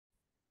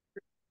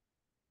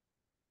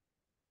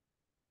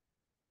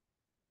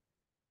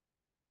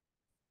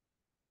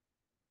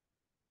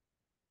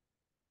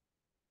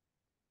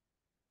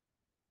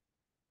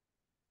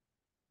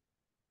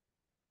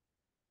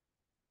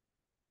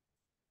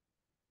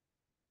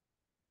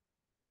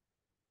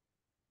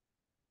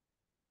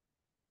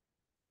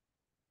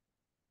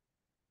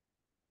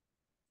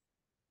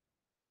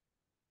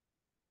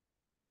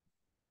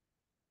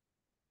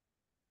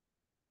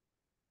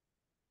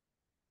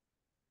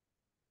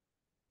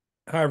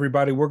Hi,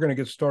 everybody. We're going to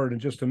get started in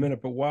just a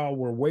minute, but while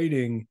we're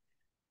waiting,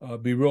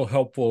 it'd be real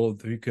helpful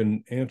if you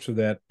can answer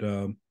that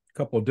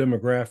couple of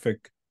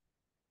demographic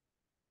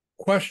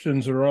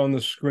questions that are on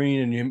the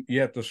screen, and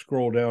you have to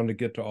scroll down to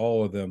get to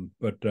all of them.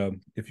 But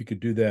if you could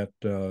do that,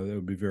 that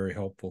would be very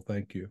helpful.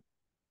 Thank you.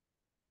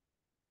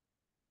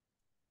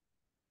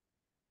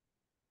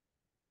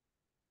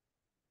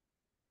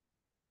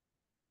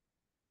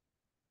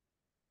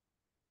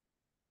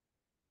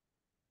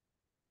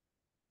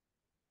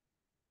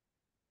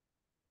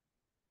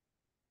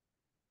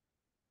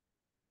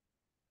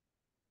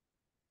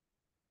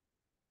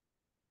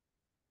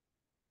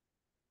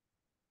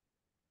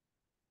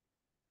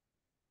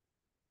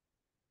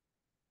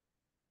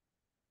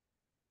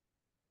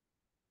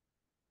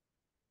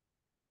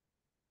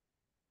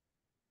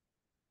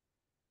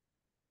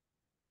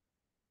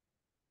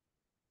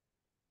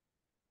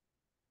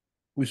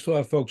 We still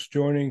have folks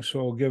joining, so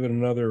I'll give it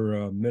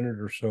another minute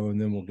or so, and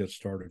then we'll get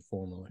started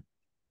formally.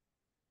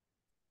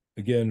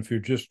 Again, if you're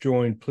just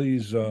joined,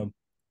 please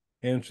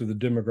answer the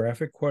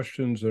demographic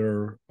questions that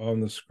are on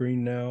the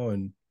screen now,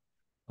 and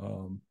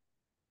um,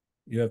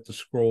 you have to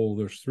scroll.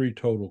 There's 3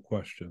 total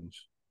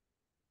questions.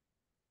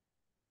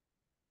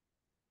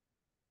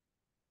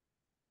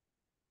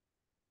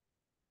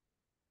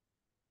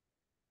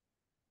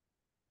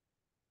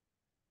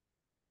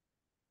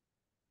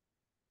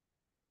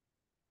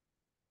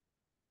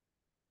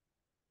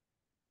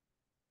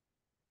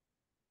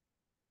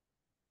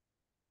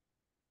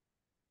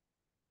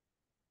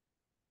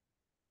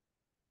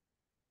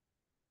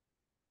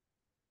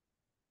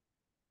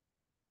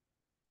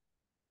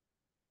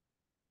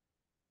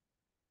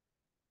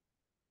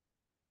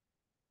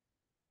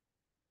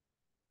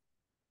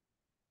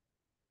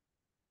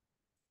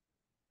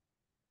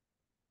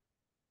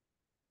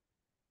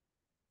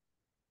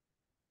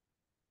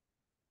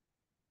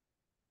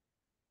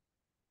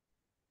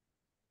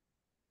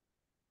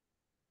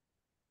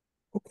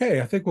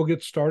 Okay, I think we'll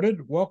get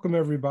started. Welcome,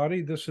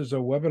 everybody. This is a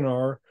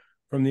webinar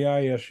from the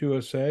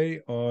IAS-USA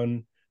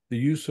on the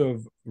use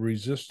of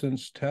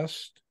resistance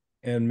test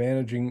and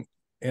managing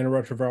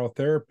antiretroviral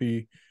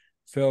therapy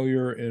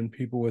failure in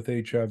people with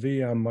HIV.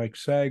 I'm Mike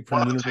Saag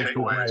from the University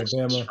of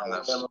Alabama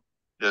from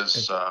this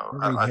is,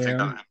 I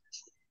think,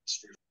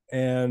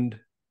 and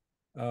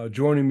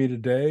joining me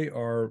today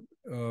are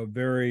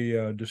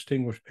very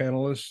distinguished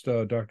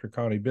panelists, Dr.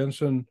 Connie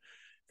Benson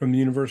from the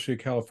University of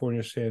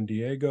California, San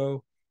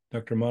Diego,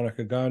 Dr.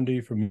 Monica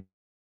Gandhi from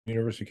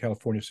University of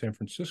California, San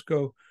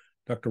Francisco,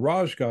 Dr.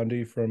 Raj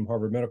Gandhi from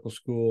Harvard Medical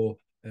School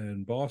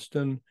in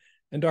Boston,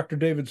 and Dr.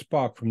 David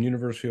Spach from the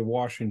University of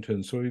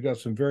Washington. So we've got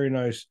some very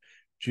nice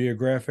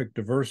geographic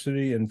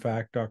diversity. In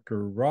fact,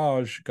 Dr.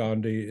 Raj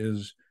Gandhi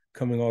is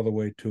coming all the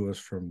way to us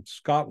from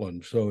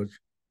Scotland. So it's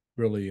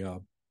really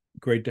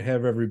great to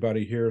have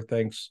everybody here.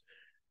 Thanks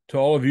to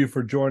all of you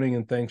for joining,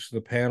 and thanks to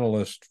the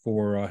panelists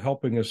for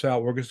helping us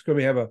out. We're just going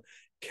to have a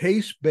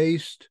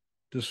case-based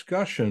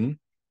discussion,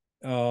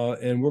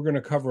 and we're going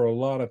to cover a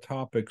lot of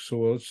topics. So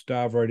let's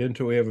dive right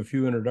into it. We have a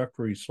few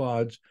introductory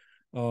slides.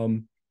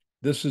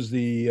 This is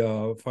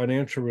the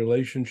financial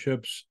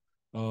relationships,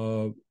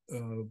 the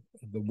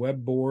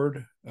web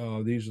board.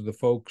 These are the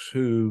folks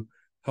who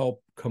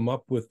help come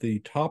up with the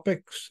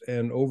topics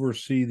and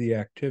oversee the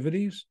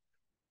activities.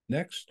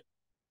 Next.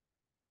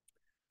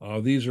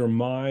 These are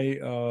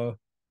my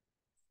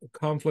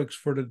conflicts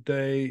for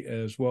today,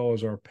 as well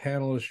as our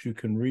panelists. You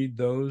can read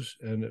those,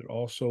 and it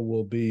also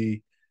will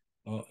be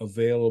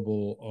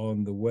available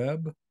on the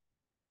web.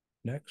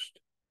 Next.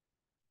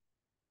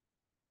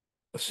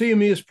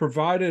 CME is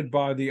provided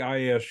by the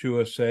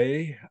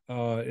IAS-USA.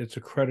 It's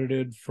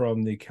accredited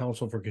from the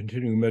Council for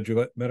Continuing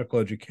Medical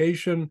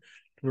Education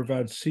to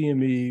provide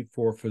CME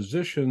for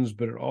physicians,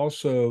 but it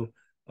also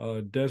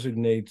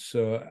designates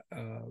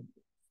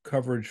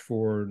coverage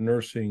for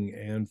nursing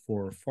and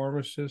for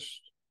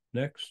pharmacists.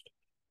 Next.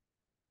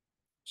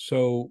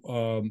 So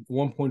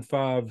 1.5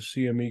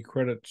 CME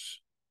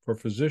credits for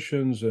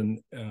physicians, and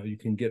you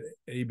can get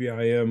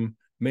ABIM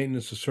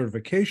maintenance of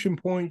certification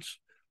points.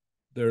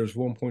 There's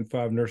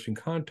 1.5 nursing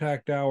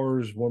contact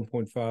hours,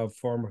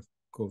 1.5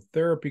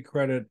 pharmacotherapy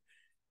credit,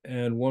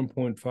 and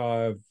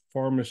 1.5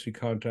 pharmacy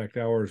contact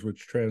hours,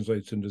 which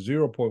translates into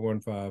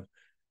 0.15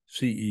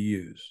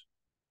 CEUs.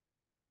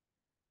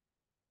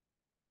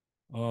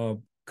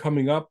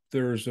 Coming up,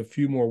 there's a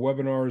few more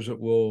webinars that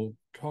we'll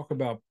talk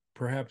about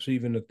perhaps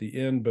even at the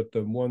end, but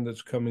the one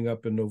that's coming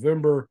up in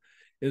November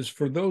is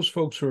for those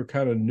folks who are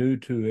kind of new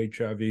to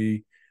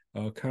HIV,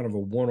 kind of a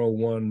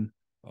 101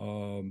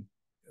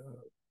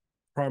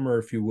 primer,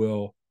 if you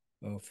will,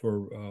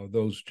 for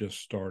those just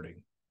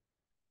starting.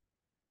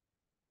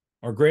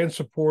 Our grant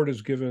support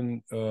is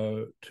given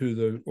to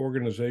the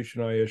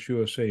organization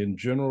IAS-USA in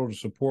general to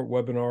support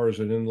webinars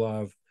and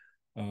in-live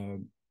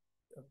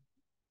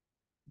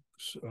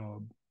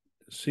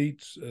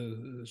seats,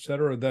 et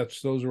cetera.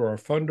 Those are our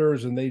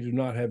funders, and they do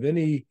not have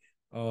any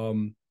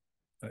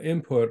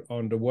input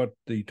onto what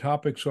the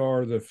topics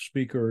are, the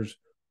speakers,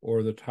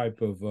 or the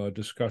type of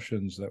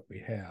discussions that we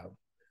have.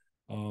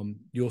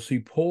 You'll see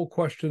poll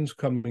questions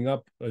coming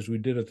up as we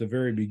did at the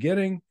very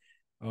beginning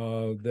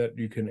that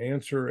you can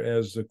answer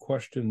as the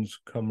questions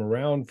come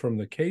around from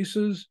the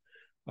cases.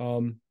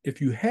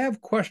 If you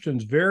have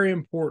questions, very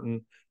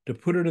important to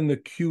put it in the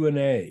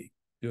Q&A.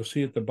 You'll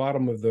see at the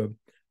bottom of the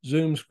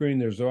Zoom screen,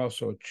 there's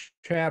also a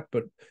chat,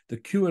 but the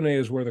Q&A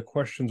is where the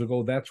questions will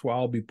go. That's why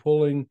I'll be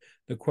pulling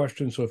the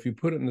questions. So if you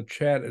put it in the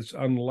chat, it's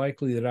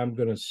unlikely that I'm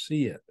going to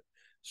see it.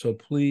 So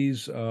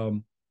please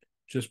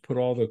just put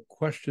all the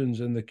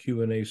questions in the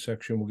Q&A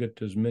section. We'll get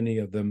to as many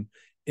of them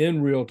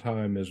in real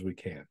time as we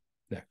can.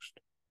 Next.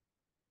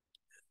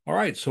 All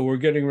right, so we're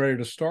getting ready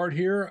to start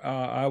here.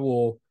 I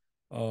will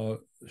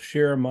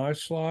share my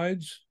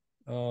slides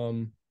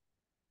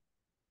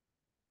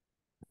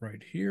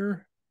right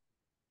here,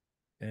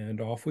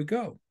 and off we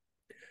go.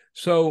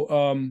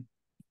 So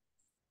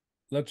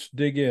let's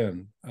dig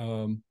in.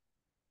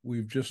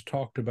 We've just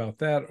talked about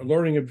that.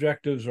 Learning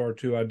objectives are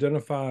to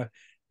identify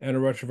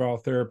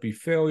antiretroviral therapy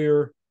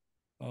failure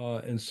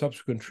and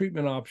subsequent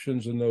treatment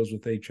options in those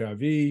with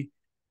HIV,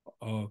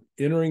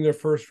 entering their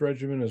first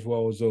regimen as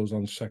well as those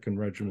on second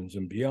regimens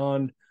and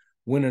beyond,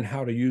 when and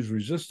how to use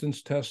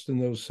resistance tests in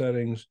those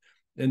settings,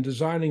 and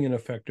designing an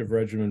effective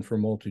regimen for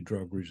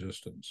multi-drug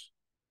resistance.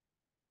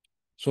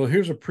 So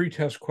here's a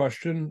pre-test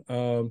question.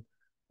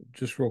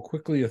 Just real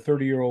quickly, a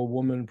 30-year-old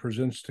woman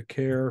presents to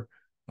care.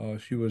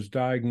 She was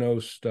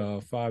diagnosed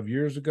 5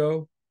 years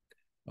ago.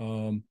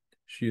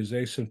 She is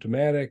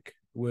asymptomatic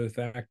with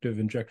active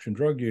injection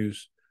drug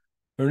use.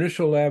 Her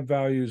initial lab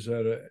values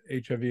at a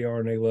HIV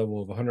RNA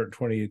level of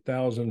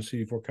 128,000,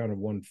 CD4 count of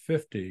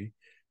 150.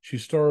 She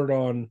started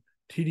on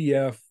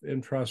TDF,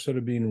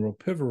 intracitabine, and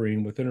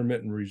rilpivirine with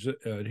intermittent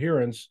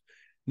adherence.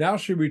 Now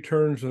she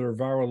returns that her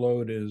viral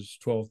load is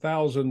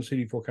 12,000,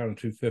 CD4 count of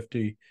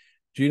 250.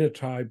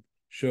 Genotype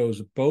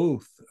shows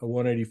both a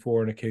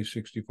 184 and a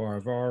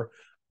K65R.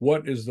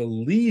 What is the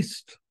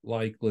least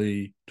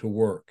likely to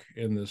work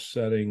in this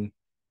setting?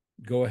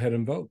 Go ahead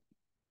and vote,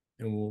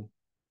 and we'll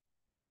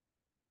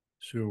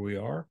see where we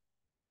are.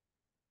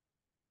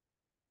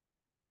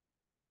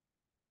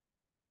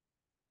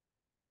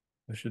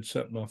 I should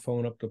set my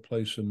phone up to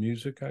play some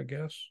music, I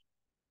guess.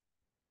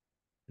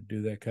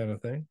 Do that kind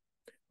of thing.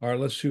 All right,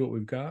 let's see what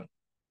we've got.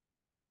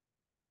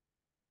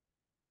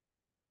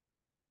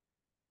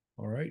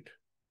 All right.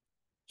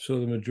 So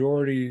the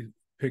majority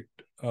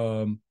picked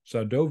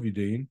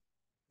zidovudine,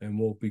 and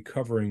we'll be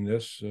covering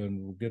this,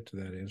 and we'll get to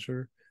that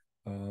answer.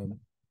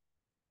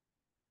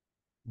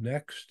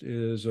 Next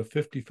is a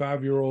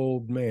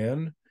 55-year-old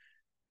man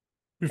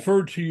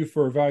referred to you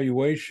for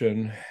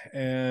evaluation,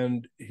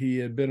 and he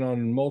had been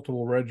on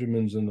multiple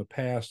regimens in the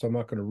past. I'm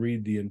not going to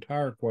read the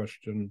entire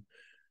question.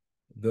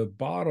 The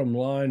bottom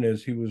line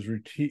is he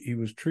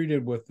was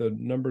treated with a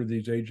number of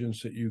these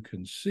agents that you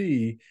can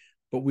see,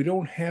 but we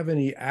don't have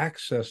any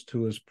access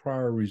to his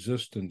prior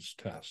resistance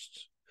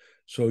tests.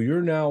 So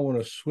you're now want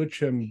to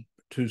switch him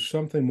to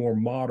something more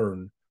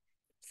modern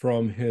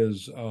from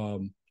his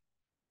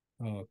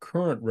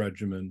current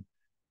regimen.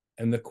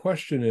 And the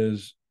question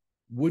is,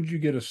 would you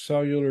get a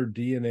cellular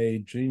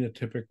DNA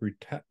genotypic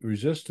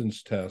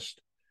resistance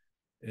test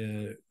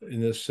in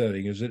this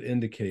setting? Is it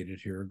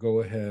indicated here?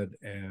 Go ahead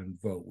and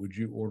vote. Would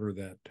you order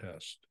that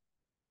test?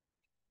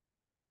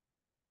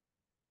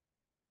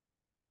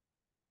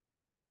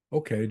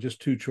 Okay,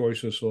 just two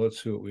choices, so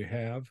let's see what we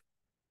have.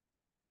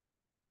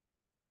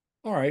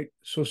 All right,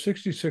 so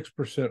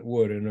 66%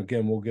 would, and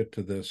again, we'll get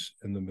to this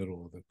in the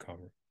middle of the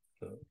cover.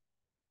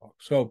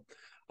 So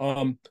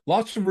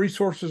lots of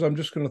resources. I'm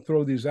just going to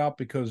throw these out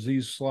because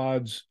these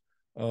slides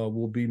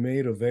will be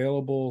made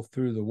available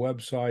through the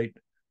website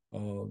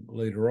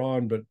later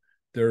on, but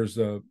there's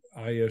the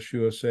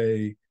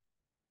IAS-USA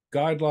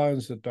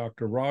guidelines that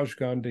Dr.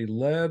 Gandhi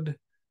led,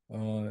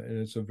 and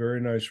it's a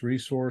very nice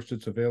resource.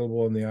 It's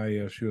available on the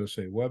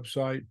IAS-USA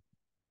website.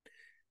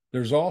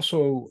 There's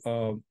also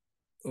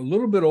a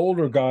little bit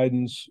older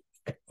guidance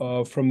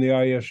from the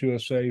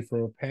IAS-USA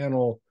from a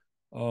panel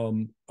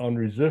on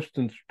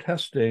resistance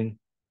testing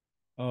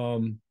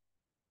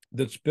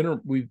it's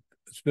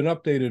been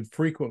updated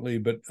frequently,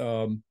 but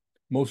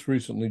most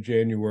recently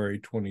January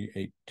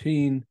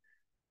 2018.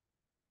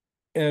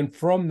 And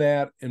from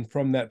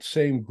that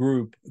same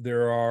group,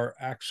 there are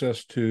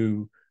access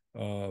to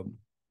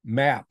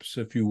maps,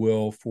 if you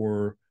will,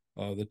 for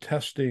the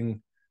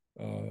testing,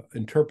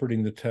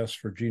 interpreting the tests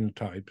for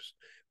genotypes.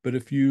 But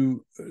if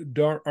you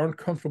aren't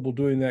comfortable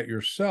doing that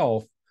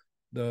yourself,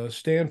 the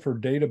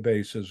Stanford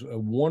database is a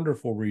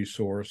wonderful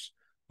resource.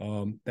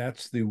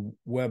 That's the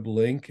web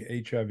link,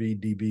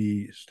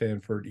 HIVDB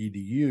Stanford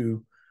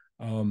EDU.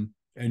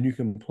 And you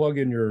can plug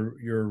in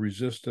your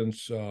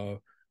resistance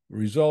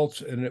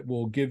results, and it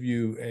will give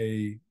you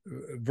a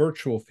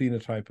virtual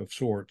phenotype of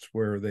sorts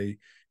where they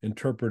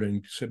interpret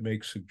and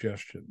make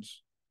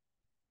suggestions.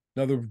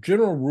 Now, the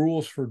general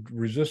rules for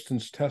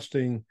resistance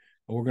testing,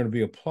 we're going to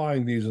be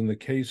applying these in the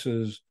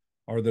cases,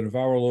 are that a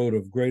viral load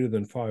of greater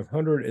than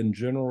 500 in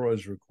general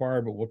is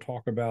required, but we'll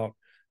talk about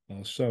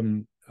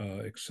some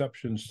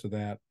exceptions to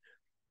that.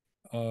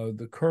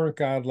 The current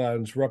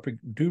guidelines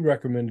do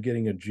recommend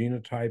getting a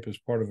genotype as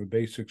part of a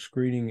basic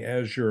screening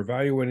as you're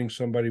evaluating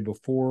somebody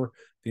before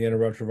the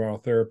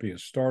antiretroviral therapy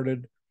is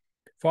started.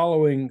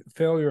 Following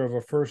failure of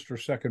a first or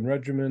second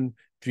regimen,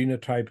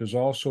 genotype is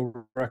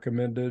also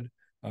recommended,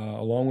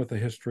 along with a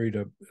history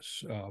to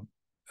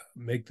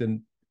make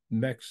the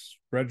next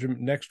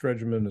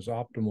regimen as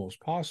optimal as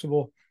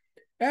possible.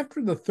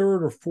 After the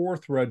third or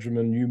fourth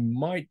regimen, you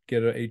might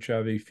get an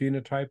HIV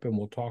phenotype, and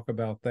we'll talk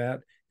about that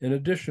in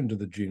addition to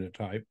the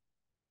genotype.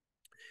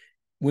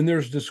 When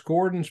there's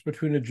discordance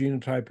between a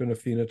genotype and a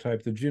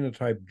phenotype, the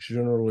genotype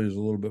generally is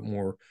a little bit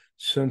more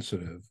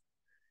sensitive.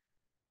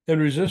 And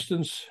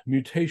resistance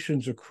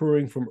mutations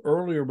occurring from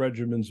earlier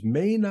regimens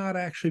may not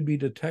actually be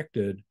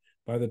detected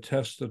by the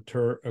tests that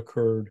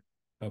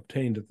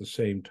obtained at the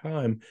same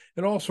time.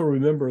 And also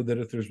remember that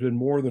if there's been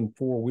more than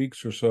 4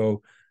 weeks or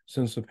so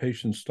since the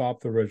patient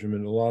stopped the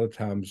regimen, a lot of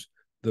times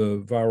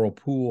the viral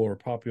pool or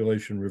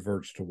population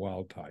reverts to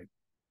wild type.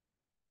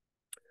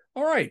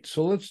 All right,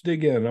 so let's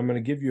dig in. I'm going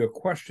to give you a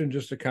question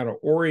just to kind of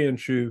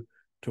orient you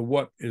to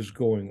what is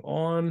going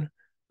on.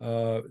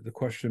 The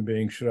question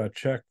being, should I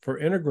check for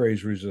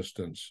integrase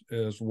resistance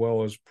as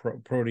well as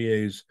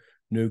protease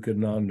nuke and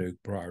non-nuke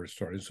prior to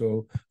starting?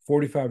 So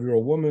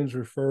 45-year-old woman's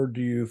referred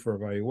to you for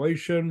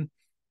evaluation.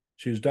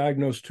 She was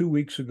diagnosed 2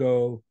 weeks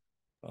ago.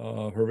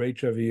 Her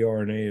HIV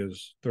RNA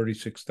is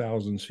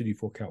 36,000,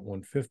 CD4 count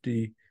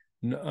 150,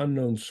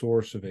 unknown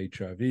source of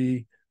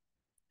HIV.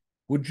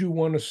 Would you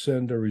want to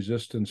send a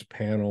resistance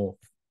panel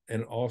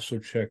and also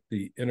check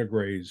the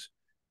integrase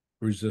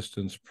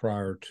resistance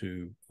prior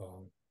to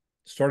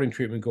starting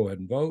treatment? Go ahead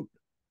and vote.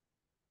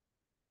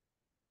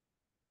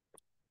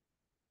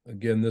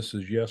 Again, this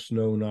is yes,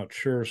 no, not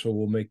sure, so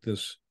we'll make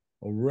this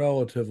a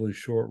relatively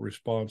short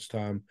response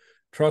time.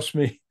 Trust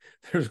me,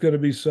 there's going to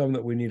be some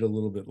that we need a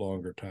little bit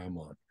longer time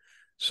on.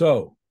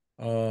 So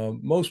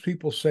most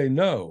people say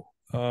no.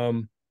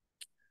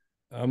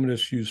 I'm going to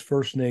just use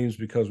first names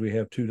because we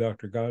have two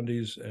Dr.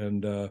 Gandhis.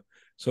 And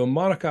so,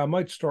 Monica, I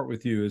might start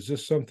with you. Is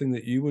this something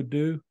that you would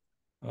do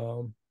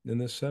in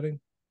this setting?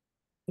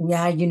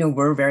 Yeah,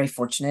 we're very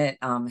fortunate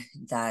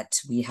that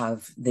we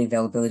have the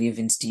availability of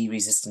INSTI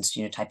resistance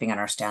genotyping on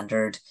our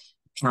standard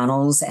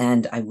panels,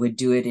 and I would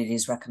do it. It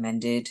is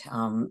recommended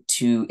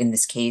in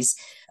this case.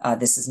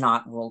 This is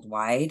not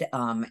worldwide,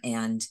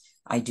 and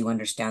I do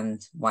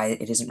understand why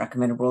it isn't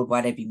recommended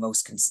worldwide. I'd be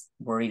most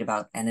worried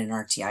about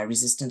NNRTI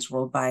resistance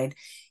worldwide.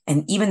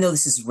 And even though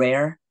this is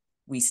rare,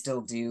 we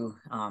still do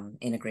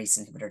integrase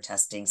inhibitor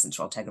testing since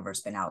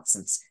raltegavir's been out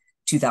since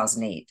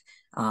 2008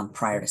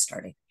 prior to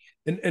starting.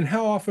 And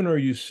how often are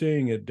you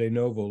seeing it de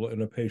novo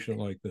in a patient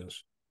like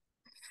this?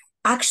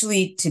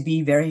 Actually, to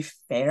be very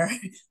fair,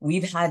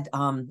 we've had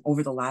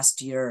over the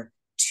last year,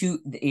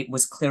 it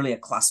was clearly a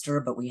cluster,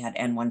 but we had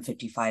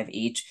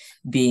N155H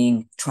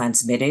being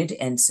transmitted.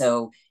 And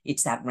so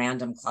it's that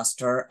random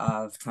cluster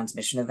of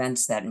transmission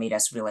events that made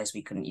us realize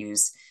we couldn't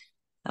use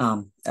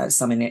some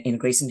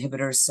integrase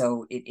inhibitors.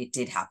 So it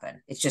did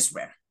happen. It's just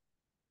rare.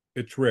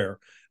 It's rare.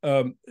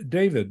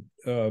 David,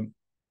 how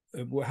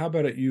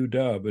about at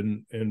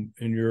UW and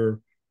in your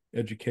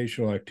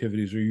educational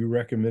activities? Are you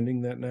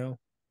recommending that now?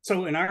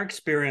 So in our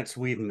experience,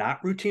 we've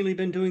not routinely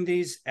been doing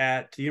these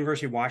at the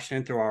University of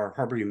Washington through our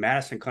Harborview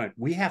Madison clinic.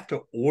 We have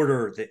to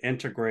order the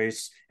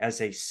integrase as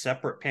a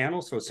separate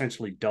panel, so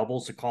essentially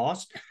doubles the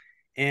cost.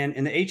 And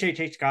in the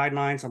HHH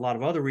guidelines, a lot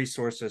of other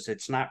resources,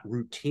 it's not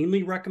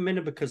routinely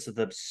recommended because of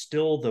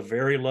the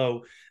very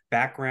low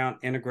background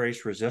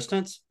integrase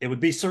resistance. It would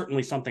be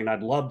certainly something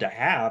I'd love to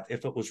have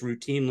if it was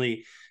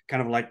routinely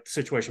kind of like the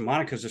situation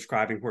Monica's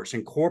describing, where it's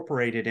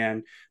incorporated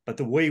in. But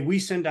the way we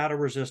send out our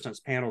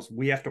resistance panels,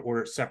 we have to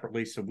order it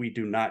separately, so we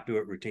do not do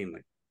it routinely.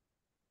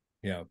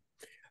 Yeah.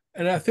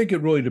 And I think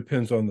it really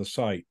depends on the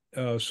site.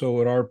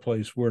 So at our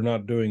place, we're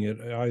not doing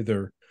it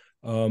either.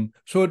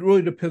 So it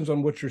really depends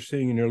on what you're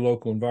seeing in your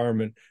local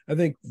environment. I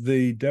think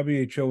the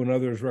WHO and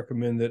others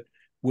recommend that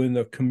when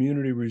the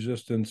community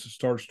resistance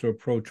starts to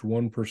approach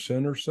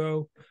 1% or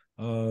so,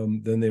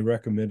 then they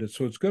recommend it.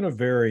 So it's going to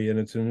vary, and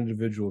it's an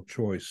individual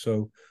choice.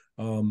 So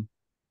I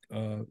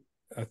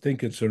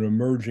think it's an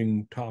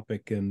emerging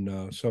topic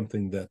and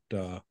something that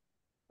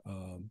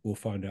we'll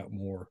find out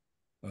more.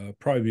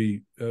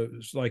 Probably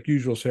like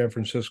usual, San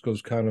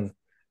Francisco's kind of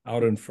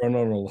out in front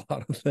on a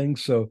lot of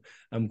things. So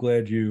I'm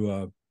glad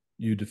you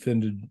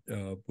defended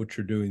what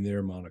you're doing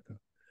there, Monica.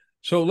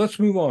 So let's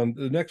move on.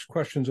 The next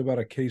question is about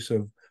a case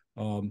of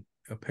a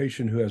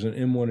patient who has an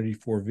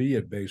M184V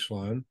at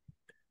baseline.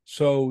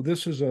 So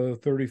this is a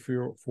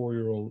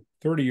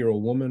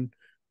 30-year-old woman,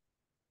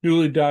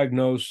 newly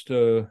diagnosed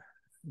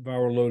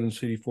viral load in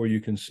CD4.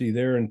 You can see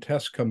there, and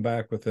tests come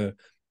back with a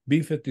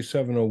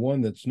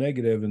B5701 that's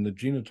negative, and the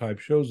genotype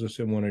shows this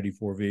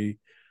M184V.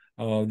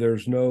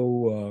 There's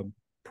no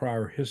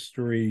prior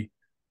history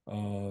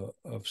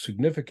of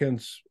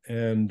significance,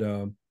 and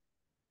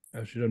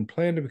she doesn't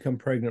plan to become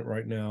pregnant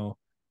right now.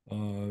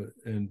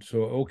 And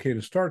so, okay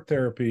to start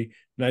therapy.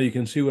 Now you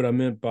can see what I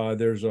meant by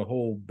there's a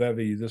whole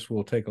bevy. This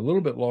will take a little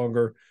bit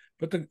longer,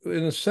 but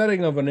in the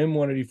setting of an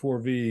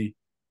M184V,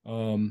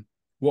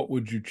 what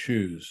would you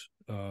choose?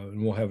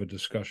 And we'll have a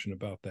discussion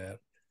about that.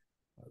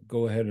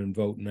 Go ahead and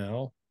vote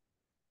now.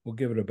 We'll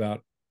give it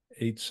about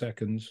 8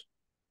 seconds.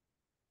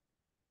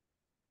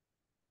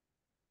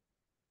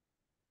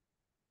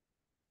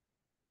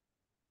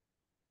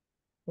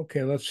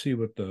 Okay, let's see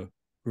what the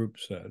group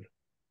said.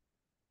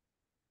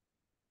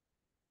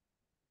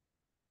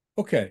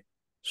 Okay,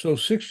 so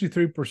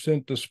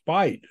 63%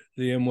 despite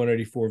the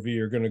M184V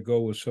are going to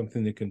go with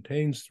something that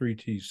contains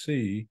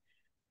 3TC,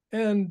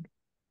 and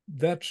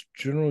that's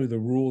generally the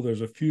rule.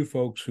 There's a few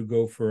folks who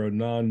go for a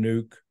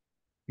non-nuke,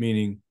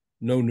 meaning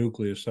no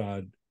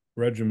nucleoside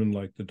regimen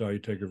like the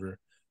dolutegravir.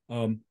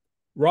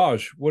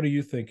 Raj, what do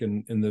you think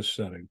in this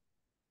setting?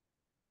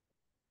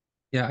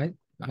 Yeah,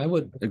 I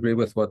would agree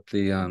with what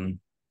the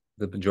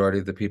majority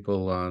of the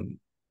people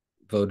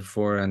voted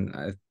for, and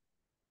I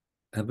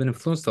have been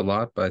influenced a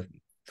lot by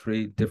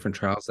 3 different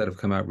trials that have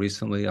come out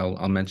recently.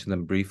 I'll mention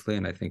them briefly,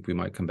 and I think we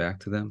might come back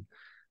to them.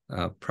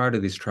 Prior to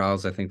these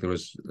trials, I think I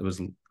was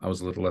a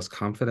little less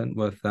confident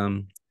with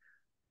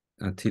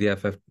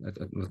TDF,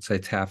 let's say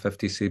TAF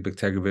FTC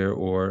bictegravir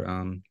or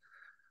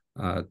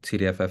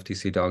TDF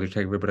FTC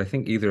dolutegravir, but I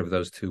think either of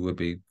those 2 would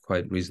be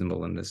quite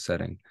reasonable in this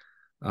setting.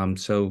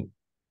 So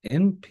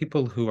in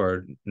people who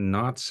are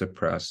not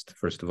suppressed,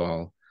 first of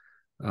all,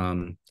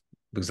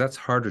 because that's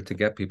harder to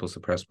get people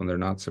suppressed when they're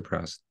not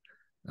suppressed,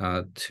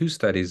 2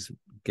 studies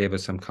gave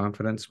us some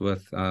confidence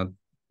with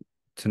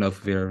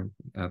tenofovir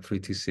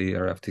 3TC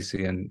or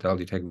FTC and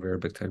dolutegravir,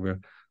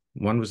 bictegravir.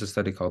 One was a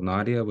study called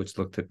Nadia, which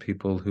looked at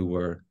people who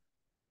were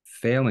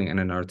failing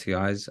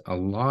NNRTIs. A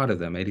lot of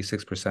them,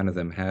 86% of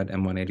them, had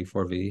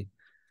M184V.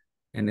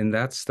 And in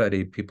that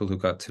study, people who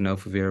got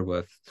tenofovir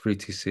with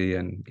 3TC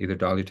and either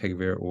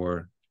dolutegravir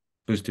or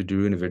boosted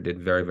darunavir did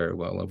very, very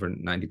well. Over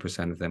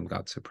 90% of them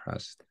got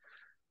suppressed.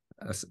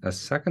 A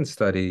second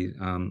study,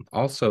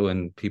 also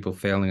in people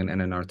failing an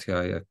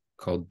NNRTI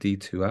called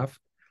D2F,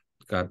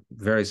 got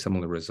very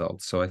similar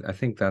results. So I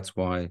think that's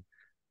why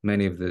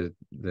many of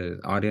the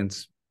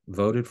audience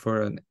voted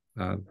for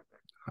a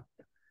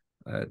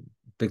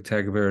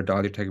bictegravir or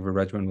dolutegravir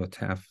regimen with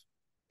TAF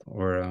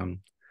or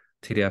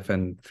TDF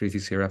and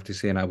 3TC or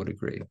FTC, and I would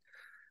agree.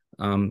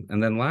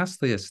 And then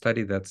lastly, a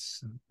study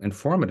that's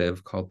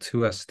informative called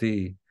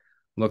 2SD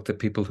looked at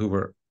people who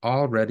were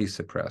already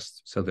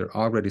suppressed. So they're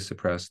already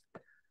suppressed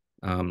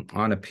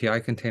on a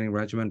PI-containing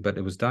regimen, but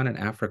it was done in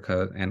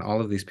Africa, and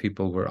all of these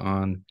people were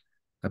on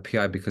a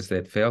PI because they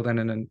had failed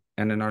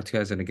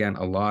NNRTIs, and again,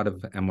 a lot of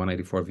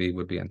M184V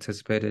would be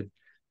anticipated.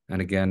 And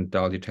again,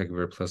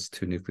 dolutegravir plus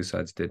 2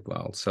 nucleosides did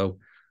well. So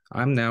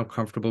I'm now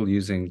comfortable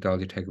using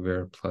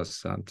dolutegravir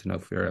plus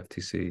tenofovir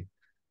FTC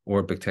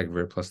or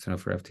bictegravir plus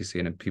tenofovir FTC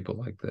in people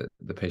like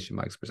the patient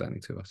Mike's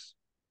presenting to us.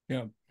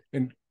 Yeah.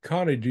 And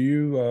Connie, do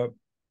you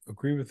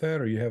agree with that,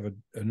 or you have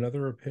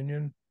another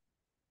opinion?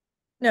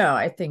 No,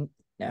 I think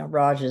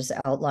Raj has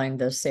outlined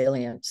the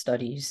salient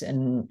studies,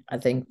 and I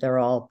think they're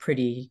all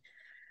pretty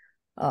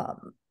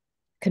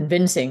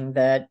convincing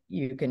that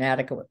you can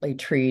adequately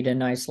treat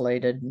an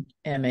isolated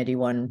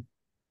M81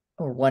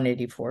 or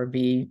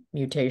 184B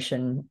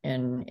mutation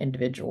in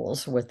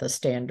individuals with a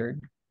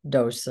standard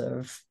dose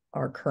of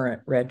our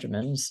current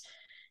regimens,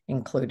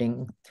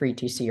 including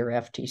 3TC or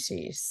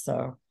FTC.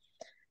 So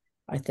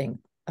I think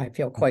I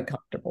feel quite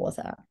comfortable with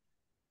that.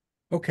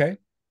 Okay.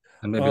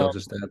 And maybe I'll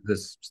just add,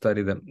 this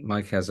study that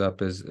Mike has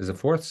up is a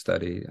 4th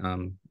study.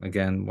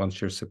 Again, once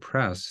you're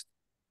suppressed,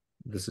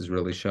 this is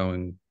really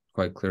showing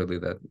quite clearly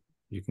that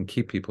you can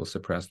keep people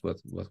suppressed with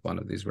one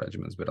of these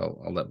regimens, but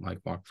I'll let Mike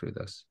walk through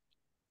this.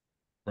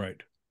 Right.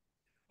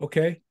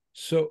 Okay.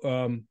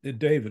 So,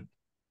 David.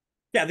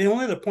 Yeah, the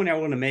only other point I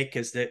want to make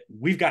is that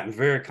we've gotten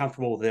very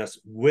comfortable with this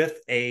with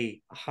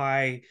a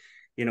high,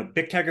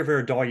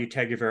 bictegravir,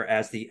 dolutegravir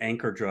as the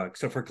anchor drug.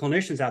 So for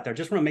clinicians out there, I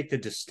just want to make the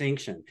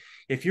distinction.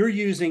 If you're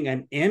using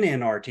an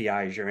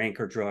NNRTI as your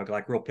anchor drug,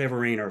 like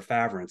rilpivirine or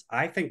efavirenz,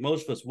 I think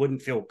most of us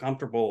wouldn't feel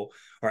comfortable,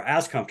 or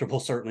as comfortable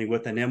certainly,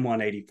 with an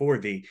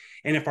M184V.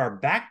 And if our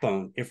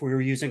backbone, if we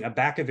were using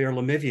abacavir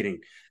lamivudine,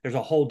 there's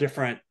a whole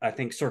different, I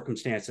think,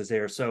 circumstances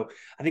there. So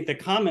I think the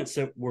comments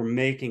that we're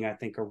making, I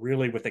think, are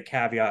really with the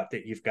caveat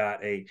that you've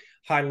got a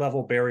high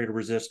level barrier to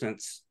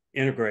resistance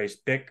integrase,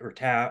 BIC or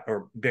TAF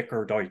or BIC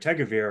or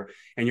dolutegravir,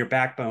 and your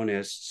backbone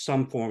is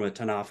some form of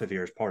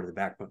tenofovir as part of the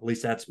backbone. At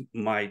least that's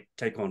my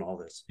take on all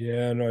this.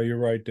 Yeah, no, you're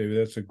right, David.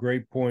 That's a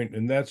great point.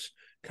 And that's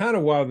kind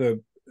of why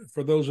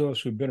for those of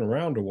us who've been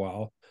around a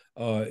while,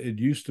 it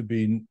used to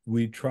be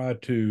we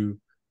tried to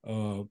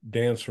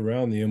dance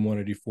around the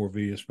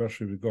M184V,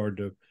 especially with regard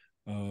to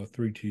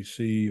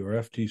 3TC or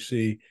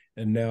FTC,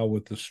 and now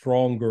with the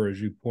stronger,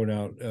 as you point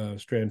out,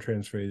 strand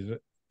transfer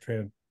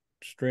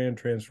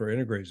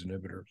integrase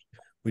inhibitors,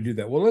 we do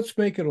that. Well, let's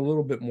make it a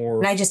little bit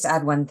more. Can I just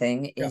add one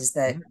thing? Is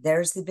that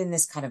there's been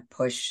this kind of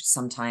push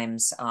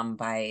sometimes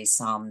by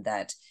some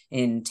that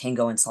in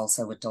tango and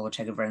salsa with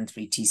dolutegravir and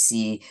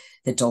 3TC,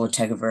 that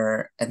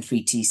dolutegravir and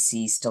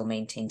 3TC still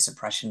maintain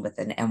suppression with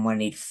an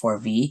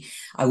M184V.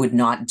 I would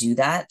not do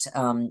that.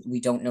 We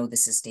don't know the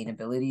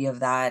sustainability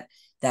of that.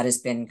 that has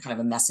been kind of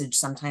a message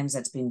sometimes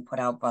that's being put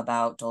out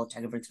about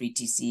dolutegravir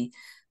 3TC,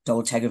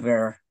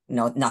 dolutegravir,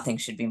 no, nothing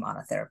should be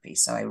monotherapy.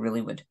 So I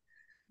really would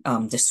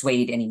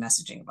dissuade any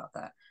messaging about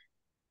that.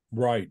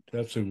 Right.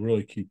 That's a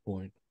really key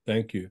point.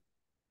 Thank you.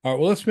 All right,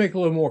 well, let's make it a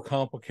little more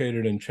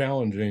complicated and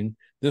challenging.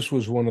 This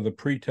was one of the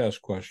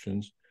pre-test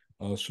questions,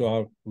 we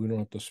don't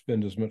have to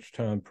spend as much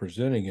time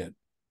presenting it.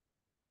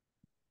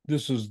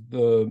 This is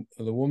the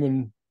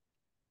woman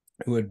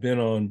who had been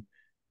on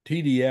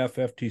TDF,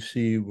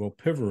 FTC,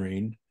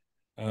 rilpivirine,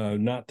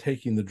 not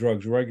taking the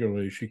drugs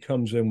regularly. She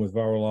comes in with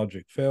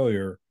virologic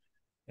failure,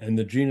 and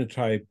the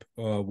genotype,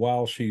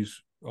 while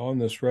she's on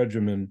this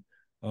regimen,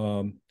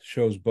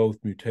 shows both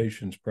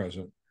mutations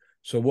present.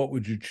 So what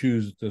would you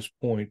choose at this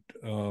point?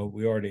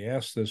 We already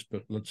asked this,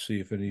 but let's see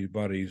if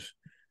anybody's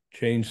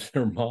changed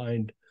their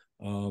mind.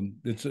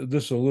 This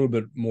is a little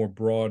bit more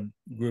broad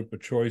group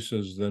of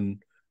choices than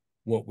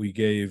what we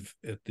gave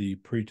at the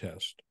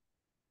pretest.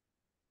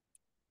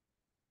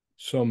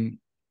 Some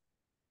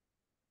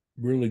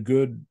really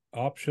good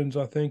options,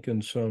 I think,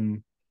 and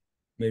some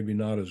maybe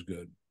not as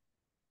good.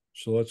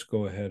 So let's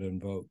go ahead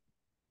and vote.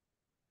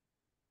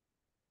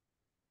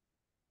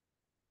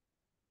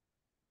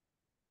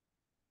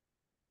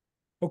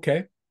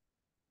 Okay.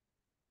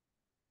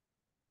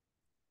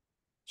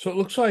 So it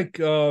looks like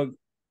a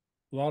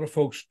lot of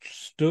folks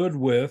stood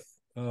with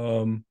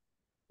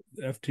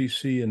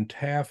FTC and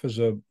TAF as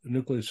a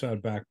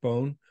nucleoside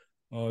backbone,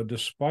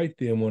 despite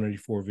the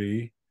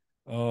M184V.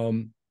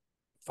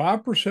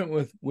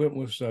 5% went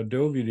with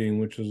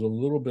zidovudine, which is a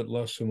little bit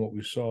less than what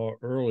we saw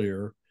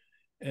earlier.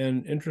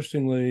 And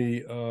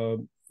interestingly,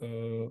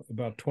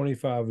 about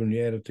 25, when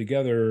you add it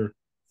together,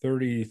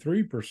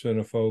 33%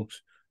 of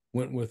folks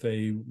went with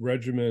a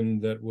regimen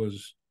that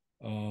was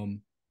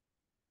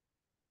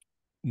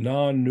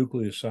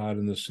non-nucleoside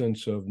in the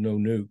sense of no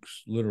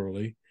nukes,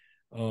 literally,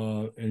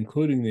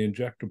 including the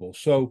injectable.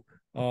 So,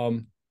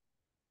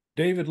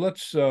 David,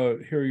 let's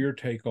hear your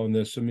take on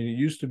this. I mean, it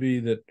used to be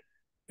that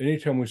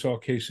anytime we saw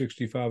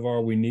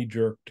K65R, we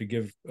knee-jerk to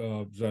give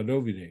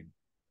zidovudine.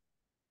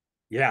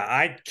 Yeah,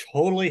 I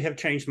totally have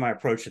changed my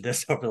approach to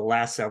this over the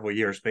last several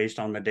years based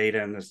on the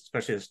data and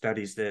especially the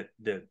studies that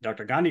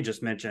Dr. Gandhi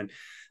just mentioned.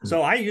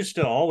 So I used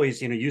to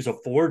always, use a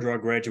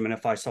 4-drug regimen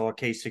if I saw a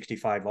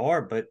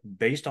K65R, but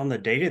based on the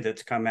data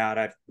that's come out,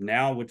 I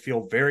now would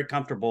feel very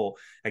comfortable,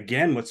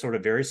 again, with sort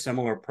of very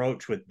similar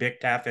approach with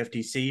BIC-TAF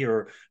FTC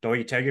or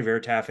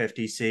dolutegravir TAF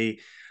FTC.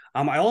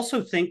 I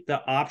also think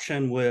the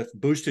option with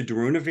boosted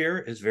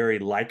darunavir is very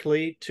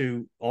likely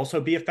to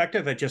also be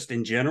effective. Just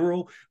in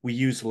general, we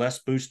use less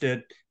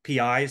boosted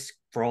PIs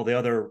for all the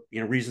other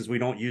reasons we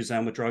don't use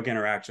them with drug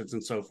interactions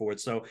and so forth.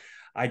 So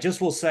I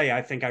just will say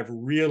I think I've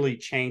really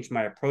changed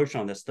my approach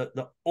on this.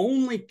 The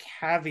only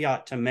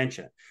caveat to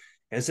mention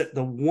is that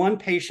the one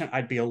patient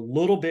I'd be a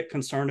little bit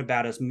concerned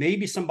about is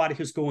maybe somebody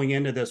who's going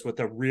into this with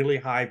a really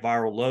high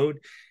viral load.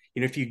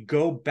 If you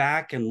go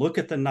back and look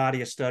at the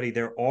Nadia study,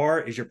 there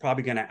are, as you're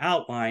probably going to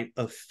outline,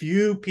 a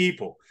few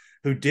people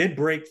who did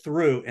break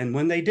through. And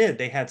when they did,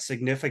 they had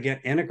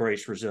significant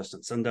integrase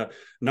resistance. And the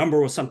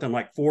number was something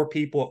like 4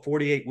 people at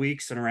 48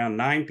 weeks and around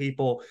 9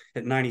 people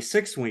at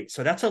 96 weeks.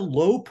 So that's a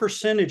low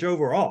percentage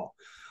overall.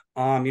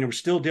 We're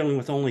still dealing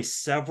with only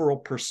several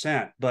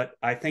percent. But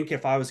I think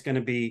if I was going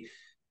to be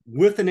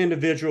with an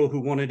individual who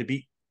wanted to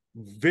be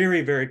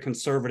very, very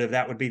conservative,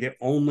 that would be the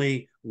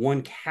only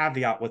one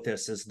caveat with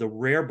this is the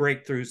rare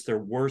breakthroughs, there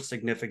were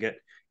significant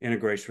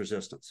integrase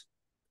resistance.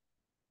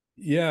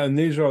 Yeah, and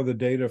these are the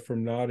data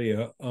from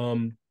Nadia.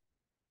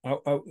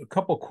 A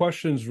couple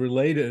questions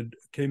related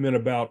came in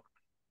about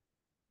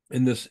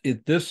in this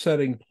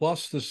setting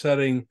plus the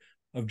setting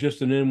of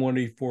just an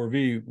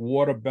N1E4V.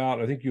 What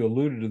about, I think you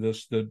alluded to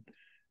this, that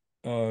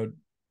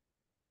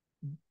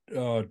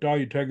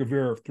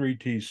dolutegravir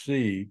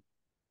 3TC,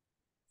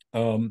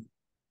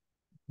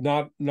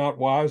 not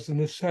wise in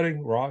this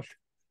setting, Raj?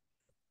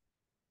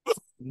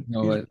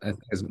 No, I think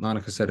as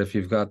Monica said, if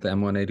you've got the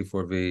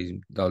M184V,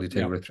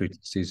 dolutegravir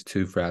 3TC is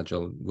too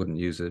fragile, wouldn't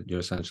use it.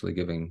 You're essentially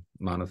giving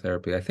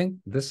monotherapy. I think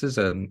this is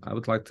I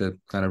would like to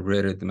kind of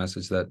reiterate the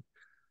message that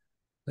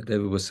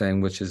David was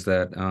saying, which is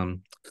that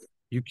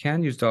you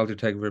can use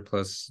dolutegravir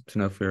plus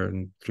tenofovir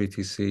and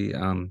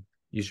 3TC.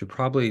 You should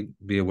probably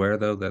be aware,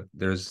 though, that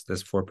there's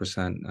this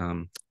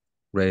 4%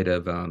 rate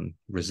of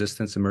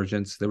resistance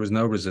emergence. There was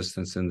no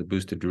resistance in the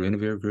boosted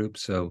darunavir group.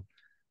 So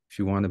if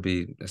you want to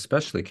be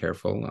especially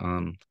careful,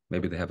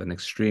 maybe they have an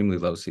extremely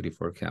low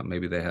CD4 count,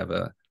 maybe they have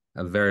a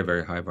very,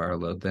 very high viral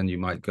load, then you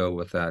might go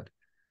with that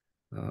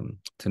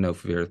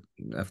tenofovir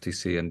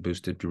FTC and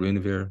boosted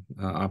darunavir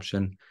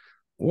option.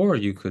 Or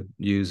you could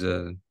use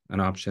an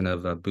option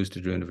of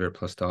boosted darunavir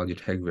plus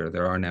dolutegravir.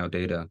 There are now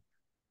data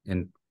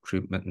in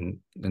treatment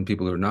in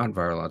people who are not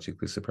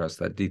virologically suppressed,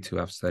 that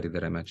D2F study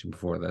that I mentioned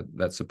before,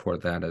 that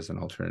support that as an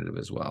alternative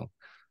as well.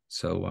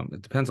 So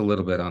it depends a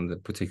little bit on the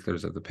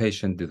particulars of the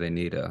patient. Do they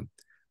need a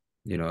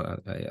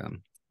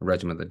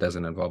regimen that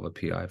doesn't involve a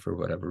PI for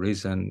whatever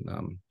reason?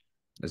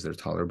 Is there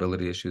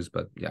tolerability issues?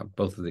 But yeah,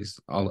 both of these,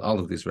 all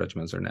of these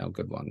regimens are now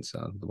good ones,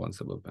 the ones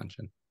that we've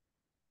mentioned.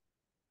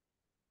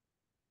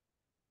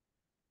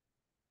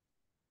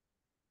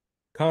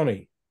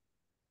 Connie.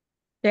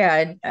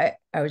 Yeah,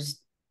 I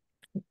was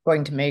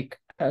going to make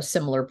a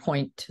similar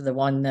point to the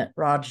one that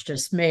Raj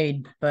just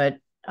made, but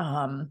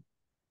highlighting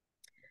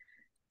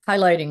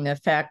the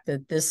fact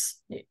that this,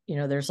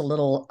 there's a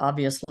little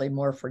obviously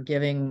more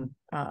forgiving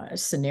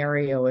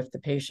scenario if the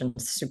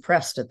patient's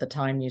suppressed at the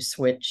time you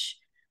switch.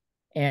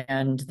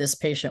 And this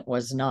patient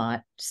was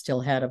not,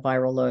 still had a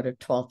viral load of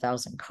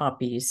 12,000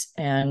 copies.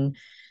 And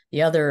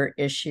the other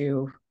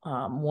issue,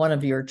 one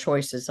of your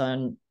choices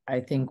on, I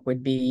think,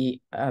 would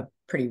be a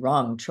pretty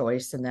wrong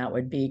choice, and that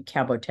would be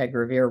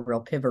cabotegravir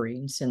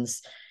rilpivirine,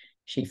 since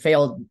she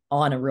failed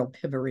on a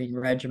rilpivirine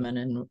regimen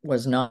and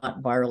was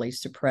not virally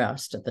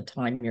suppressed at the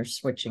time you're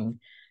switching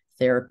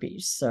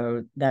therapies.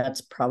 So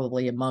that's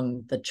probably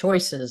among the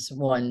choices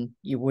one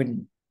you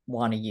wouldn't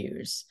want to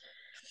use.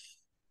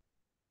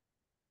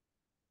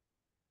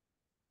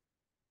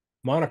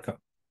 Monica.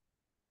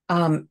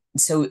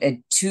 So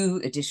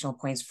two additional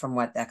points from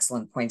what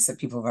excellent points that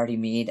people have already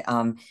made.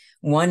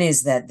 One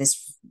is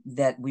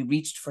that we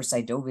reached for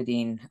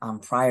zidovudine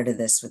prior to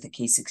this with the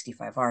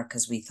K65R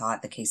because we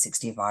thought the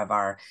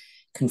K65R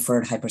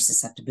conferred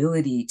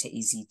hypersusceptibility to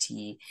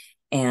AZT.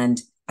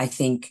 And I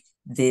think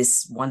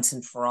this once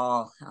and for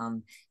all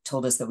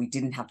told us that we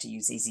didn't have to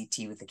use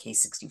AZT with the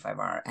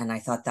K65R. And I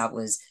thought that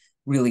was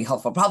really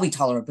helpful, probably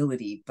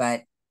tolerability,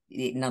 but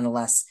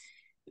nonetheless,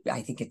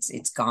 I think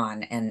it's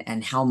gone,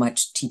 and how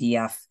much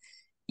TDF,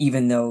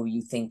 even though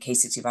you think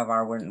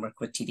K65R wouldn't work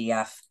with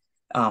TDF,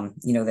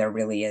 there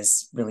really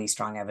is really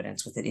strong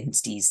evidence with it in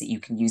STIs that you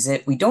can use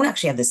it. We don't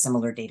actually have the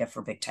similar data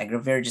for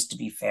bictegravir, just to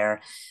be fair.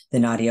 The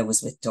Nadia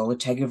was with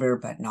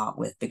dolutegravir, but not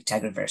with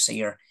bictegravir. So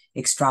you're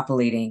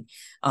extrapolating.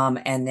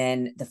 And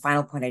then the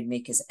final point I'd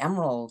make is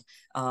Emerald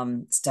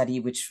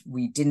study, which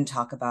we didn't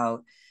talk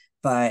about,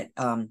 but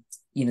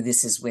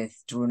this is with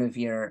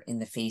darunavir in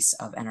the face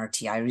of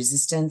NRTI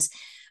resistance.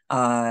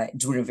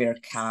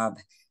 Darunavir CoB,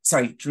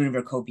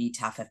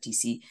 TAF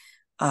FTC,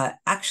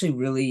 actually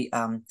really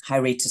high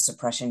rates of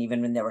suppression,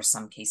 even when there were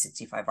some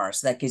K65R.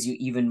 So that gives you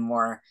even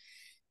more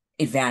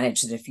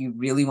advantage that if you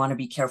really want to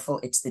be careful,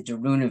 it's the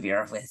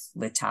darunavir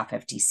with TAF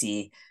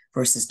FTC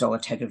versus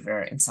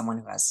dolutegravir in someone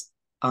who has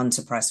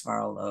unsuppressed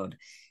viral load.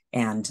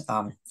 And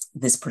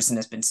this person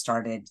was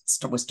started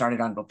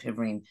on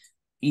rilpivirine,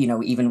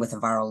 even with a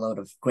viral load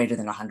of greater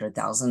than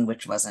 100,000,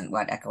 which wasn't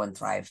what ECHO and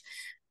Thrive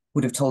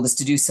would have told us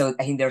to do. So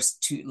I think there's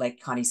like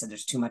Connie said,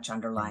 there's too much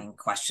underlying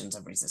questions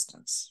of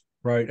resistance.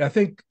 Right. I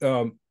think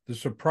the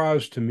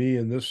surprise to me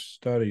in this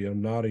study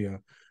on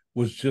Nadia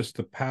was just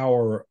the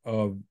power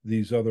of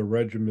these other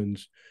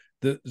regimens.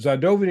 The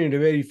zidovudine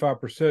of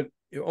 85%,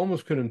 you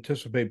almost could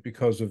anticipate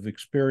because of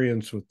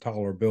experience with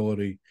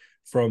tolerability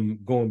from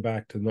going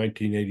back to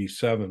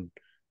 1987,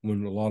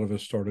 when a lot of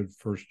us started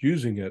first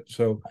using it.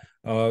 So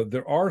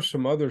there are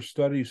some other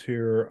studies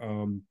here,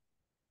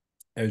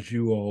 as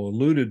you all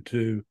alluded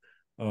to.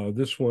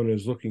 This one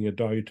is looking at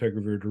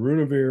dolutegravir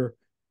darunavir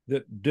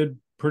that did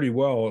pretty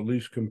well, at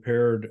least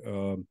compared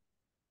to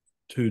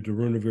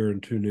darunavir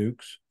and 2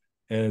 nukes.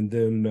 And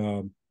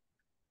then,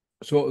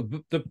 so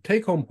the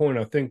take-home point,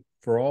 I think,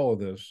 for all of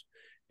this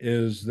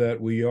is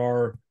that we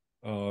are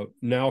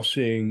now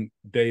seeing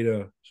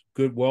data,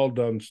 good,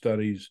 well-done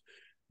studies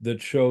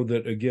that show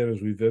that, again,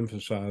 as we've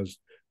emphasized,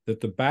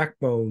 that the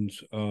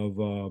backbones of,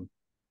 I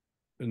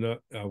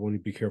want to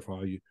be careful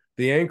how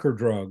the anchor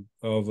drug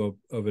of an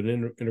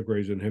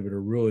integrase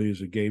inhibitor really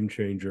is a game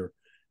changer.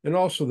 And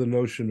also the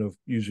notion of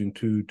using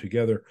two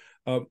together.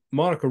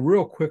 Monica,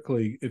 real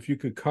quickly, if you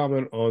could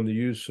comment on the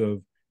use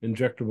of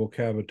injectable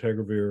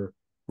cabotegravir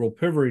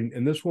rilpivirine,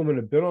 and this woman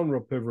had been on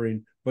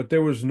rilpivirine, but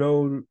there was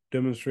no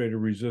demonstrated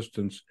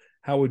resistance.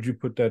 How would you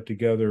put that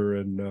together?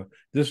 And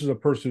this is a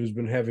person who's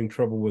been having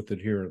trouble with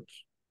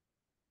adherence.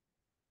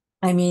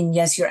 I mean,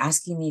 yes, you're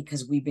asking me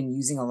because we've been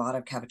using a lot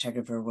of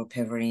cabotegravir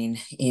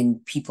rilpivirine in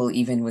people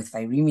even with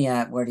viremia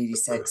at Ward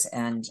 86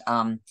 and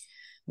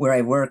where I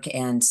work.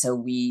 And so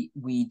we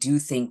do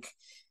think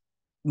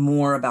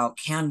more about,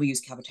 can we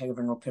use cabotegravir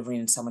and rilpivirine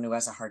in someone who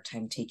has a hard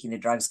time taking the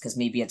drugs, because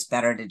maybe it's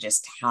better to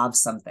just have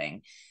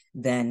something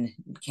than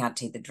can't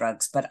take the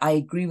drugs. But I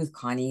agree with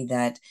Connie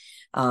that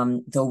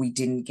though we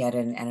didn't get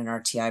an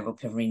NRTI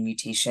rilpivirine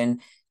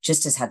mutation,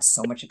 just has had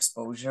so much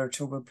exposure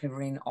to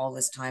rilpivirine all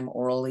this time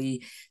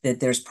orally that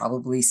there's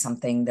probably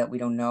something that we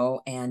don't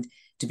know. And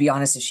to be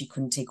honest, if she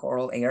couldn't take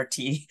oral ART,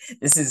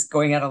 this is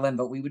going out of limb,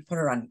 but we would put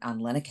her on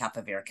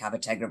lenacapavir,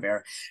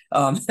 cabotegravir,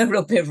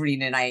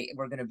 rilpivirine, and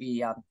we're going to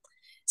be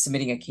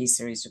submitting a case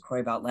series to Croy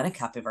about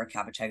lenacapavir,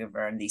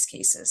 cabotegravir in these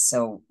cases.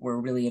 So we're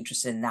really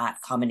interested in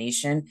that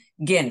combination.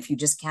 Again, if you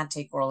just can't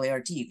take oral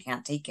ART, you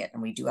can't take it,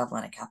 and we do have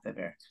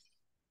lenacapavir.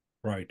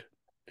 Right.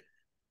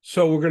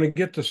 So we're going to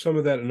get to some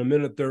of that in a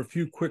minute. There are a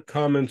few quick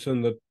comments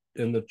in the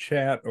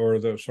chat, or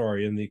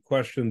in the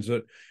questions,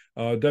 that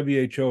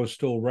WHO is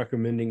still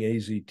recommending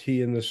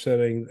AZT in this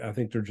setting. I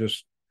think they're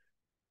just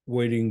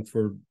waiting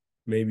for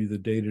maybe the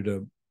data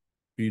to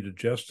be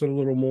digested a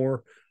little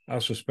more. I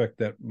suspect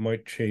that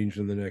might change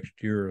in the next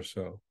year or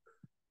so.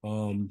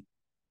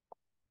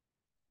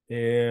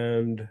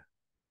 And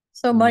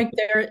So, Mike,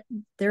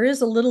 there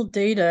is a little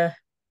data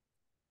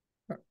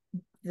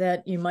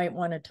that you might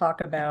want to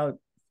talk about,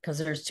 because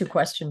there's two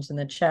questions in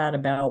the chat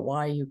about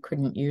why you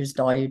couldn't use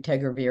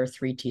dolutegravir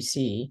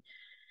 3TC.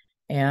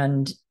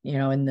 And,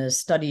 in the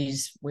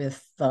studies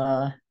with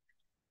that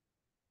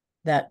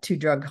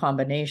two-drug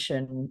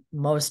combination,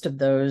 most of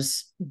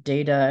those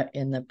data were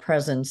in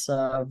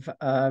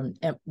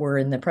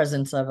the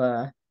presence of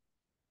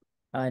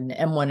an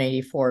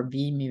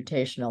M184B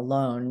mutation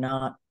alone,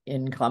 not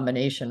in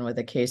combination with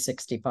a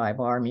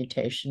K65R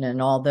mutation.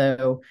 And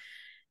although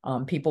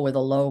people with a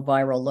low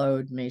viral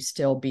load may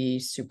still be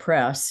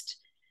suppressed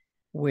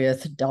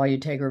with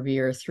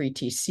dolutegravir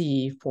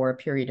 3TC for a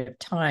period of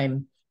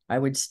time, I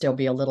would still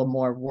be a little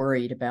more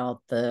worried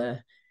about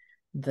the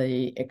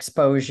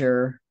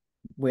exposure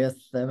with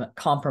the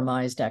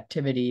compromised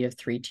activity of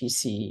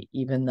 3TC,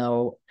 even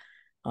though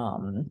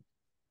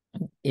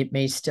it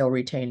may still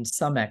retain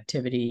some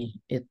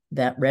activity.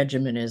 That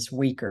regimen is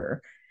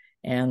weaker,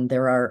 and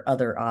there are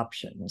other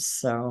options.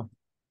 So,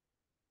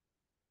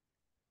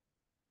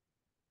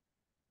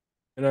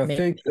 and I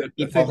think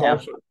people have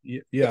also,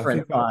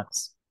 different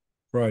thoughts.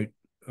 Right.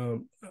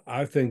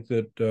 I think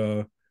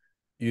that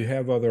you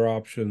have other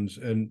options,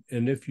 and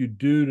if you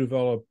do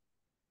develop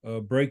a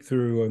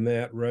breakthrough on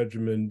that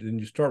regimen, and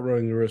you start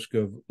running the risk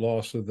of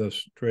loss of the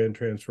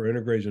transfer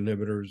integrase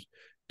inhibitors,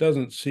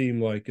 doesn't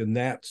seem like in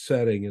that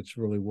setting it's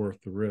really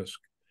worth the risk.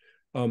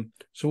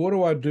 So what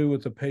do I do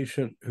with a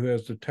patient who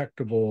has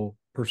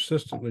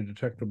persistently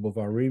detectable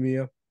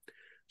viremia?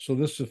 So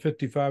this is a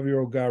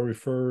 55-year-old guy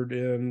referred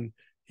in.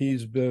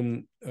 He's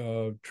been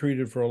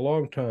treated for a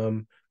long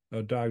time,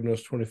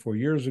 diagnosed 24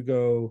 years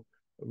ago.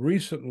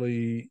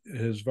 Recently,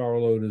 his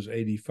viral load is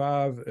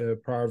 85.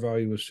 Prior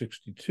value was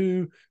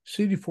 62.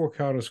 CD4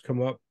 count has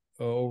come up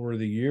over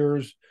the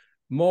years.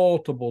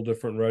 Multiple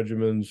different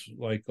regimens,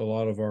 like a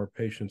lot of our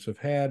patients have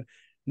had.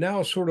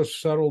 Now sort of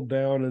settled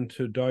down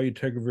into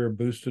dolutegravir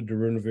boosted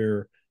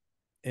darunavir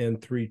and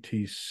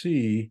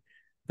 3TC,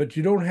 but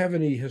you don't have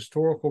any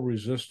historical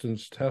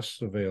resistance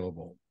tests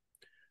available.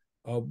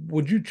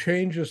 Would you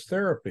change his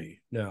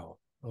therapy now?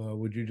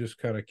 Would you just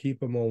kind of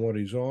keep him on what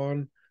he's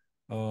on?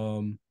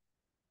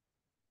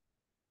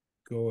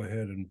 Go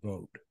ahead and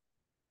vote.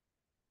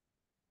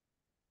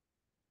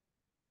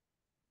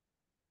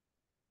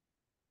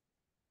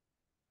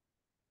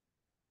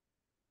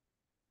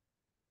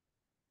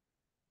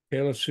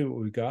 Okay, let's see what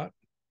we got.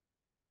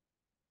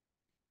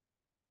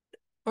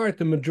 All right,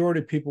 the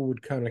majority of people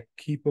would kind of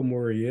keep him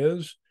where he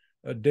is.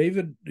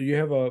 David, do you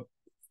have a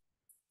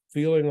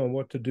feeling on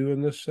what to do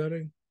in this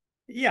setting?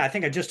 Yeah, I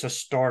think just to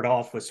start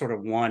off with sort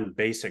of one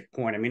basic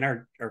point. I mean,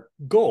 our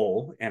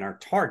goal and our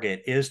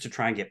target is to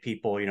try and get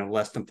people,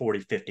 less than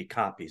 40, 50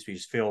 copies. We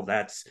just feel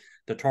that's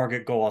the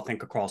target goal, I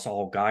think, across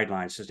all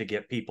guidelines, is to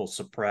get people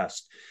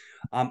suppressed.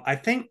 I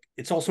think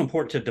it's also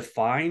important to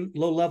define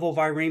low-level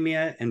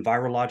viremia and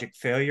virologic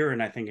failure.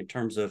 And I think in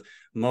terms of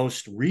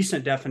most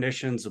recent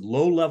definitions,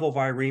 low-level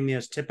viremia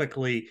is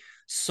typically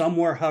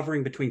somewhere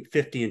hovering between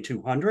 50 and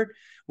 200,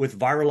 with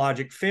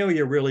virologic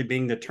failure really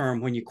being the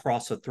term when you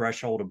cross a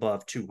threshold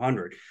above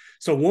 200.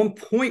 So one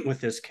point with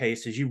this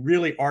case is you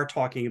really are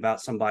talking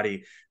about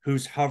somebody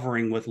who's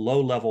hovering with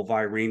low-level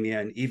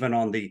viremia, and even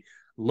on the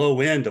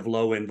low end of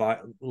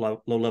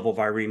low-level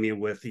viremia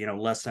with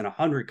less than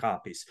 100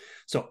 copies.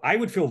 So I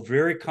would feel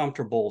very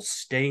comfortable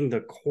staying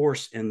the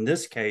course in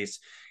this case,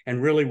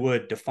 and really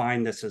would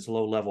define this as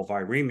low-level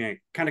viremia.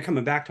 Kind of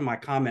coming back to my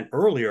comment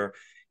earlier,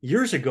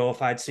 years ago,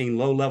 if I'd seen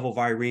low-level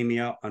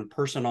viremia on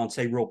person on,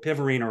 say,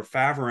 rilpivirine or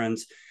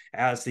favirenz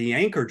as the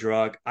anchor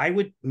drug, I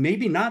would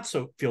maybe not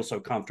feel so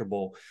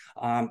comfortable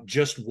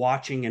just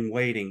watching and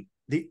waiting.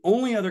 The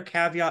only other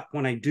caveat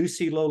when I do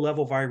see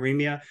low-level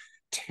viremia,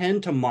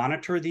 tend to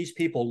monitor these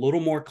people a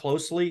little more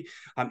closely.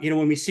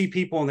 When we see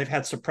people and they've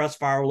had suppressed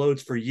viral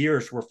loads for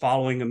years, we're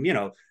following them,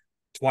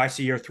 twice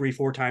a year,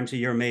 3-4 times a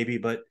year, maybe,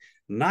 but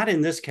not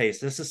in this case.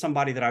 This is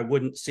somebody that I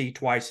wouldn't see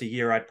twice a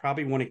year. I'd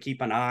probably want to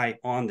keep an eye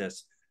on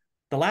this.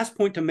 The last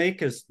point to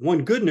make is,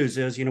 one good news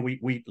is,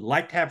 we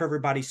like to have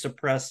everybody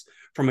suppressed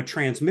from a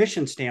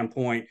transmission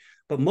standpoint,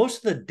 but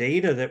most of the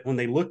data that when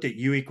they looked at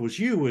U equals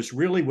U was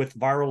really with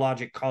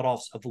virologic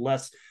cutoffs of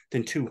less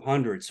than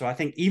 200. So I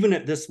think even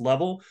at this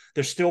level,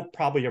 there's still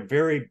probably a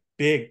very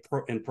big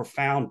and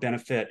profound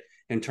benefit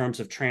in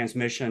terms of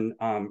transmission,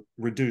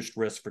 reduced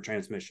risk for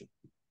transmission.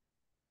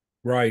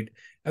 Right.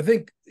 I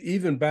think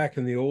even back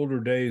in the older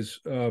days,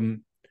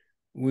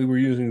 we were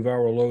using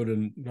viral load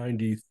in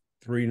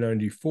 93,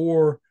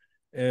 94,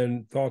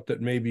 and thought that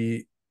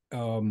maybe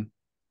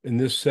in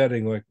this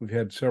setting, like we've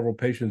had several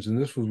patients, and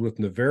this was with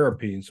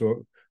nevirapine, so it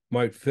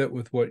might fit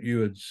with what you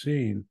had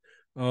seen.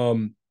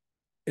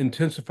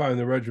 Intensifying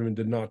the regimen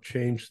did not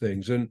change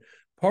things. And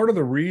part of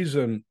the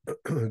reason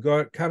kind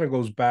of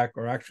goes back,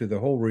 or actually the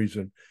whole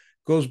reason,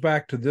 goes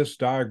back to this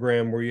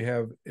diagram where you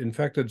have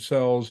infected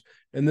cells,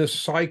 and this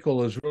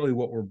cycle is really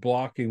what we're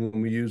blocking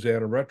when we use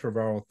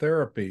antiretroviral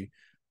therapy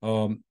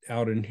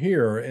out in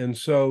here. And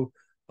so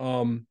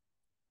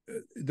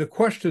the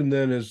question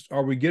then is,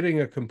 are we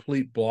getting a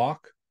complete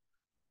block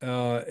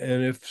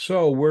And if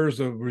so, where's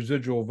the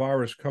residual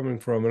virus coming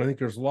from? And I think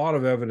there's a lot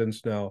of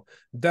evidence now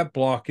that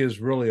block is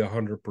really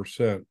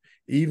 100%,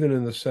 even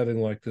in the setting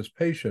like this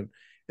patient.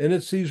 And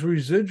it's these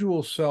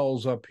residual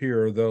cells up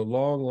here, the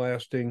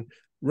long-lasting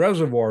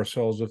reservoir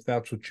cells, if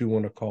that's what you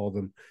want to call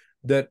them,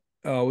 that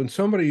when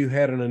somebody who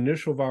had an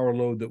initial viral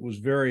load that was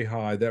very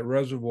high, that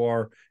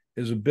reservoir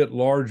is a bit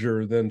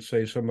larger than,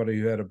 say, somebody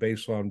who had a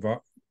baseline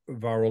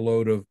viral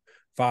load of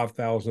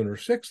 5,000 or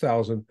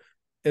 6,000.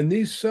 And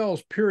these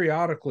cells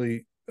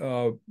periodically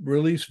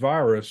release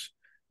virus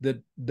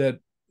that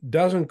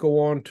doesn't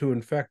go on to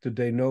infect a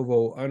de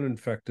novo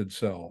uninfected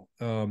cell.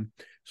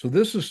 So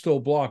this is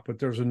still blocked, but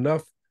there's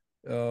enough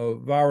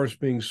virus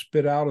being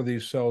spit out of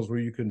these cells where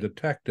you can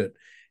detect it.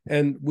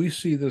 And we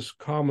see this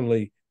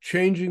commonly.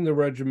 Changing the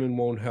regimen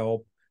won't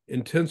help.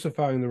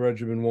 Intensifying the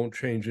regimen won't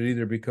change it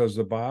either, because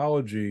the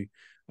biology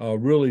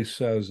really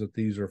says that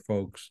these are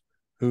folks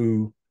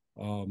who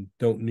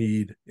don't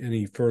need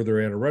any further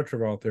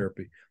antiretroviral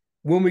therapy.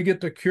 When we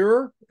get the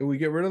cure and we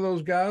get rid of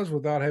those guys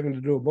without having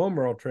to do a bone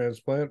marrow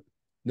transplant,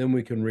 then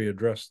we can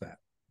readdress that.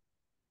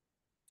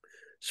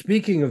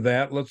 Speaking of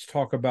that, let's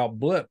talk about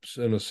blips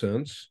in a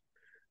sense.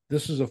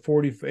 This is a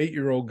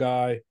 48-year-old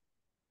guy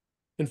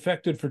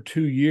infected for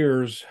 2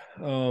 years,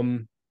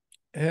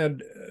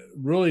 had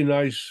really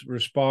nice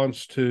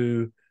response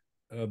to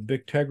a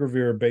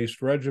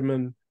bictegravir-based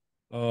regimen,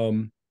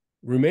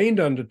 remained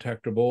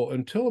undetectable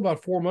until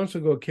about 4 months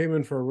ago, came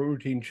in for a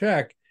routine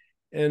check,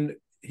 and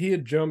he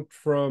had jumped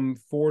from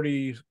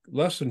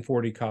less than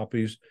 40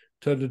 copies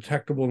to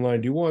detectable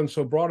 91,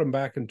 so brought him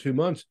back in 2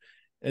 months.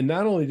 And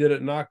not only did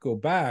it not go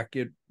back,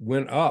 it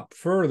went up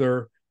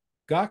further,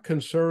 got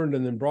concerned,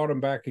 and then brought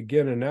him back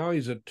again, and now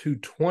he's at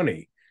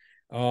 220.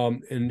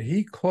 And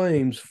he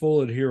claims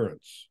full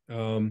adherence.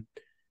 And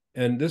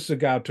this is a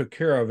guy I took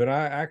care of, and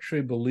I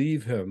actually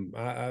believe him.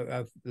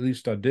 At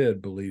least I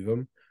did believe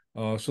him.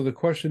 So the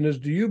question is,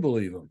 do you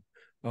believe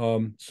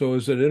him? So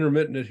is it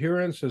intermittent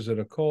adherence? Is it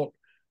occult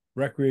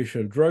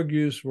recreational drug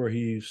use where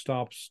he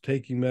stops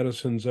taking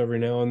medicines every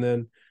now and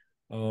then?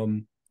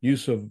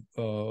 Use of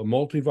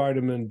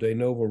multivitamin, de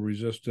novo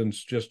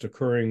resistance just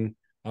occurring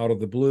out of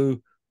the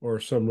blue,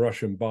 or some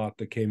Russian bot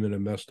that came in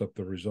and messed up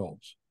the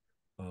results?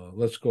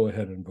 Let's go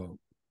ahead and vote.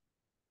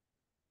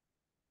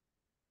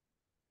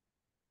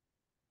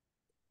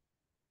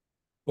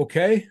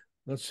 Okay,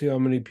 let's see how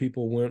many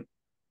people went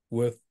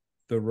with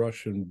the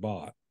Russian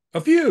bot. A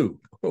few.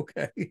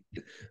 Okay.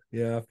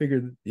 Yeah, I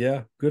figured.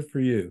 Yeah, good for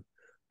you.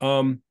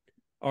 All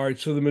right,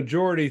 so the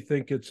majority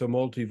think it's a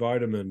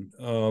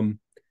multivitamin.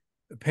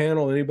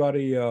 Panel,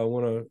 anybody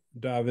want to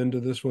dive into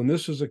this one?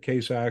 This is a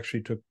case I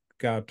actually took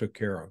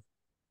care of.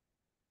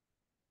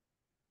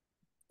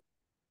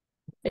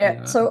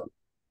 Yeah, so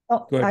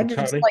ahead, I'd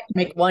just like to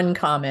make one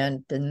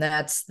comment, and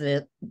that's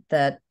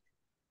that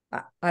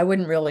I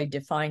wouldn't really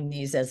define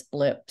these as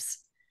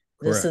blips.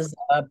 Correct. This is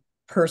a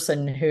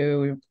person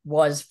who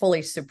was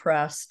fully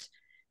suppressed,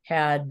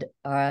 had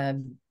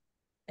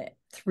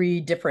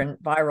 3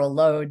 different viral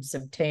loads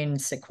obtained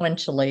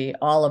sequentially,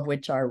 all of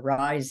which are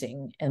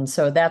rising. And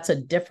so that's a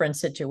different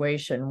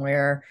situation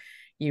where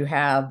you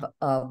have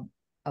a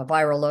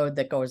viral load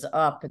that goes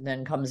up and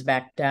then comes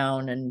back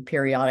down and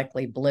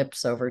periodically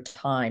blips over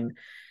time.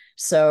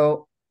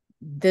 So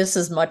this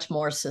is much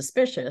more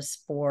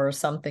suspicious for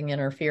something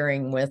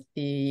interfering with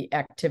the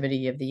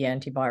activity of the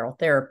antiviral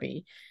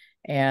therapy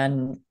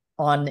and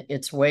on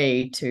its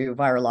way to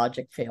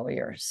virologic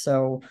failure.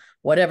 So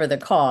whatever the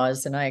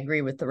cause, and I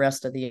agree with the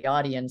rest of the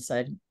audience,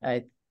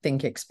 I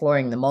think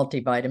exploring the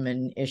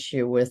multivitamin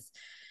issue with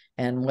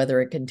and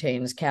whether it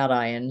contains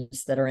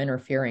cations that are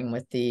interfering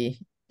with the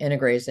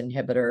integrase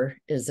inhibitor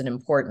is an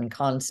important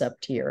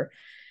concept here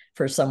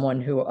for someone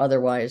who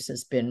otherwise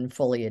has been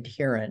fully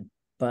adherent.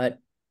 But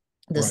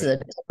this is a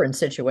different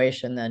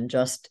situation than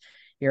just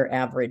your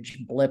average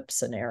blip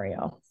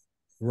scenario.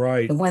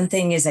 Right. The one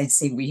thing is, I'd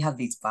say we have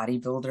these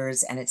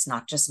bodybuilders, and it's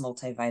not just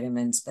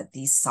multivitamins, but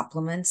these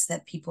supplements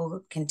that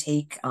people can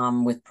take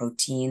with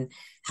protein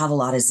have a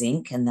lot of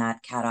zinc, and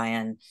that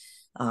cation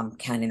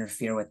can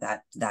interfere with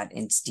that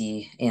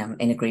INSTI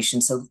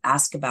integration. So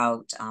ask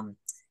about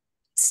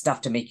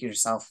stuff to make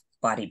yourself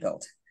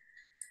bodybuild.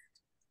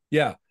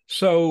 Yeah.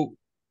 So,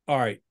 all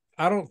right.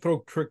 I don't throw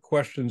trick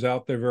questions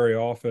out there very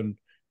often,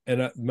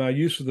 and my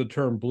use of the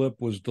term blip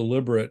was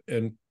deliberate.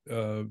 And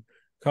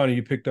Connie,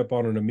 you picked up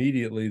on it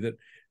immediately. That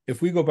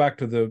if we go back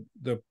to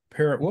the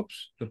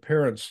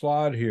parent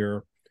slide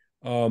here,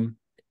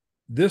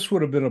 this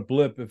would have been a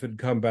blip if it had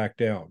come back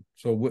down.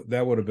 So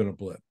that would have been a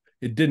blip.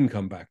 It didn't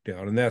come back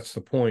down, and that's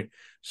the point.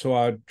 So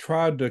I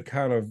tried to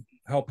kind of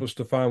help us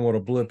define what a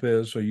blip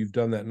is. So you've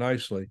done that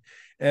nicely,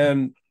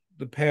 and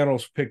the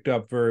panels picked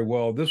up very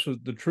well. This was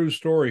the true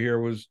story here.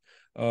 Was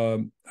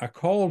I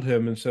called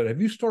him and said,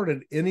 "Have you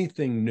started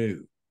anything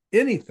new?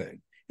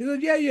 Anything?" He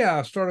said, "Yeah.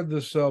 I started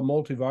this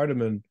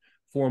multivitamin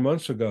 4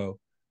 months ago."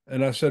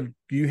 And I said,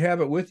 "Do you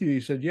have it with you?"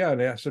 He said, "Yeah."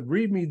 And I said,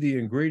 "Read me the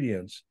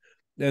ingredients."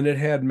 And it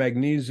had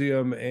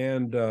magnesium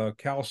and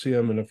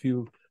calcium and a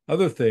few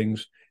other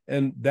things.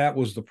 and that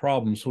was the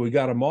problem. So we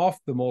got him off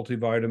the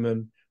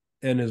multivitamin,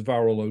 and his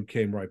viral load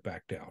came right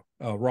back down.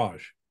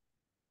 Raj.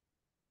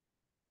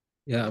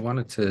 Yeah, I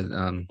wanted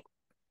to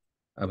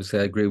obviously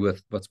I agree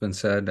with what's been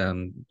said.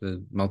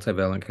 The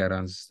multivalent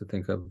cations, to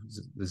think of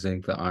the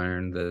zinc, the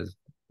iron, the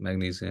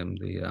magnesium,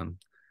 the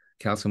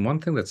calcium. One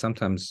thing that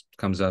sometimes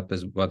comes up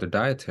is whether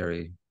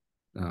dietary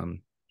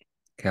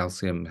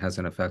calcium has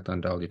an effect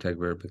on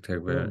dolutegravir,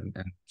 bictegravir,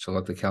 and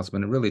selected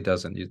calcium, and it really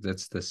doesn't.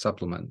 It's the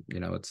supplement,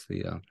 it's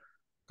the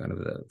kind of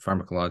the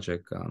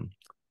pharmacologic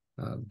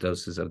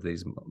doses of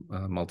these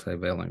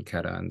multivalent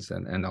cations,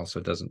 and also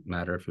doesn't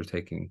matter if you're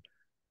taking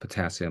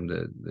potassium.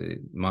 The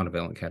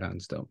monovalent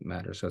cations don't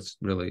matter. So it's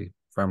really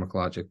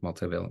pharmacologic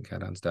multivalent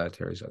cations.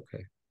 Dietary is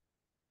okay.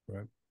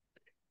 Right.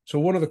 So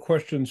one of the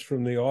questions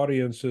from the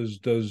audience is,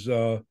 does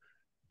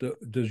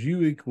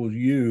U equals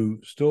U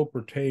still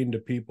pertain to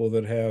people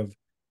that have,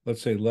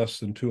 let's say, less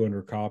than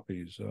 200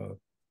 copies?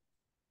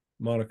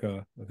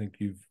 Monica, I think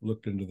you've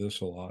looked into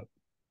this a lot.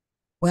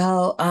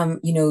 Well,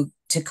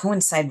 to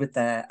coincide with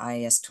the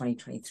IAS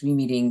 2023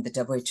 meeting, the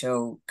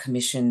WHO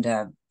commissioned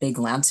a big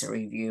Lancet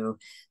review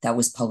that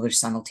was published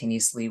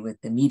simultaneously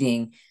with the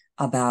meeting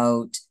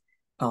about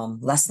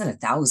less than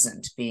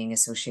 1,000 being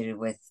associated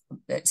with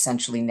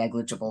essentially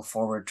negligible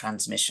forward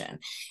transmission.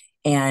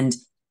 And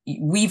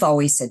we've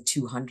always said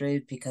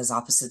 200 because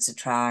opposites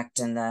attract,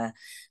 and the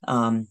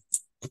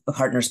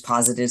Partners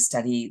Positive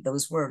study,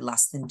 those were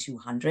less than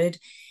 200.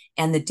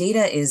 And the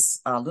data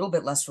is a little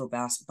bit less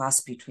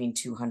robust between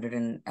 200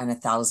 and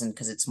 1,000,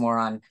 because it's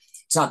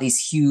not these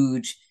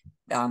huge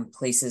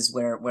places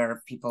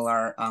where people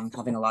are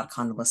having a lot of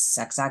condomless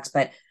sex acts.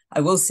 But I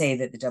will say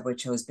that the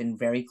WHO has been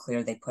very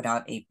clear. They put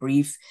out a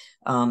brief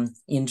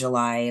in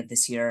July of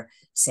this year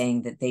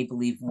saying that they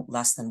believe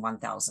less than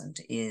 1,000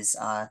 is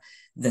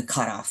the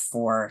cutoff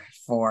for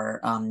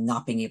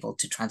not being able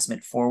to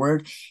transmit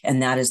forward.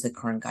 And that is the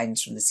current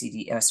guidance from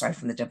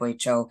the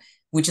WHO,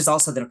 which is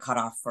also their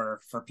cutoff for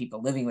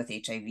people living with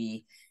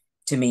HIV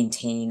to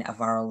maintain a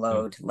viral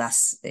load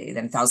less than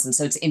 1,000.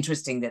 So it's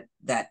interesting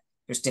that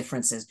there's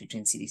differences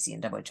between CDC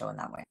and WHO in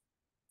that way.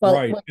 Well,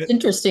 right. What's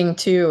interesting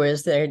too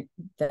is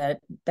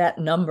that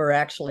number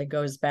actually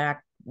goes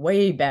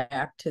way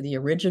back to the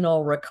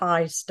original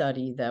Rakai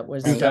study that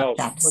was done.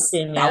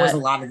 That was a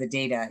lot of the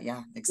data.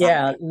 Yeah, exactly.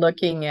 Yeah,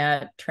 looking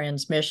at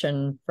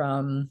transmission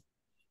from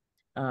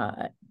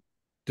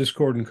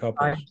discordant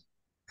couples.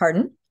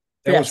 Pardon?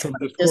 That was from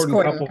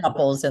discordant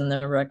couples in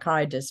the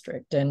Rakai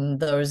district, and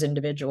those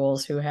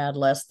individuals who had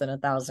less than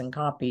 1,000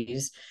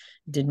 copies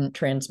didn't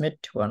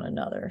transmit to one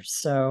another.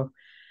 So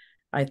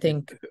I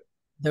think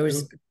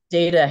those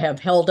data have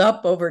held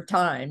up over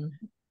time,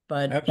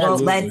 but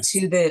led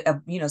to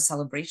the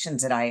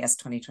celebrations at IAS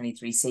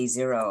 2023 say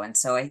 0, and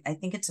so I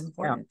think it's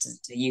important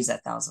to use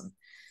 1,000.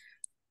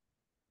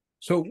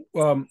 So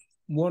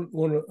one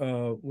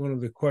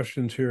of the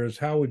questions here is,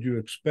 how would you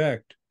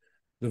expect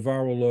the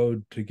viral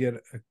load to get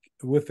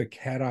with the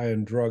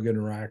cation drug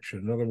interaction?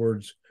 In other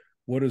words,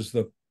 what's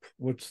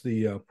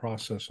the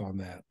process on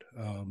that?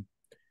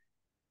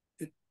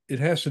 It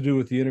has to do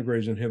with the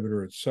integrase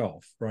inhibitor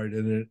itself, right?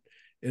 And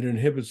it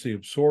inhibits the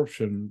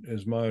absorption,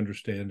 is my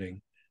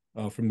understanding,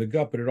 from the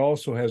gut, but it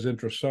also has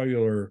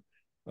intracellular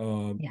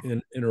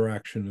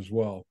interaction as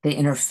well. The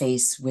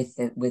interface with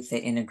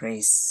the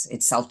integrase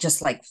itself,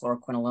 just like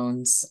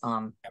fluoroquinolones,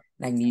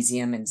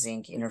 magnesium and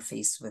zinc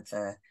interface with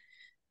the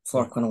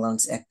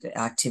fluoroquinolones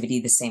activity,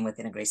 the same with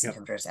integrase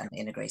inhibitors and the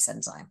integrase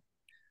enzyme.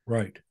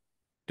 Right.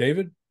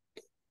 David?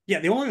 Yeah,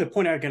 the only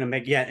point I'm going to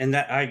make, and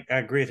that I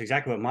agree with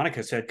exactly what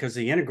Monica said, because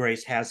the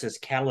integrase has this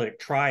catalytic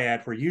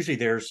triad where usually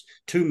there's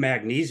 2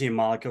 magnesium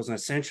molecules, and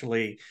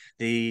essentially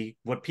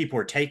what people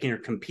are taking are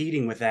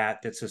competing with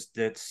that's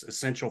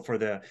essential for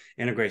the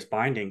integrase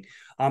binding.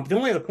 The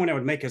only other point I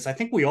would make is I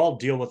think we all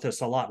deal with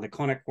this a lot in the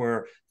clinic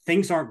where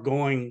things aren't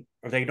going,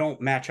 or they don't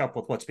match up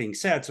with what's being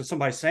said. So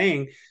somebody's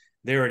saying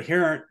they're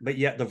adherent, but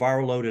yet the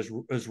viral load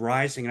is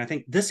rising. And I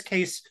think this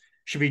case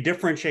should be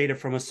differentiated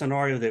from a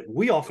scenario that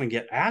we often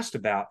get asked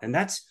about. And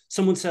that's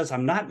someone says,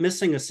 I'm not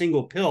missing a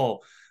single pill,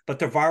 but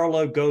the viral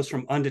load goes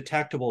from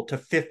undetectable to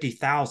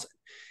 50,000.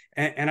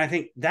 And I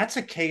think that's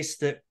a case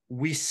that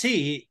we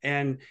see,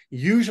 and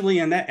usually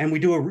and we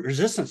do a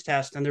resistance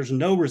test and there's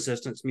no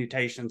resistance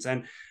mutations.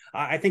 And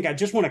I think I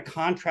just want to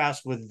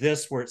contrast with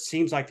this, where it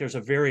seems like there's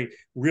a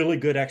really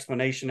good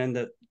explanation. And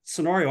the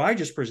scenario I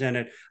just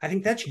presented, I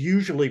think that's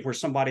usually where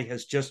somebody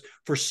has just,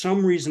 for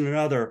some reason or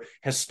another,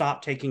 has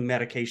stopped taking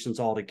medications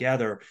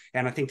altogether.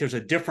 And I think there's a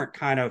different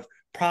kind of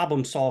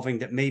problem solving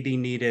that may be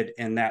needed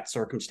in that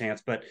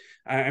circumstance. But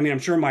I mean, I'm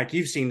sure, Mike,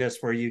 you've seen this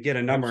where you get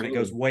a number and it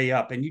goes way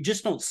up, and you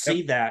just don't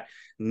see that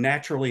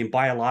naturally and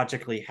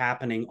biologically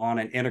happening on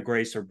an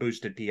integrase or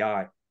boosted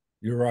PI.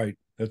 You're right.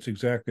 That's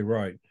exactly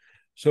right.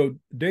 So,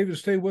 David,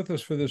 stay with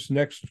us for this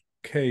next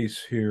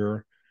case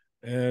here.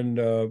 And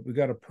we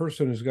got a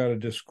person who's got a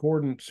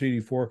discordant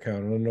CD4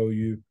 count. And I know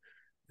you've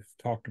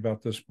talked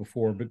about this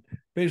before, but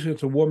basically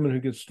it's a woman who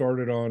gets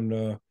started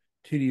on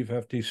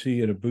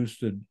TDF-FTC and a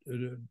boosted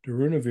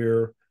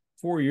darunavir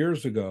 4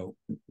 years ago.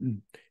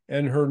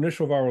 and her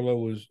initial viral load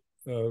was,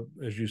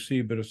 as you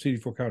see, but a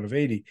CD4 count of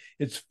 80.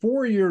 It's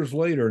 4 years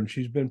later, and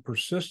she's been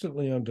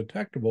persistently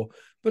undetectable,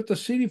 but the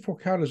CD4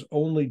 count has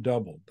only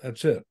doubled.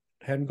 That's it.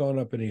 Hadn't gone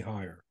up any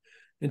higher.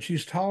 And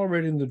she's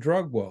tolerating the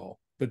drug well,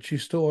 but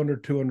she's still under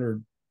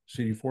 200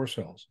 CD4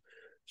 cells.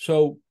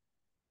 So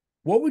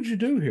what would you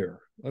do here?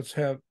 Let's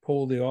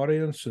poll the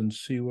audience and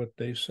see what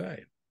they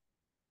say.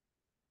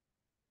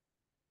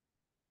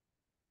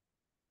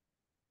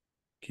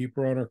 Keep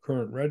her on her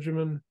current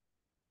regimen.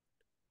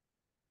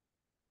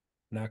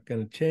 Not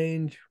going to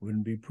change.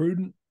 Wouldn't be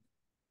prudent.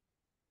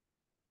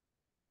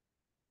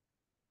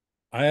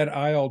 I had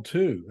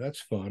IL-2.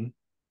 That's fun.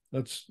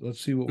 Let's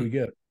see what we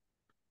get.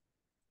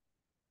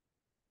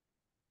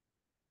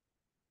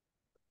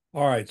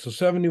 All right, so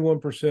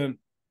 71%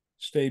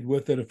 stayed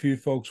with it. A few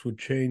folks would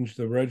change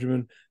the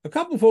regimen. A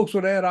couple of folks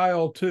would add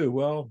IL-2.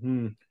 Well,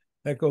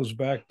 that goes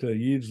back to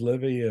Yves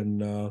Livy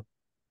and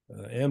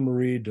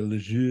Anne-Marie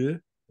Deluge,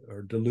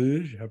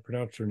 I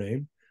pronounce her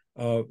name.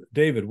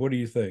 David, what do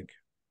you think?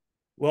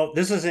 Well,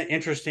 this is an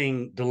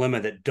interesting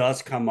dilemma that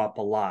does come up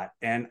a lot.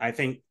 And I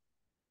think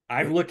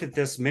I've looked at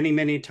this many,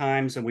 many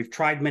times, and we've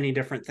tried many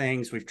different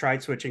things. We've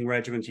tried switching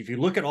regimens. If you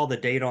look at all the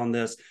data on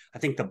this, I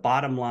think the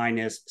bottom line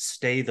is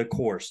stay the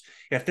course.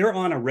 If they're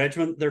on a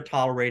regimen they're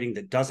tolerating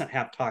that doesn't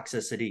have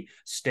toxicity,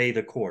 stay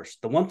the course.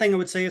 The one thing I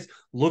would say is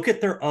look at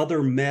their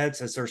other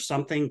meds. Is there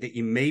something that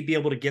you may be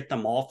able to get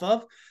them off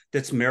of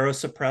that's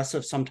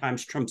marrow-suppressive?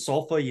 Sometimes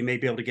trimsulfa, you may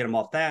be able to get them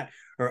off that,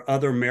 or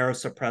other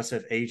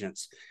marrow-suppressive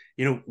agents.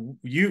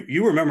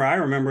 You remember, I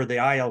remember the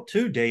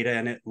IL-2 data,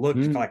 and it looked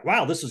like,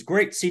 wow, this is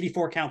great.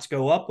 CD4 counts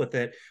go up with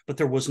it, but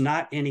there was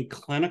not any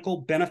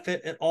clinical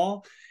benefit at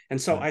all.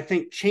 And so I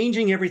think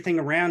changing everything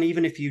around,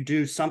 even if you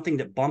do something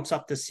that bumps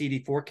up the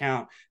CD4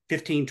 count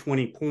 15,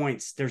 20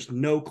 points, there's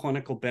no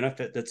clinical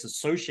benefit that's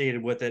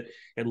associated with it,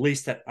 at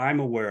least that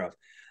I'm aware of.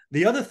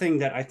 The other thing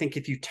that I think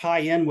if you tie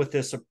in with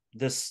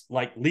this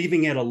like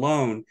leaving it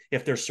alone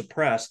if they're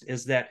suppressed,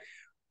 is that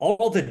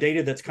all the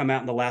data that's come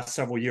out in the last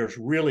several years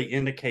really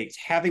indicates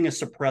having a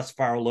suppressed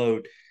viral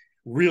load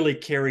really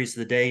carries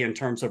the day in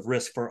terms of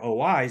risk for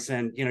OIs.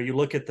 And, you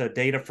look at the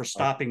data for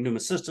stopping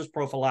pneumocystis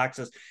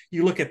prophylaxis,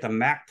 you look at the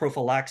MAC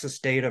prophylaxis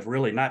data of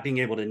really not being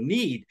able to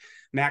need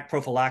MAC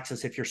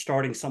prophylaxis if you're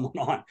starting someone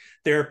on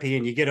therapy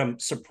and you get them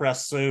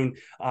suppressed soon.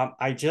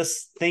 I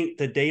just think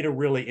the data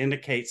really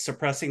indicates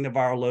suppressing the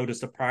viral load is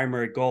the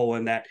primary goal,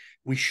 and that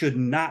we should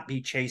not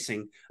be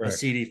chasing a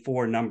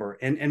CD4 number.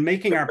 And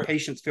making our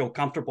patients feel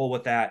comfortable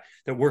with that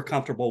we're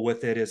comfortable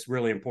with it, is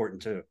really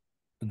important too.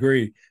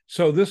 Agree.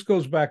 So this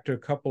goes back to a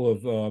couple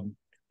of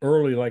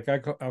early, like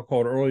I'll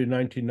call it early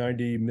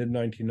 1990, mid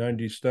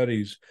 1990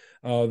 studies.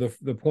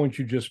 The point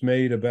you just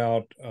made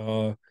about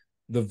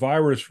the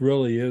virus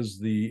really is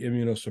the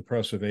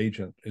immunosuppressive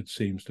agent. It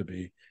seems to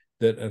be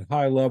that at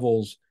high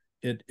levels,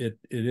 it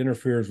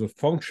interferes with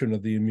function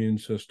of the immune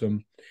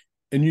system,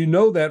 and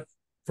that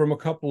from a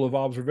couple of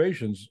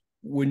observations.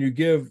 When you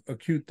give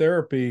acute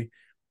therapy,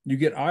 you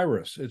get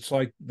iris. It's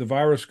like the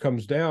virus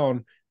comes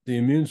down, the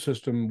immune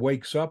system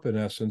wakes up in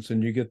essence,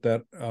 and you get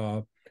that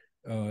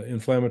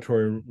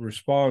inflammatory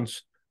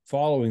response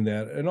following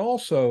that. And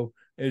also,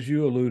 as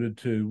you alluded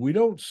to, we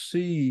don't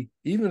see,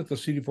 even if the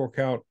CD4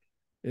 count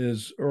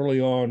is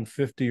early on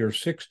 50 or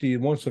 60,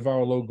 and once the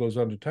viral load goes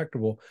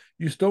undetectable,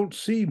 you don't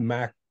see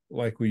MAC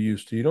like we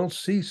used to. You don't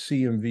see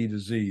CMV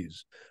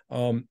disease.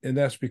 And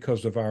that's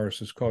because the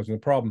virus is causing the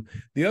problem.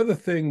 The other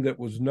thing that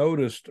was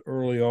noticed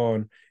early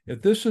on,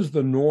 if this is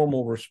the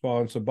normal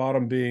response, the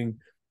bottom being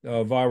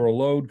viral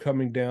load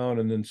coming down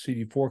and then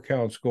CD4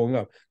 counts going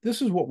up,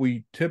 this is what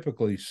we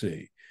typically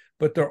see.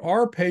 But there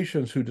are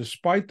patients who,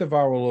 despite the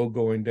viral load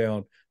going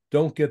down,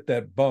 don't get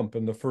that bump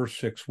in the first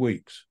 6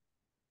 weeks.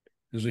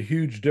 There's a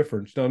huge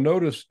difference. Now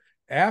notice,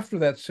 after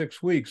that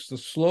 6 weeks, the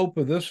slope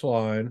of this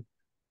line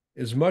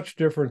is much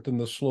different than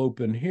the slope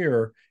in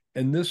here,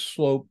 and this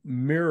slope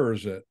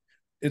mirrors it.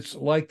 It's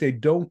like they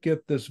don't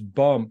get this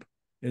bump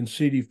in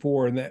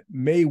CD4, and that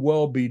may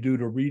well be due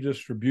to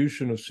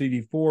redistribution of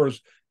CD4s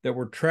that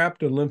were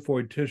trapped in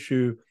lymphoid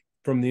tissue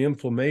from the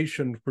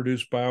inflammation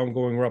produced by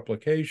ongoing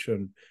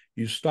replication.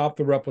 You stop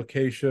the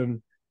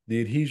replication,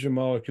 the adhesion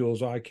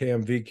molecules,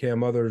 ICAM,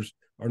 VCAM, others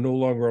are no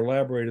longer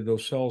elaborated,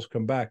 those cells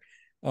come back.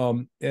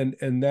 And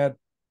that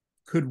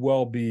could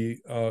well be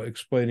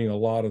explaining a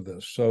lot of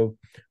this. So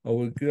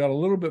we've got a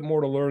little bit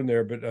more to learn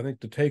there, but I think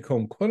the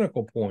take-home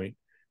clinical point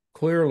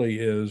clearly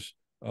is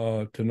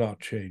to not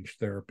change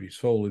therapy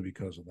solely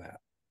because of that.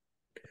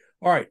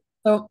 All right.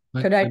 So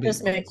could I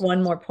just make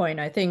one more point?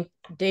 I think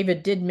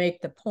David did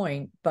make the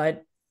point,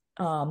 but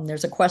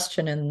there's a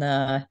question in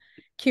the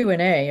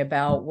Q&A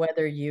about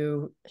whether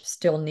you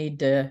still need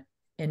to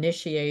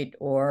initiate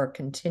or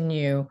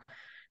continue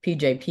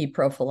PJP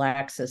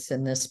prophylaxis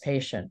in this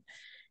patient.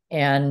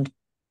 And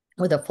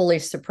with a fully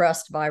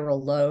suppressed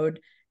viral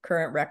load,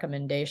 current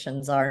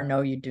recommendations are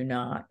no, you do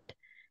not.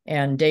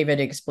 And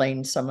David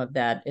explained some of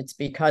that. It's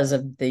because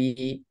of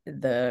the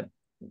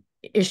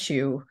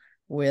issue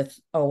with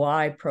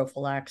OI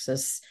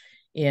prophylaxis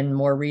in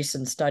more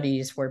recent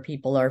studies where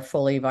people are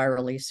fully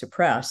virally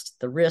suppressed,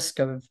 the risk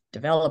of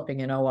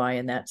developing an OI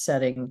in that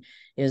setting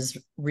is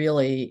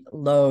really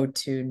low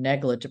to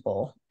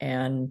negligible.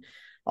 And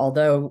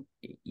although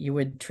you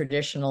would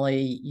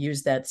traditionally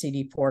use that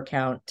CD4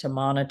 count to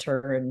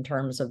monitor in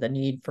terms of the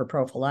need for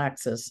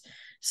prophylaxis,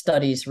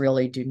 studies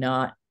really do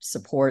not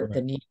support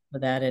the need for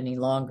that any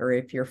longer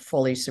if you're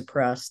fully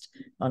suppressed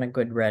on a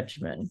good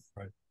regimen.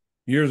 Right.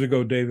 Years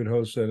ago, David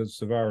Ho said it's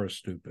the virus,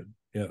 stupid.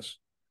 Yes.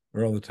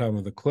 Around the time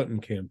of the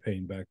Clinton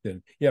campaign back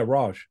then. Yeah,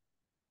 Raj.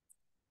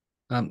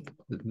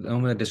 The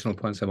only additional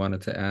points I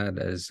wanted to add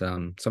is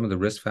some of the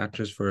risk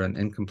factors for an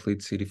incomplete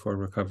CD4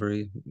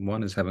 recovery.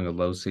 One is having a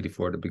low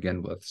CD4 to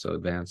begin with, so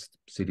advanced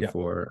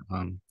CD4,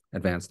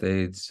 advanced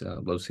AIDS,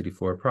 low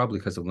CD4, probably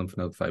because of lymph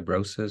node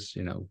fibrosis.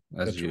 You know,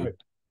 as you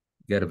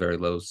get a very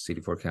low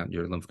CD4 count,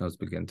 your lymph nodes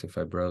begin to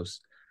fibrose.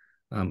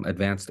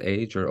 Advanced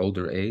age or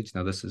older age.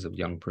 Now, this is a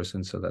young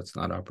person, so that's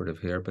not operative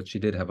here, but she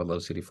did have a low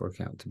CD4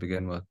 count to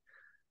begin with.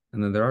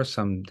 And then there are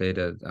some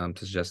data to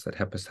suggest that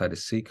hepatitis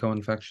C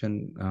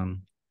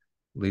co-infection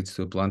leads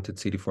to a blunted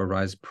CD4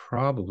 rise,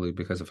 probably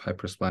because of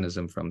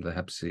hypersplenism from the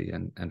hep C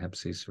and hep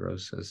C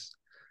cirrhosis.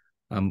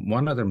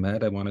 One other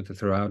med I wanted to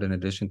throw out, in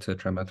addition to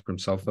trimethoprim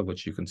sulfa,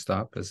 which you can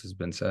stop, as has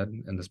been said,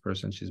 in this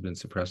person, she's been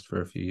suppressed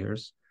for a few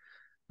years,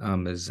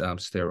 is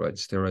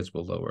steroids. Steroids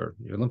will lower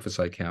your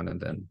lymphocyte count and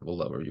then will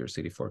lower your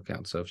CD4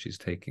 count. So if she's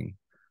taking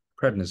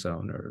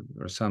prednisone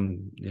or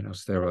some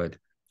steroid,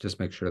 just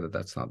make sure that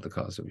that's not the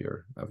cause of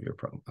your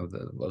problem of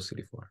the low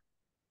CD4.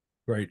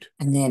 Right.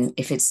 And then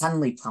if it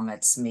suddenly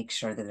plummets, make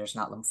sure that there's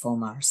not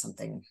lymphoma or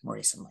something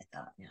worrisome like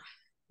that. Yeah.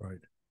 Right.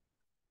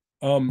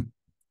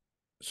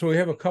 So we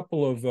have a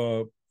couple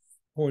of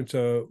points.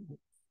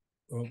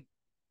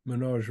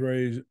 Manoj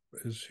Ray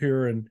is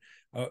here, and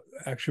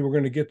actually we're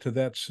going to get to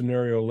that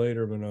scenario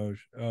later, Manoj.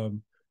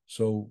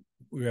 So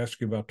we're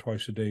asking about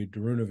twice a day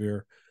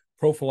darunavir.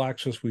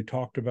 Prophylaxis, we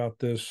talked about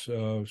this,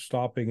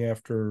 stopping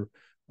after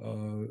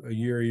a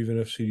year, even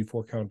if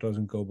CD4 count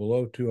doesn't go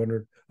below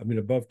 200,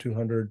 above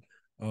 200,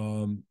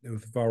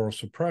 with viral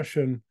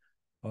suppression,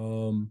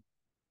 and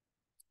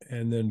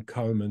then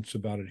comments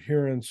about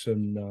adherence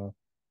and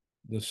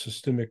the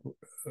systematic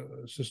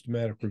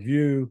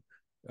review.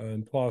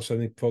 And plus, I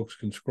think folks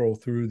can scroll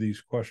through these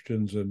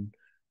questions, and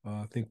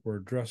I think we're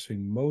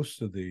addressing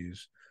most of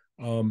these.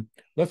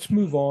 Let's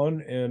move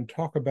on and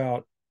talk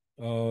about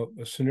a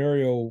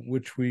scenario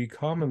which we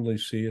commonly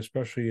see,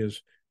 especially as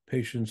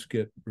patients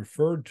get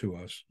referred to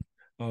us.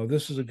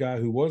 This is a guy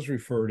who was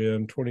referred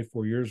in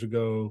 24 years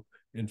ago,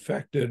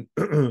 infected,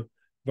 viral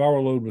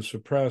load was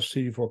suppressed,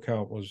 CD4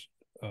 count was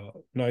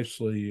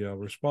nicely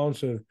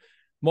responsive,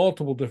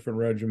 multiple different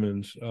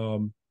regimens,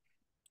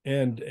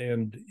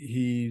 and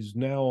he's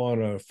now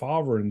on a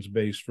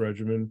efavirenz-based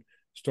regimen,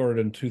 started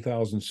in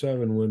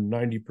 2007 when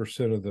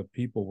 90% of the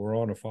people were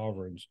on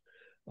efavirenz.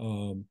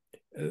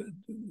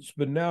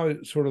 But now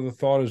sort of the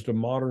thought is to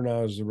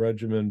modernize the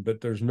regimen,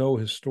 but there's no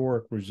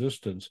historic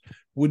resistance.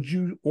 Would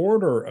you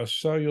order a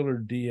cellular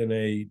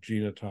DNA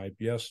genotype?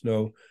 Yes,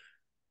 no?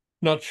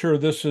 Not sure.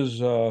 This is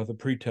the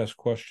pretest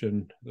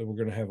question that we're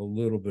going to have a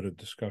little bit of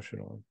discussion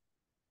on.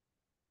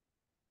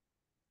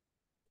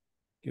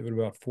 Give it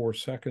about 4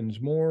 seconds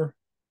more.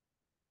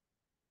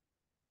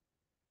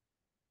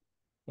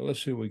 Well,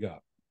 let's see what we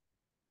got.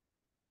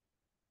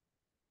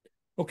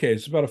 Okay,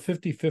 it's about a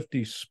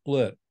 50-50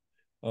 split.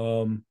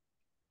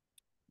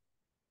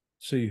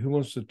 See, who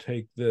wants to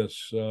take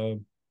this?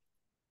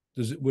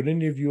 Would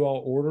any of you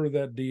all order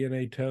that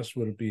DNA test?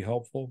 Would it be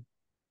helpful?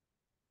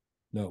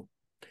 No.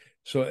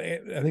 So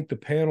I think the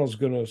panel is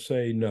going to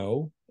say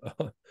no.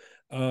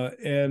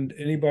 And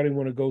anybody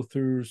want to go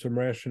through some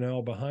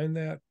rationale behind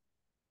that?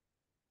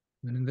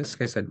 And in this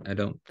case, I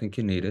don't think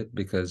you need it,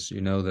 because you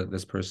know that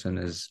this person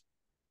is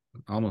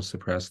almost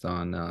suppressed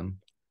on an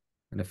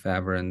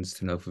efavirenz,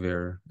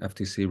 tenofovir,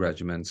 FTC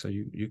regimen. So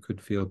you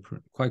could feel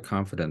quite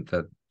confident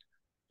that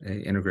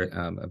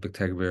a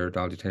bictegravir,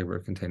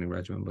 dolutegravir containing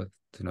regimen with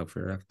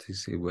tenofovir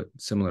FTC would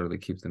similarly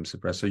keep them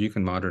suppressed. So you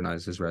can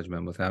modernize this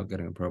regimen without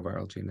getting a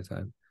proviral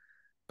genotype.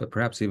 But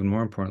perhaps even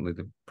more importantly,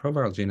 the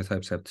proviral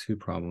genotypes have two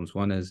problems.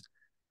 One is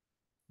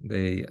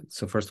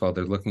so first of all,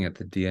 they're looking at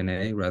the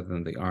DNA rather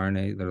than the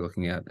RNA. They're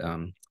looking at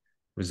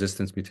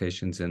resistance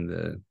mutations in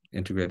the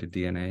integrated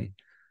DNA.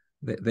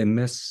 They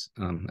miss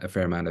a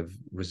fair amount of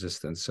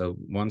resistance. So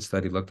one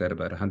study looked at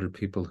about 100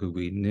 people who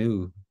we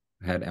knew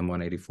had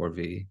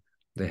M184V.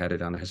 They had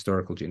it on a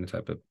historical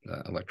genotype,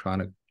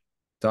 electronic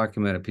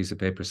document, a piece of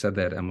paper said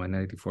they had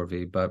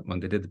M184V, but when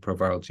they did the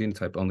proviral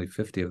genotype, only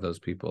 50 of those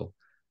people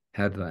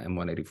had the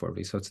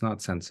M184V. So it's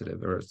not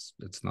sensitive, or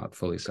it's not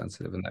fully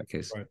sensitive in that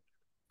case. Right.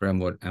 For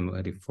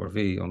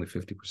M184V, only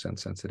 50%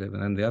 sensitive.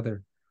 And then the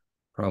other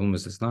problem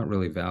is it's not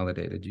really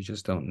validated. You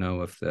just don't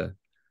know if the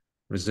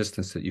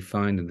resistance that you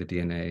find in the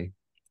DNA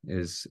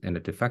is in a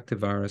defective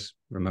virus.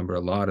 Remember, a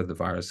lot of the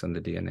virus in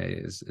the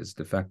DNA is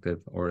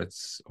defective, or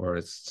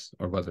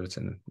whether it's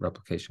in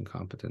replication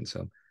competent.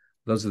 So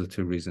those are the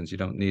two reasons you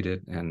don't need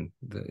it, and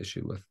the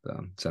issue with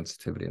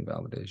sensitivity and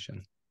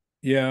validation.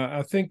 Yeah,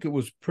 I think it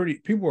was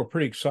people were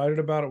pretty excited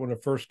about it when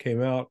it first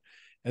came out.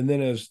 And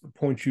then as the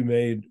point you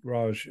made,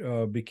 Raj,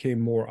 became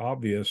more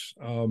obvious,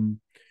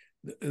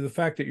 the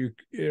fact that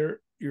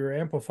you're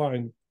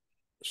amplifying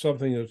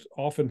something that's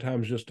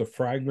oftentimes just a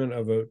fragment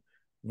of a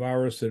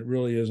virus that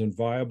really isn't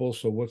viable.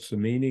 So what's the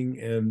meaning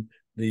and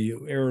the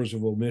errors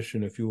of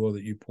omission, if you will,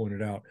 that you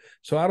pointed out.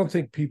 So I don't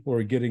think people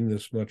are getting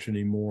this much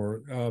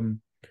anymore.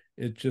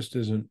 It just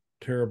isn't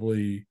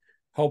terribly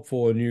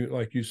helpful. And you,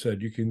 like you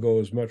said, you can go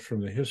as much from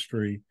the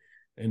history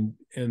and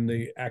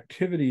the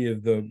activity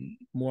of the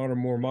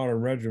more modern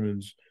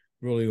regimens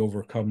really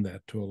overcome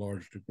that to a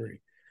large degree.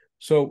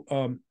 So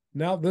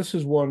now this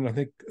is one I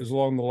think is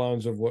along the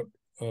lines of what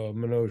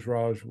Manoj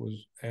Raj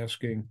was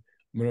asking.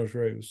 Manoj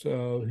Ray was,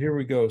 here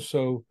we go.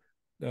 So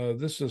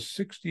this is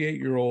a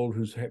 68-year-old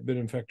who's been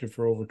infected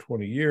for over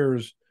 20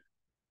 years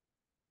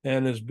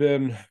and has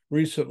been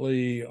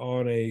recently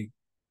on a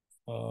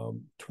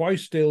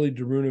twice daily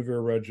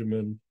darunavir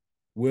regimen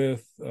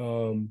with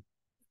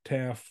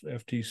TAF,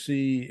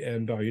 FTC,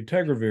 and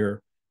dolutegravir.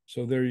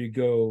 So there you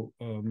go,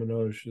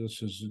 Manoj.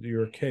 This is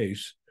your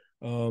case.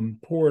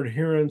 Poor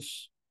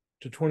adherence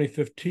to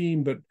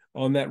 2015, but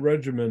on that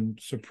regimen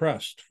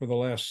suppressed for the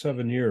last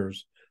 7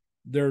 years.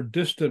 They're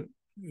distant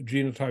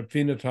genotype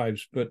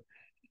phenotypes, but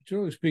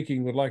generally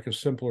speaking, would like a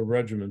simpler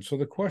regimen. So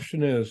the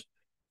question is,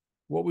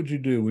 what would you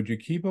do? Would you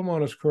keep him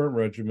on his current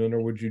regimen,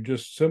 or would you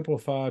just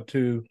simplify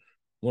to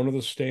one of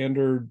the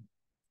standard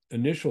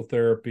initial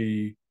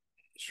therapy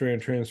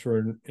strand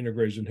transfer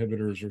integrase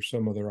inhibitors or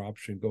some other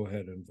option? Go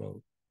ahead and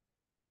vote.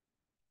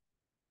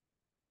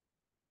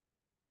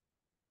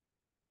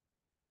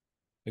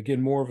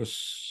 Again, more of a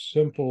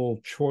simple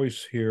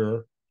choice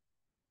here.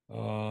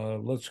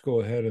 Let's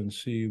go ahead and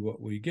see what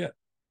we get.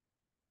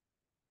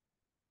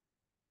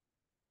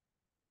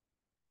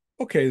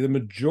 Okay, the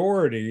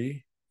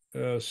majority,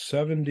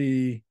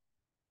 70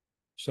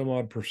 some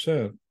odd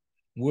percent,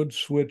 would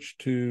switch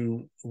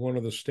to one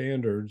of the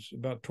standards.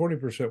 About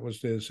 20% would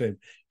stay the same.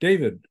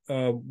 David,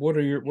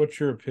 what's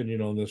your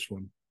opinion on this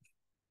one?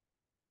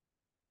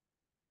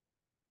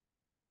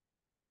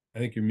 I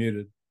think you're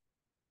muted.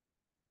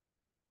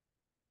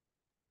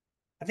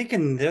 I think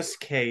in this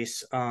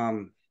case,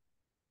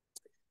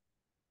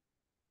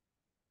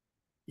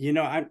 you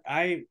know,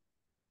 I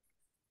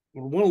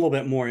want a little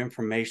bit more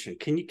information.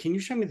 Can you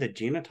show me the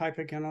genotype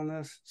again on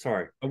this?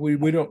 Sorry. We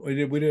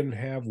didn't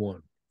have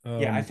one.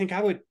 Yeah, I think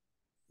I would.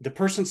 The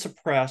person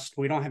suppressed.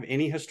 We don't have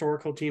any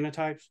historical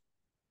genotypes.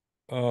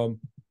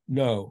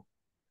 No,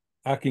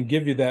 I can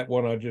give you that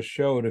one I just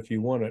showed if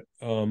you want it.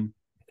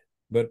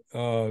 But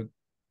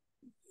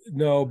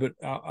no, but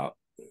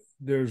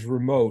there's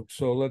remote.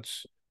 So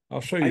I'll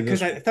show you this.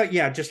 Because I thought,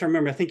 yeah, just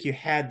remember, I think you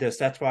had this.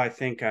 That's why I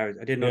think I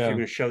didn't know if you were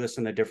going to show this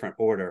in a different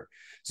order.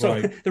 So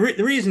right. the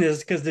reason is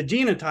because the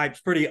genotype's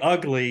pretty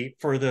ugly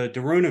for the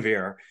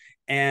darunavir.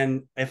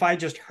 And if I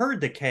just heard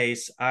the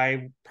case,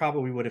 I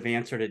probably would have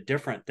answered it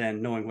different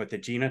than knowing what the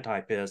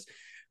genotype is.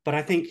 But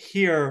I think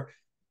here,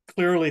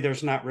 clearly,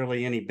 there's not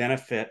really any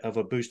benefit of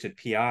a boosted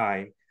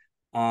PI.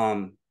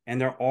 And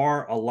there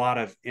are a lot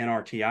of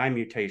NRTI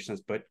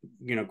mutations, but,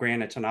 you know,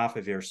 granted,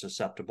 tenofovir is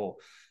susceptible.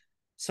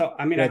 So,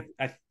 I mean,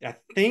 yeah. I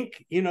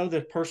think, you know,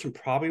 the person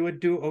probably would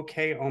do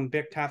okay on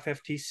BIC-TAF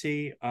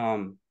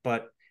FTC,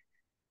 but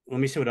let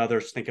me see what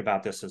others think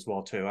about this as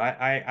well, too.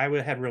 I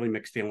would have really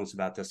mixed feelings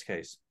about this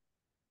case.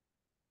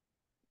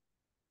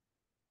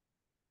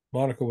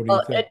 Monica, what do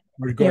you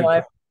think? Go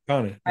ahead,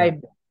 Connie. I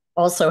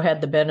also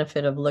had the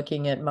benefit of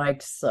looking at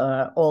Mike's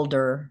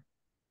older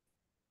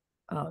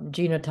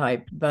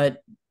genotype,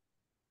 but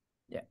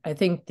I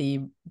think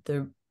the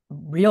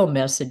real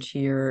message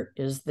here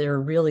is there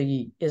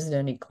really isn't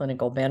any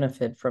clinical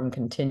benefit from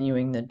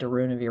continuing the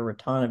darunavir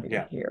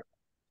ritonavir here.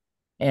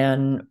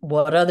 And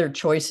what other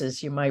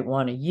choices you might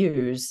want to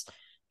use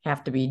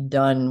have to be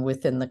done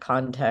within the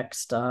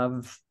context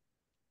of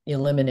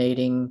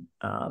eliminating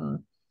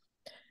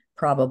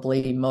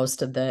probably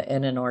most of the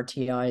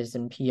NNRTIs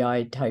and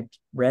PI type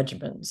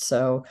regimens.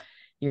 So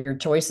your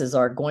choices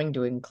are going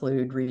to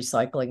include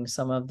recycling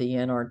some of the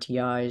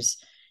NRTIs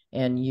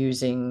and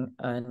using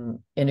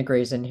an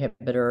integrase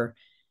inhibitor.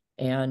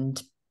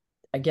 And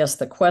I guess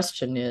the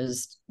question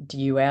is, do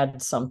you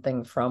add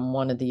something from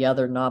one of the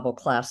other novel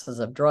classes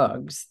of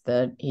drugs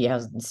that he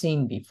hasn't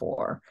seen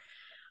before?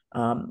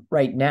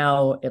 Right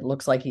now, it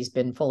looks like he's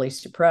been fully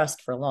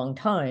suppressed for a long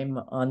time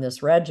on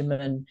this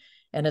regimen,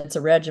 and it's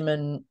a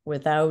regimen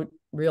without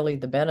really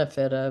the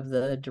benefit of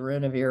the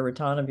darunavir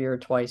ritonavir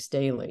twice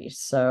daily.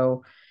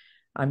 So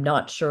I'm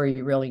not sure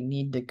you really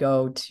need to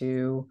go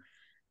to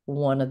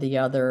one of the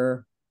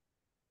other,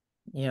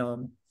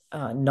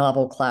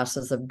 novel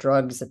classes of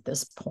drugs at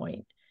this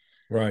point.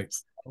 Right.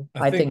 So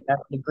I think I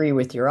would agree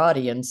with your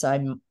audience.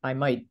 I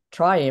might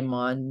try him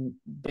on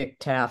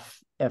BIC-TAF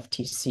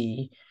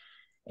FTC,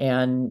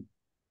 and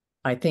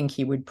I think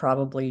he would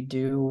probably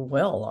do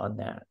well on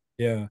that.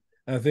 Yeah.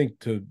 I think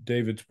to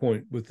David's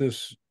point, with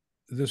this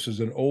is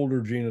an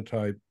older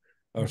genotype,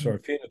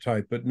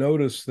 phenotype, but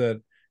notice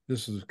that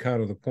this is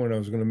kind of the point I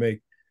was going to make.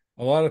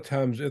 a lot of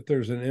times if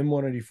there's an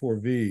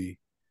M184V,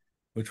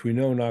 which we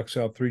know knocks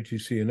out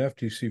 3TC and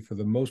FTC for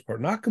the most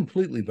part, not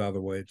completely, by the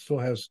way, it still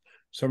has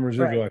some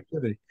residual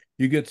activity.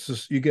 You get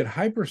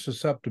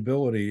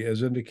hypersusceptibility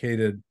as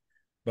indicated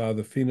by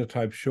the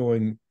phenotype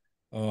showing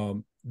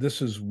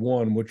this is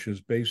one, which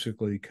is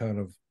basically kind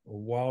of a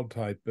wild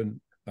type,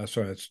 and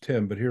sorry, it's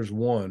 10, but here's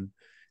one,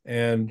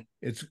 and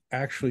it's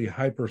actually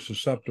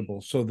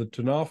hypersusceptible. So the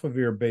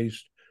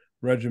tenofovir-based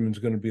regimen is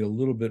going to be a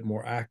little bit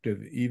more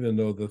active, even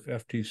though the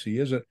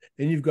FTC isn't,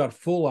 and you've got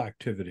full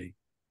activity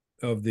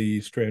of the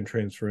strand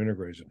transfer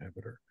integrase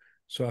inhibitor.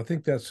 So I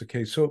think that's the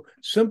case. So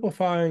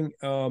simplifying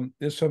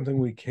is something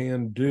we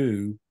can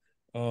do.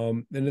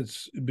 And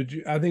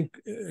I think,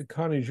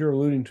 Connie, as you're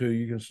alluding to,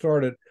 you can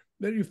start it,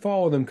 then you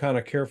follow them kind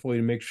of carefully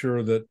to make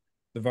sure that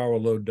the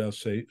viral load does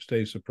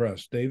stay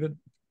suppressed. David?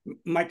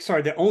 Mike,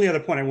 sorry, the only other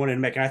point I wanted to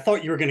make, and I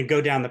thought you were going to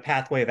go down the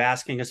pathway of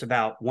asking us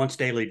about once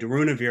daily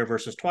darunavir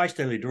versus twice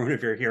daily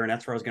darunavir here, and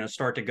that's where I was going to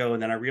start to go.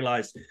 And then I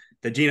realized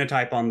the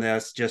genotype on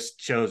this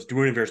just shows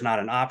darunavir is not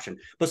an option.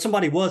 But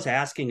somebody was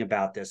asking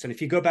about this. And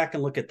if you go back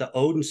and look at the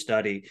Odin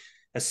study,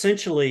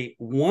 essentially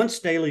once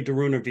daily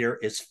darunavir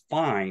is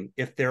fine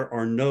if there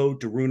are no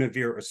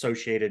darunavir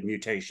associated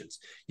mutations.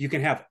 You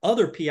can have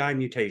other PI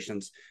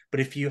mutations, but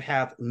if you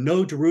have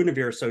no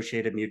darunavir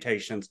associated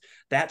mutations,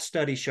 that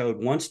study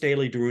showed once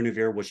daily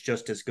darunavir was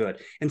just as good.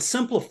 And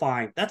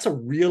simplifying, that's a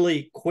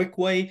really quick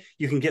way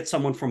you can get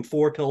someone from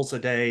 4 pills a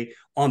day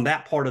on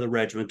that part of the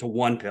regimen to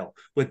 1 pill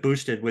with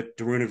boosted with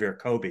darunavir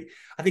Kobe.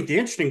 I think the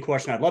interesting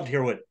question, I'd love to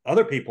hear what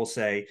other people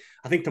say.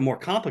 I think the more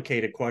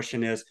complicated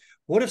question is,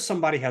 what if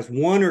somebody has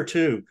 1 or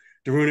 2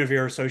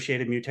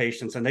 darunavir-associated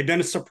mutations and they've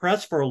been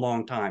suppressed for a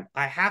long time?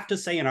 I have to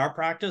say in our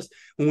practice,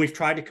 when we've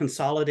tried to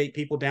consolidate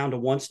people down to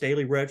once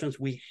daily regimens,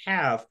 we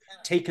have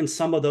taken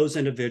some of those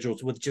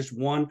individuals with just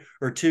 1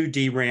 or 2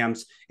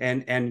 DRAMs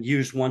and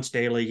used once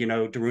daily,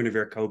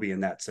 darunavir Kobe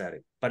in that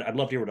setting. But I'd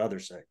love to hear what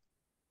others say.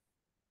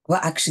 Well,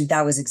 actually,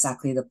 that was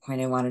exactly the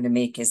point I wanted to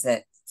make, is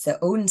that the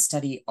Odin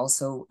study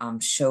also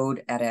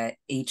showed at a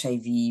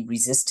HIV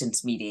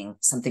resistance meeting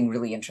something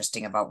really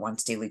interesting about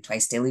once daily,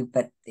 twice daily,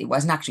 but it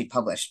wasn't actually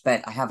published.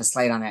 But I have a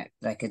slide on it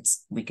that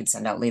we could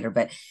send out later.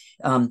 But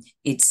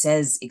it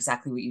says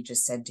exactly what you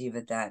just said,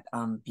 David, that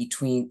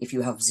between, if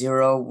you have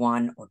 0,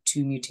 1, or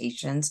 2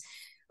 mutations,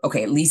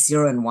 okay, at least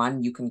 0 and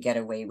 1, you can get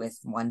away with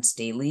once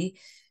daily.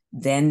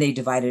 Then they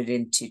divided it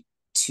into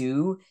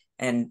 2,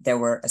 and there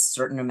were a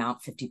certain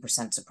amount,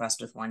 50%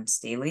 suppressed with once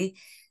daily.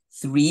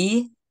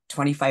 3,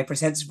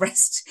 25%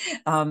 suppressed.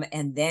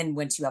 And then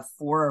once you have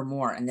 4 or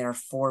more, and there are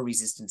 4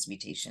 resistance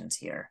mutations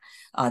here,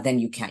 then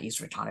you can't use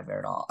darunavir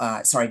at all.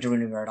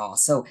 Darunavir at all.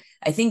 So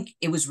I think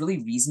it was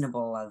really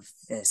reasonable of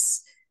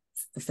this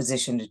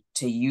physician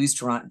to use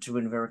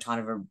darunavir,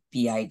 ritonavir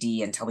BID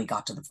until we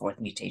got to the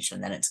 4th mutation,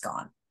 and then it's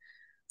gone.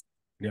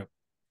 Yep.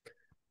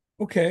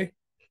 Okay.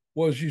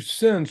 Well, as you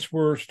sense,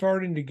 we're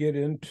starting to get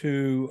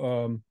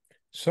into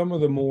some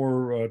of the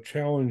more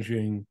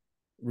challenging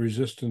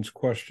resistance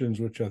questions,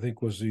 which I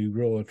think was the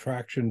real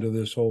attraction to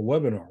this whole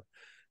webinar.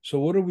 So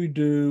what do we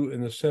do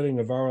in the setting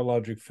of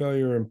virologic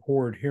failure and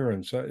poor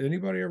adherence?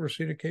 Anybody ever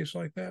seen a case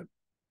like that?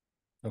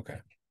 Okay.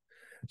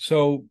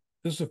 So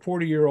this is a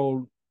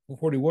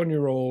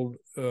 41-year-old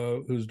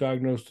who's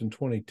diagnosed in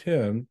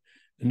 2010.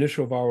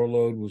 Initial viral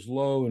load was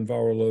low, and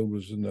viral load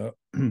was in the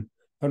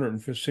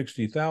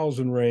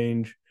 160,000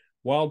 range.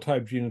 Wild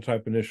type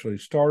genotype initially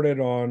started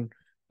on,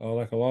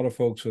 like a lot of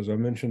folks, as I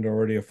mentioned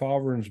already, a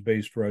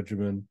efavirenz-based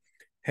regimen,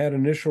 had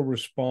initial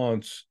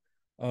response,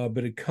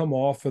 but had come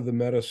off of the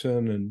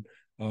medicine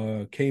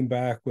and came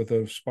back with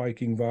a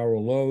spiking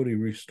viral load. He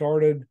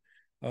restarted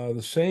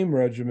the same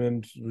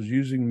regimen, was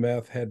using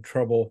meth, had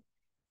trouble,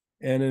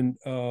 and in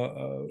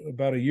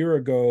about a year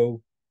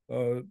ago,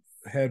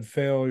 had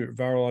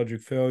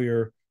virologic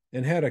failure,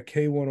 and had a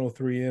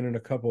K103N and a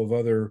couple of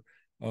other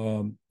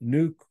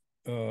non-nuke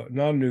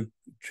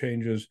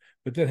changes,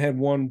 but then had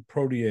one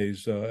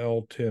protease,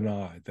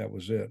 L10I. That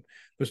was it.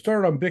 But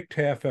started on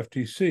BIC-TAF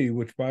FTC,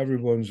 which by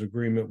everyone's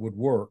agreement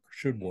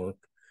should work,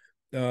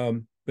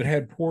 but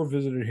had poor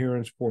visit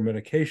adherence, poor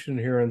medication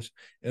adherence,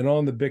 and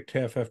on the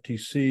BIC-TAF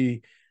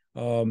FTC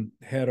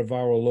had a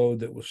viral load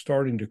that was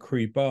starting to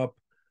creep up,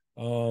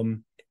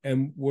 and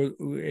were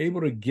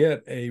able to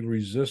get a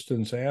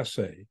resistance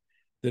assay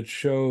that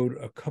showed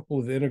a couple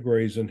of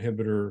integrase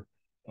inhibitor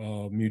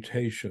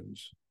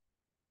mutations.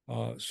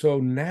 So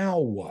now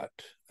what?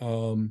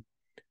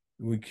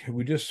 We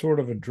just sort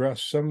of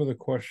addressed some of the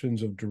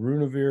questions of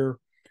darunavir.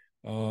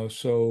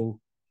 So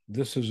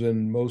this is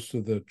in most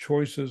of the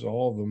choices,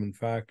 all of them, in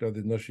fact,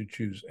 unless you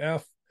choose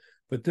F.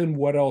 But then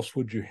what else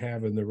would you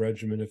have in the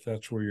regimen if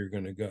that's where you're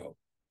going to go?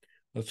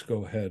 Let's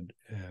go ahead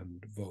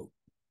and vote.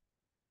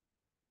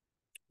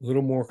 A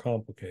little more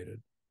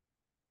complicated.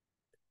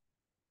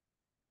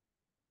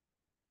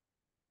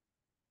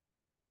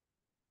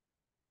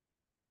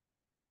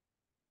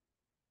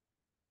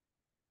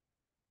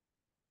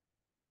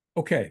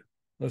 Okay,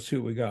 let's see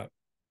what we got.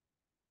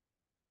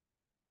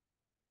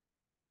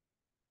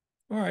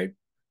 All right,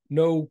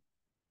 no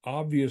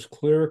obvious,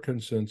 clear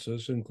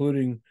consensus,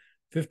 including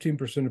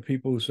 15% of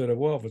people who said,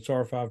 well, if it's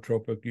R5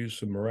 tropic, use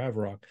some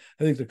Maraviroc.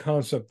 I think the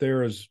concept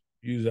there is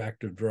use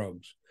active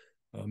drugs.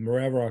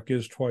 Maraviroc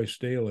is twice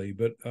daily,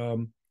 but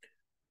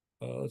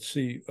let's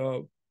see.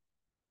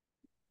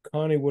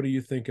 Connie, what are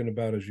you thinking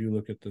about as you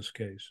look at this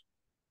case?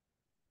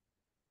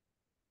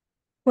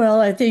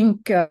 Well, I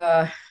think,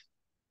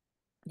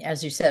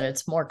 as you said,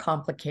 it's more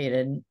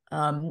complicated.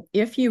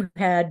 If you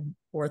had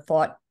or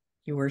thought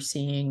you were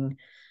seeing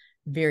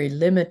very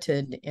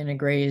limited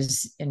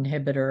integrase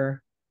inhibitor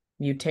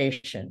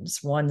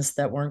mutations, ones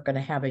that weren't going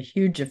to have a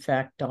huge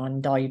effect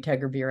on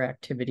dolutegravir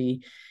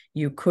activity,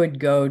 you could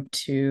go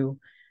to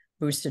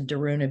boosted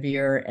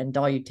darunavir and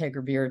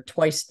dolutegravir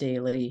twice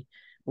daily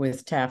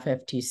with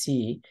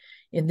TAF-FTC.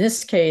 In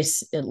this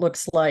case, it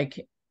looks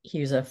like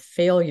he's a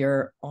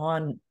failure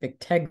on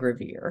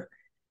bictegravir,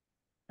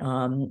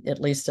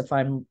 at least if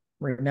I'm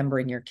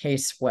remembering your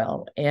case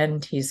well.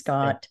 And he's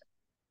got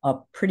a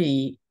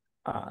pretty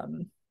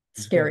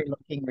scary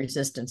looking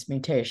resistance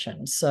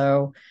mutation.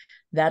 So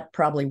that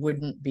probably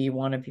wouldn't be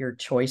one of your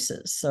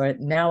choices. So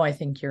now I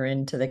think you're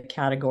into the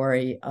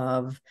category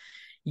of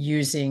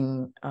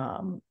using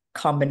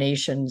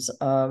combinations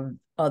of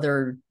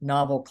other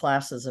novel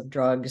classes of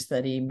drugs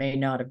that he may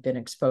not have been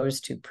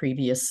exposed to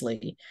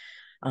previously.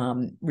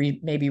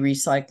 Maybe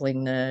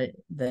recycling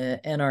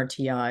the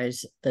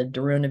NRTIs, the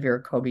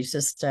darunavir,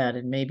 cobicistat,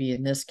 and maybe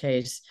in this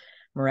case,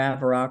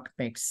 Maraviroc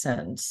makes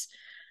sense.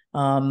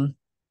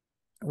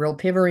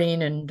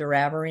 Rilpivirine and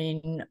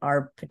doravirine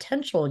are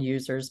potential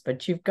users,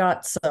 but you've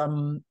got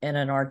some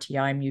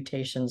NNRTI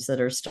mutations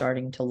that are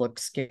starting to look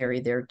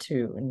scary there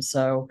too. And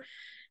so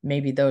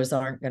maybe those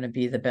aren't going to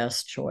be the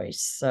best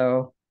choice.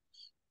 So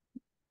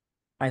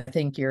I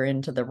think you're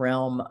into the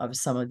realm of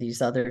some of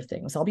these other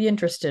things. I'll be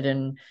interested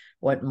in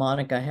what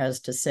Monica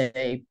has to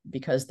say,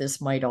 because this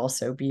might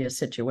also be a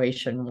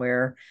situation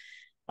where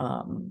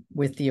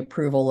with the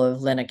approval of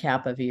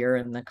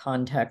lenacapavir in the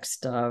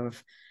context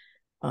of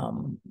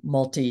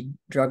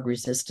multi-drug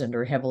resistant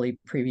or heavily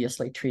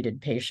previously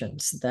treated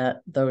patients, that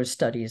those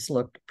studies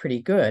looked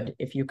pretty good.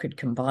 If you could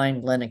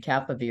combine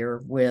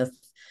lenacapavir with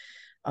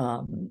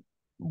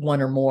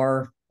one or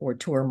more or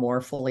two or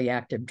more fully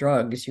active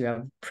drugs, you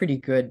have pretty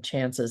good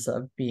chances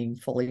of being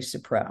fully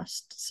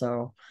suppressed.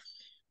 So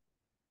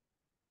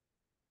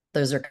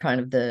those are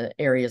kind of the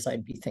areas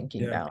I'd be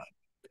thinking about.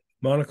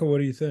 Monica, what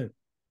do you think?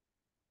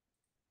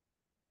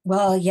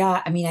 Well,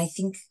 yeah, I mean, I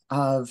think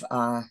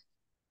that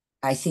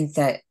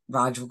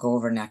Raj will go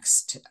over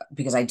next,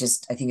 because I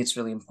think it's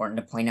really important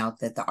to point out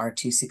that the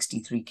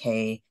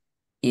R263K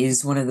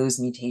is one of those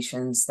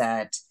mutations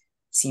that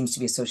seems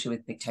to be associated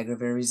with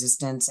bictegravir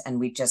resistance. And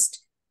we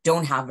just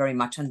don't have very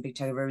much on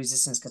bictegravir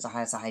resistance because it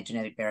has a high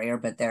genetic barrier,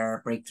 but there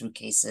are breakthrough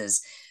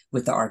cases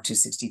with the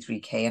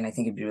R263K. And I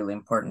think it'd be really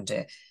important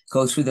to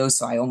go through those.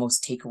 So I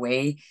almost take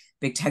away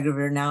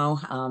bictegravir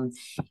now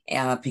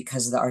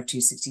because of the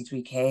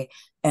R263K.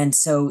 And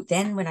so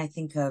then when I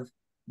think of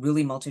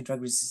really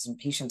multi-drug resistant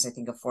patients, I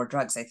think of 4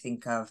 drugs. I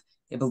think of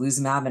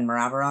ibalizumab and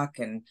Maraviroc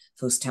and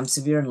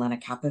fostemsavir and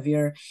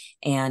lenacapavir.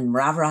 And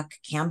Maraviroc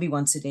can be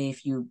once a day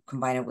if you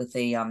combine it with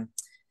a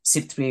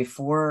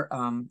CYP3A4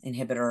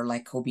 inhibitor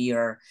like Cobi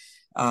or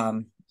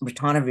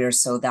ritonavir.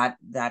 So that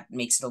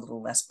makes it a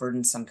little less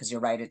burdensome, because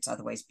you're right, it's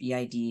otherwise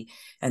BID.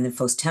 And then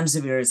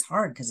fostemsavir is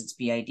hard because it's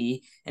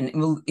BID. And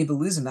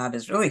ibalizumab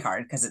is really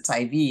hard because it's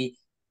IV.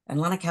 And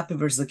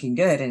lenacapavir is looking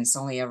good, and it's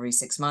only every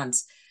 6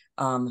 months.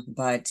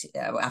 But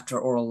after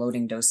oral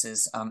loading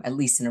doses, at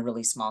least in a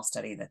really small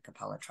study, the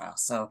Capella trial.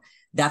 So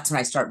that's when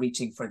I start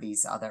reaching for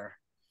these other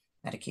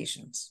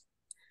medications.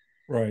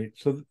 Right.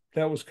 So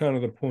that was kind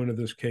of the point of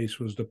this case,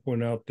 was to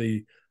point out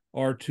the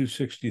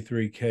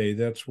R263K.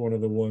 That's one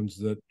of the ones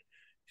that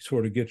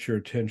sort of gets your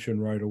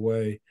attention right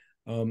away.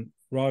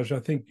 Raj, I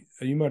think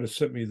you might have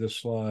sent me this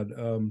slide.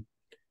 No,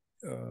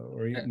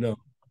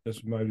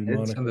 this might be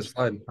Monica. It's on the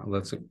slide. Oh,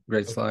 that's a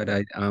great slide.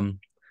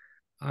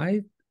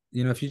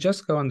 If you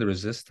just go on the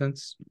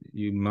resistance,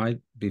 you might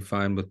be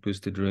fine with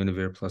boosted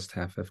darunavir plus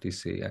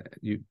TAF-FTC.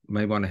 You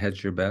may want to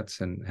hedge your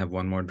bets and have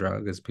one more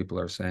drug, as people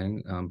are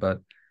saying. But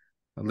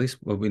at least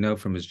what we know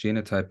from his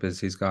genotype is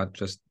he's got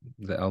just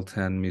the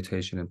L10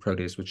 mutation in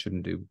protease, which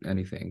shouldn't do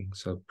anything.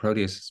 So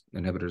protease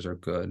inhibitors are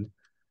good.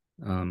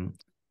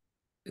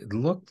 It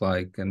looked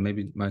like, and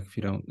maybe Mike,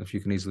 if you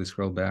can easily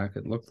scroll back,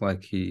 it looked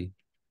like he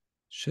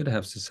should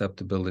have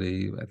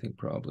susceptibility. I think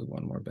probably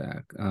one more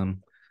back.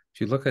 If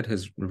you look at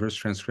his reverse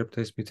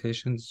transcriptase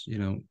mutations,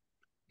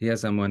 he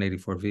has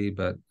M184V,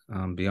 but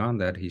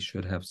beyond that, he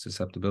should have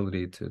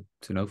susceptibility to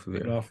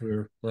tenofovir.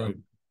 Tenofovir, right.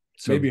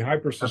 So maybe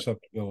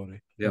hypersusceptibility.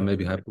 Yeah,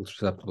 maybe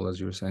hypersusceptible, as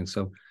you were saying.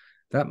 So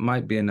that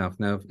might be enough.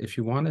 Now, if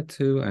you wanted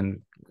to, and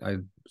I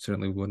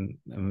certainly wouldn't,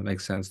 it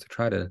makes sense to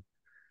try to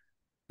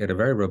get a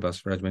very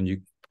robust regimen,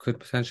 you could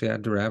potentially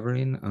add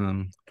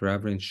doravirine.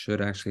 Doravirine should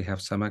actually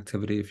have some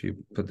activity. If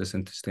you put this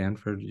into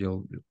Stanford,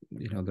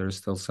 there's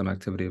still some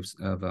activity of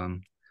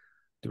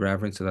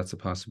doravirine, so that's a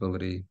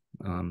possibility.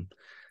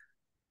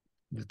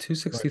 The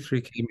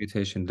 263K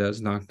mutation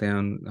does knock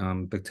down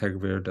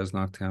bictegravir, does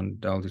knock down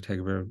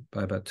dolutegravir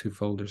by about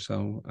twofold or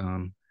so.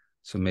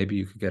 So maybe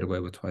you could get away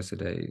with twice a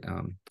day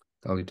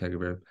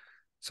dolutegravir.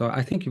 So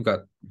I think you've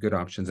got good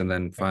options. And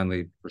then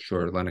finally, for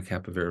sure,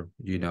 lenacapavir,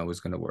 is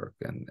going to work.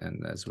 And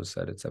as was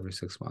said, it's every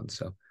 6 months.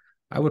 So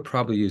I would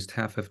probably use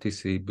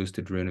TAF-FTC,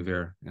 boosted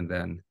darunavir, and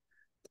then,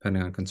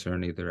 depending on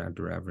concern, either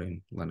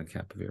abiraterone,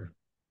 lenacapavir.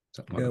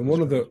 Yeah,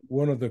 one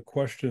of the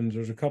questions,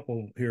 there's a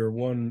couple here.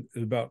 One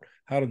is about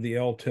how did the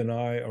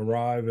L10I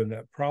arrive, and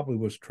that probably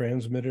was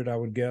transmitted, I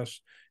would guess.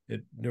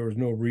 There was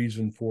no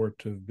reason for it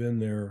to have been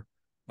there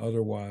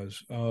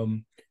otherwise.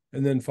 And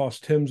then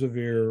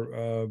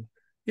fostemsavir,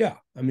 yeah,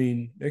 I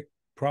mean, it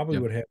probably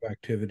would have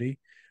activity.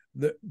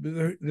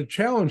 The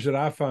challenge that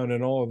I find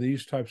in all of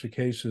these types of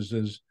cases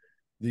is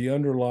the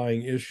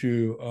underlying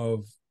issue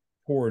of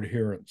poor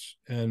adherence,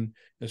 and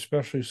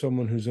especially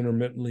someone who's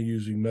intermittently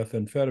using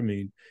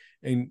methamphetamine.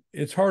 And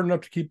it's hard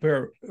enough to keep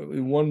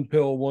one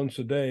pill once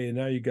a day, and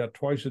now you got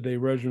twice a day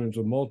regimens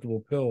of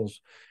multiple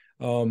pills.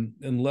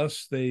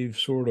 Unless they've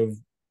sort of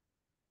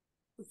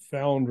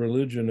found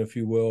religion, if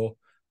you will,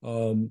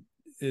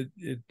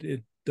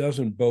 it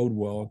doesn't bode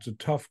well. It's a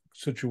tough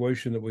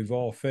situation that we've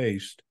all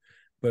faced,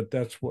 but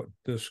that's what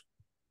this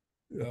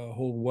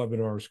whole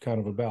webinar is kind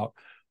of about.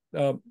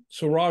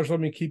 So Raj,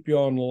 let me keep you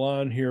on the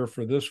line here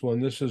for this one.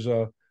 This is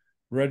a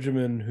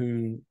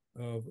regimen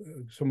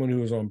someone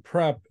who was on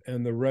PrEP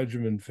and the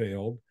regimen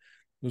failed,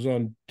 was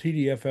on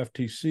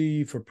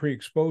TDF-FTC for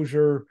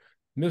pre-exposure,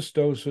 missed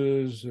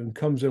doses, and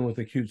comes in with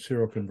acute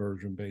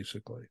seroconversion,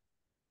 basically.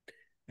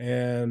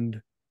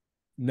 And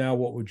now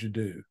what would you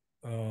do?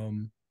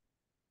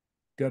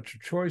 Got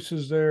your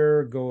choices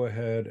there. Go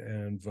ahead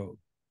and vote.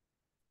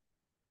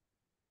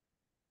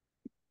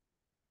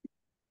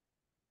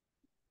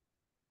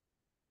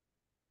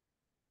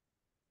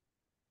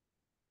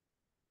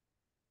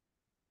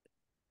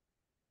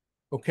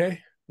 Okay,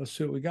 let's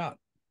see what we got.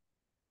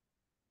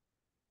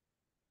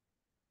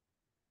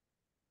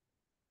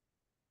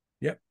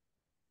 Yep.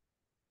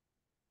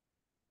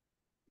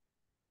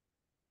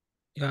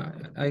 Yeah,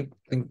 I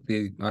think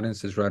the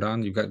audience is right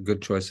on. You've got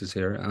good choices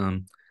here.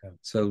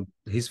 So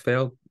he's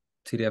failed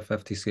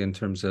TDF-FTC in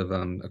terms of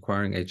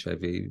acquiring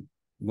HIV.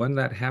 When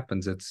that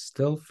happens, it's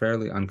still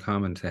fairly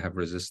uncommon to have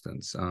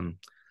resistance.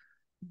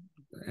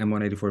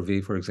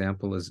 M184V, for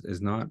example,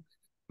 is not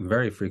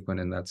very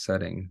frequent in that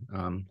setting.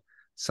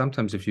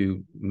 Sometimes if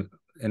you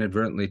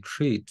inadvertently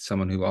treat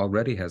someone who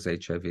already has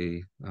HIV,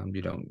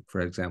 you don't, for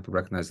example,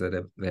 recognize that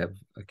they have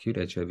acute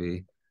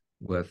HIV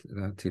with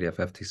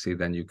TDF-FTC,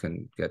 then you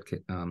can get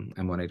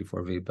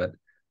M184V, but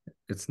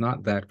it's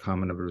not that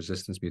common of a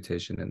resistance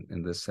mutation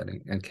in this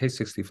setting. And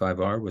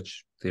K65R,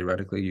 which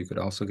theoretically you could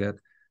also get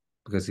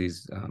because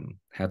he's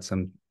had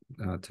some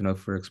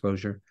tenofovir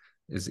exposure,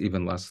 is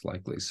even less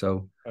likely.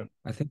 So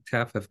I think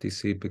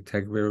TAF-FTC,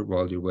 bictegravir,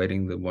 while you're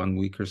waiting the 1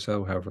 week or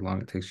so, however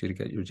long it takes you to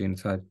get your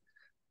genotype,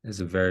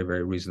 is a very,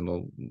 very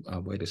reasonable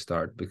way to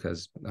start,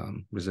 because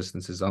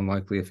resistance is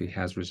unlikely. If he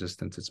has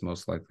resistance, it's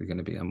most likely going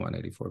to be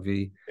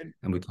M184V.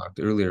 And we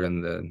talked earlier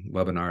in the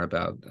webinar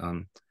about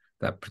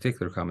that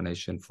particular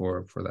combination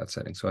for that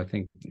setting. So I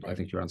think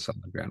you're on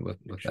solid ground with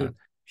that.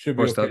 Should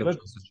be okay. Other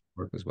choices should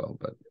work as well,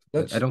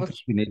 but I don't think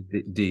you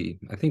need D.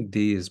 I think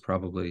D is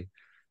probably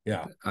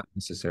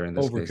unnecessary in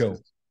this overkill.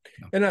 case.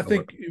 And I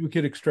think we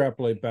could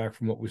extrapolate back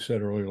from what we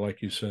said earlier,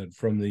 like you said,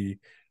 from the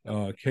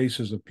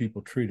cases of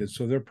people treated.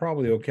 So they're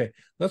probably okay.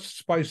 Let's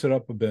spice it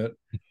up a bit.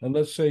 And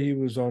let's say he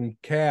was on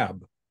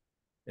CAB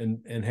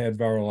and had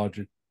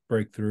virologic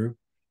breakthrough.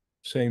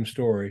 Same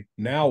story.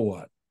 Now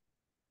what?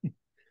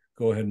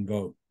 Go ahead and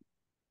vote.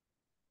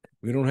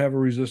 We don't have a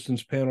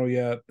resistance panel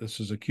yet. This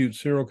is acute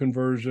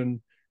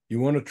seroconversion. You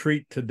want to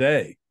treat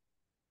today.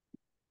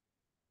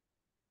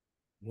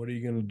 What are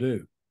you going to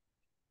do?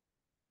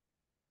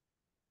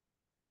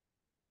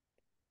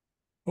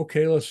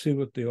 Okay, let's see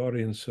what the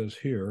audience says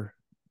here.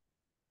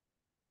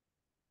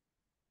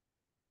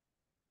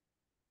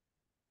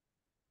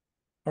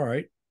 All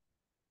right.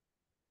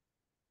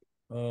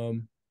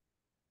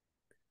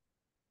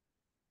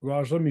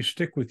 Raj, let me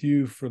stick with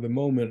you for the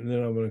moment, and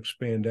then I'm going to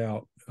expand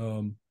out.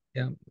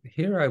 Yeah,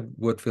 here I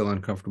would feel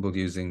uncomfortable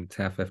using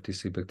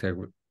TAF-FTC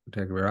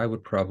bictegravir. I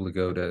would probably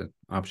go to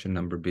option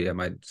number B. I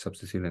might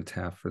substitute in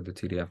TAF for the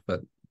TDF,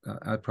 but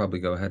I'd probably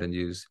go ahead and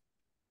use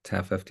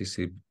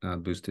TAF-FTC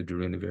boosted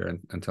darunavir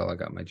until I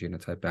got my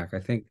genotype back. I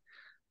think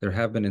there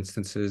have been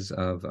instances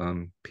of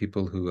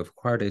people who have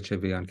acquired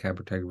HIV on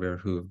cabotegravir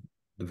who have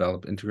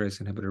developed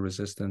integrase inhibitor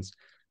resistance.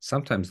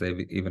 Sometimes they've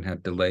even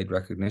had delayed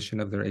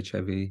recognition of their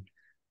HIV.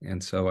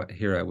 And so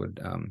here I would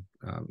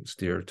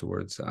steer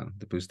towards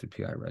the boosted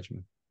PI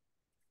regimen.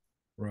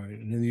 Right.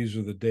 And then these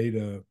are the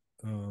data.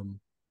 I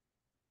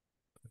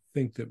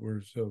think that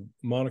so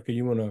Monica,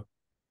 you want to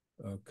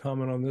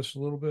comment on this a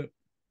little bit?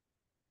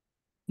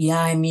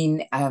 Yeah, I mean,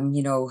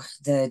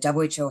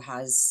 the WHO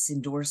has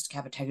endorsed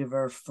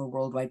cabotegravir for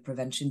worldwide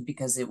prevention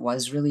because it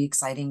was really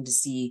exciting to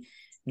see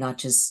not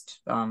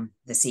just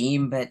the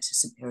same, but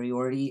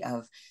superiority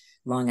of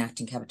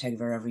long-acting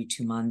cabotegravir every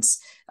 2 months,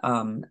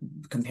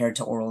 compared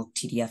to oral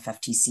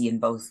TDF-FTC in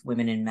both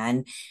women and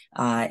men.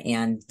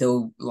 And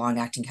though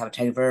long-acting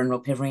cabotegravir and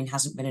rilpivirine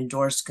hasn't been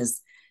endorsed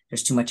because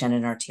there's too much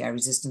NNRTI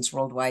resistance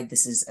worldwide,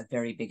 this is a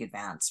very big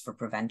advance for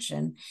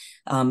prevention.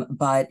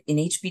 But in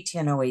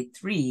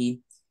HB10083,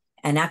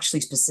 and actually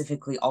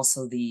specifically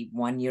also the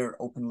 1-year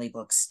open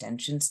label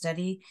extension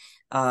study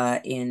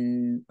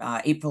in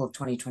April of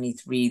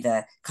 2023,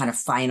 the kind of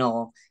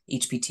final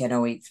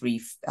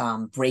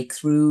HB10083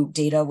 breakthrough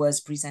data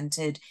was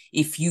presented.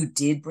 If you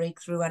did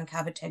break through on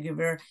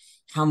cabotegravir,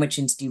 how much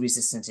INSTI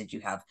resistance did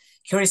you have?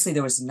 Curiously,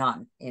 there was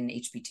none in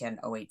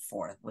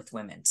HB10084 with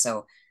women.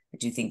 So I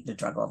do think the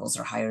drug levels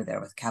are higher there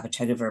with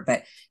cabotegravir,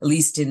 but at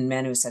least in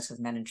men who assessed with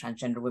men and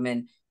transgender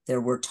women,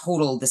 there were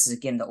total, this is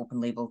again the open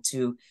label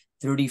too,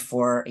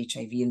 34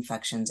 HIV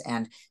infections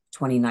and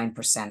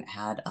 29%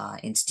 had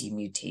INSTI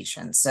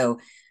mutations. So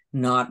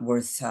not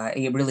worth,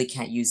 you really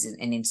can't use an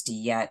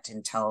INSTI yet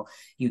until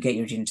you get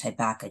your genotype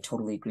back. I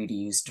totally agree to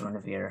use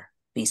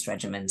darunavir-based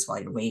regimens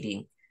while you're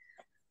waiting.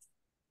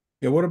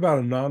 Yeah, what about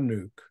a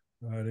non-nuke?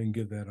 I didn't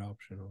get that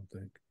option, I don't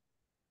think.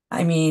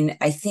 I mean,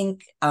 I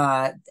think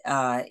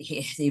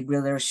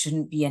there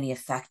shouldn't be any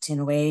effect in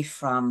a way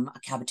from a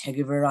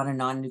cabotegravir on a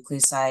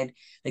non-nucleoside.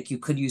 Like you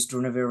could use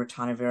darunavir,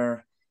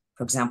 ritonavir,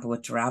 for example,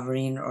 with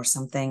doravirine or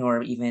something,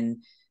 or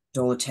even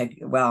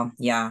dolutegravir. Well,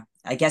 yeah,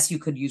 I guess you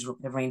could use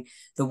rilpivirine.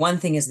 The one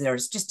thing is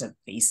there's just a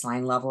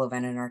baseline level of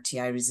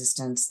NNRTI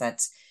resistance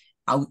that's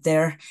out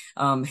there,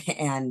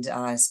 and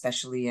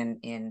especially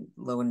in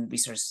low and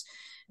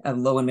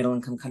middle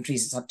income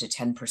countries, it's up to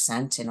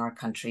 10%. In our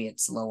country,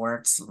 it's lower.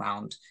 It's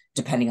around,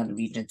 depending on the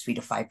region, 3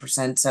 to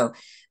 5%. So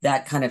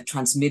that kind of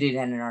transmitted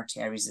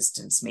NNRTI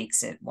resistance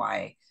makes it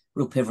why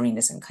rilpivirine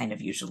isn't kind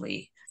of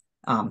usually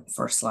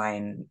first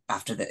line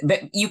after the.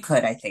 But you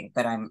could, I think,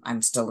 but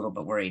I'm still a little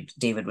bit worried.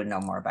 David would know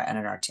more about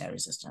NNRTI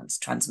resistance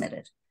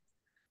transmitted.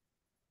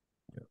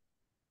 Yeah.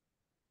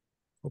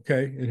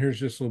 Okay, and here's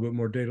just a little bit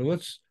more data.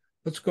 Let's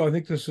go. I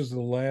think this is the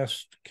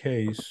last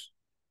case.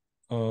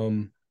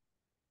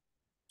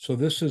 So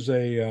this is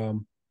a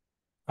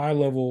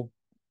high-level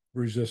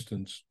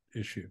resistance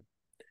issue.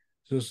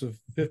 So this is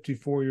a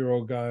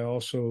 54-year-old guy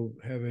also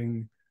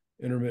having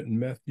intermittent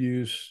meth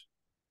use,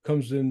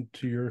 comes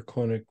into your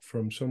clinic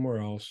from somewhere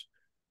else.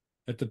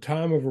 At the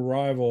time of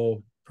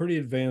arrival, pretty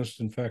advanced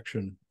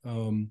infection,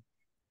 low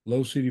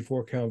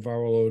CD4 count,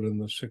 viral load in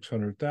the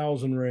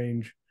 600,000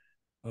 range.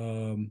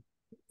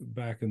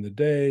 Back in the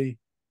day,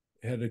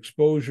 had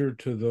exposure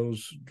to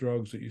those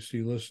drugs that you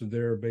see listed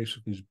there,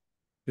 basically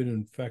been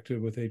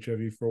infected with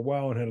HIV for a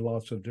while and had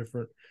lots of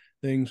different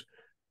things.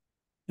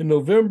 In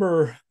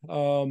November,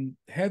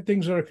 had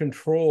things under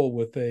control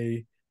with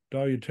a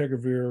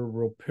dolutegravir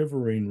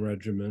rilpivirine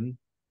regimen,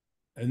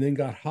 and then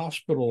got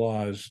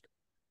hospitalized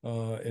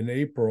in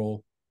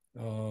April,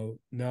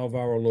 now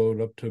viral load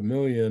up to 1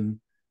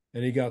 million,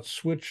 and he got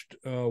switched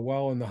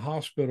while in the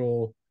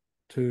hospital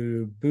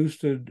to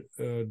boosted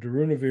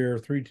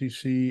darunavir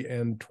 3TC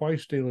and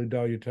twice daily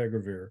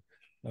dolutegravir,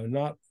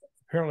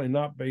 apparently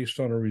not based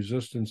on a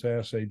resistance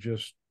assay,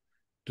 just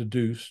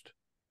deduced,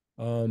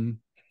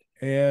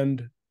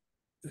 and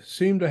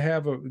seemed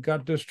to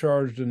got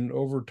discharged, and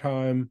over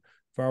time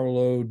viral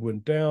load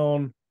went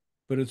down,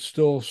 but it's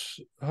still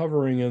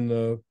hovering in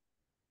the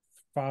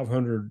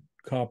 500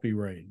 copy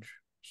range.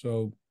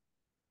 So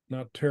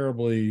not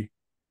terribly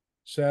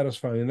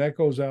satisfying. And that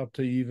goes out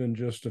to even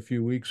just a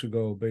few weeks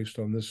ago based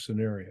on this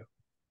scenario.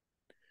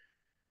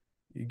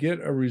 You get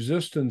a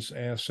resistance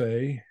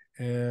assay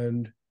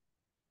and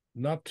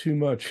not too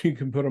much. You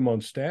can put them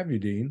on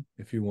stavudine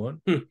if you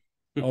want.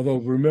 Although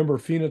remember,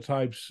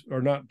 phenotypes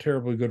are not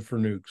terribly good for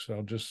nukes.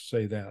 I'll just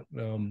say that.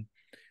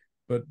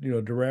 But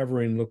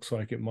doravirine looks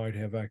like it might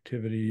have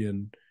activity,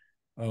 and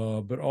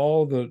but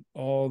all the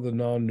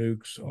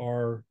non-nukes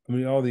are. I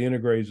mean, all the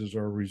integrases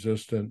are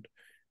resistant,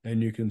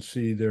 and you can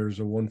see there's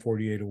a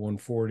 148, a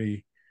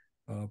 140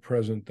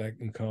 present. That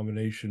in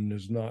combination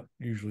is not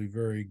usually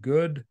very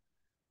good.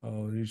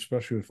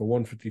 Especially if the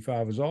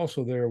 155 is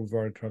also there. We've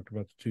already talked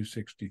about the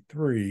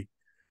 263.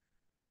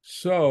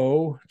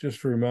 So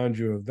just to remind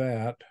you of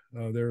that,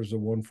 there's the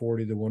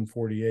 140, the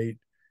 148,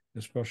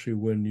 especially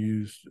when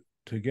used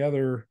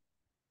together.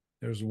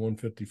 There's the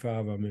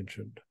 155 I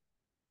mentioned.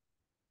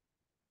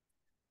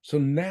 So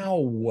now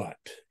what?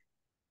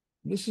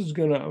 I'm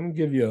gonna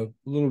give you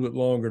a little bit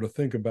longer to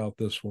think about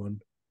this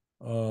one.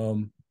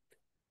 And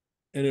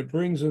it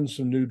brings in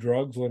some new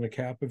drugs,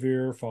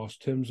 lenacapavir,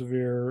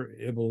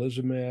 fostemsavir,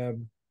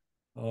 ibalizumab.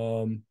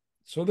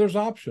 So there's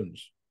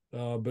options,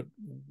 but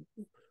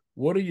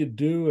what do you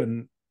do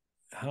and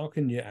how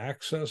can you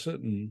access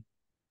it and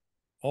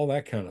all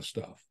that kind of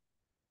stuff?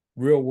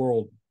 Real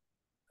world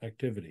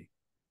activity.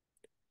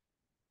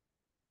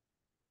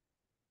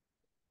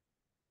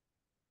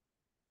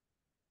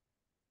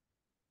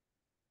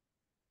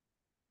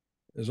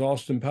 As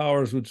Austin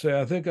Powers would say,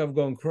 I think I've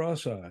gone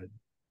cross-eyed.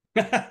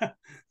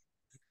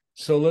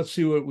 So let's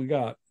see what we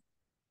got.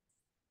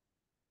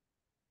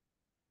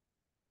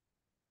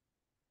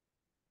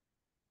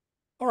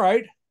 All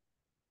right.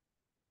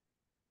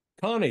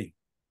 Connie,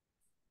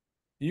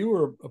 you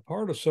were a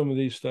part of some of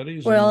these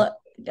studies. Well,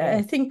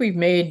 I think we've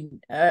made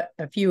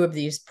a few of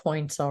these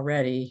points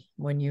already.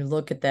 When you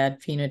look at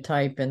that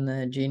phenotype and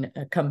the gene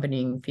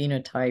accompanying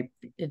phenotype,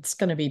 it's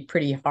going to be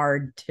pretty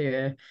hard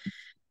to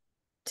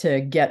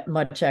get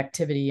much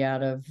activity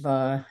out of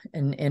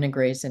an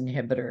integrase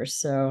inhibitor.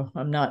 So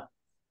I'm not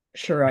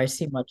sure I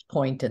see much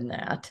point in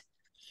that.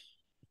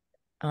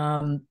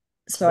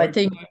 So I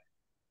think,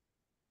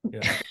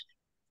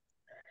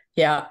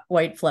 yeah,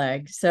 white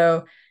flag.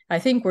 So I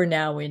think we're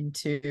now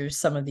into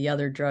some of the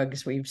other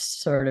drugs we've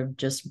sort of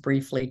just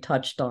briefly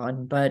touched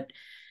on. But,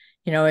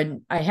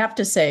 and I have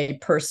to say,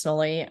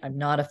 personally, I'm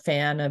not a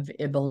fan of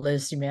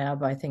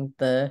iberalizumab. I think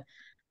the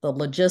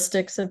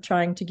logistics of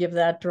trying to give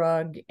that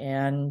drug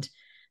and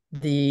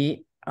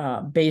the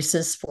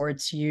basis for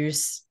its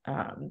use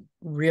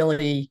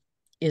really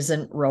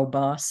isn't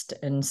robust.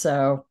 And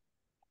so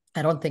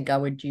I don't think I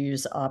would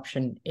use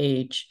option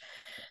H.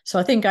 So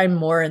I think I'm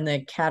more in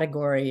the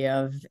category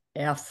of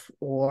F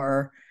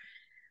or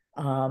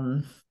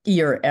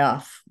E or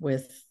F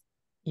with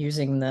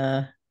using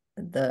the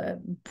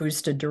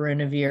boosted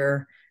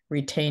darunavir,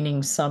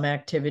 retaining some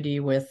activity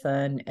with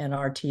an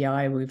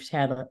RTI. We've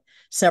had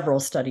several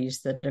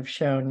studies that have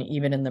shown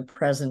even in the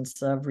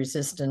presence of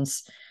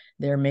resistance,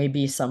 there may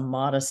be some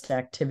modest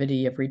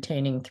activity of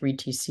retaining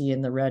 3TC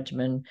in the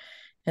regimen,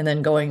 and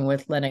then going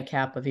with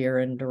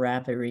lenacapavir and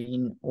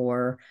doravirine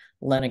or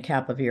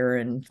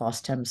lenacapavir and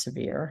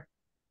fostemsavir.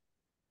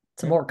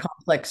 It's a more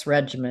complex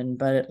regimen,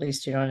 but at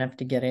least you don't have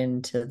to get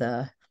into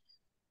the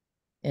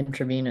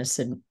intravenous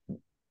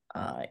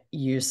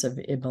use of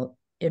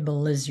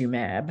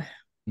iberalizumab.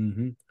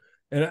 Mm-hmm.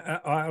 And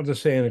I'll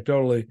just say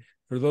anecdotally,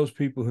 for those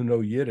people who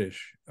know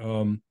Yiddish,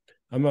 I'm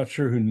not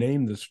sure who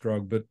named this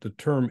drug, but the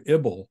term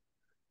ibel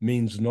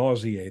means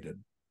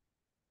nauseated.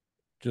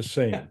 Just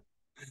saying.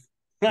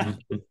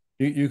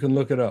 You can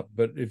look it up,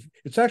 but if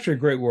it's actually a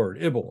great word,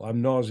 ibel.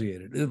 I'm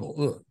nauseated.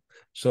 Ibel. Ugh.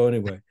 So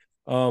anyway,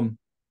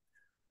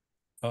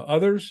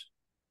 others?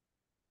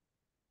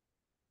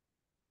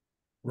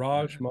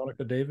 Raj,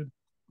 Monica, David?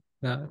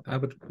 Yeah, I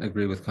would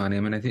agree with Connie. I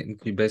mean, I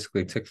think you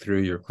basically tick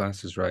through your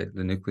classes, right?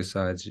 The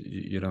nucleosides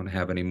you don't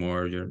have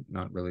anymore. You're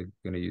not really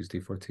going to use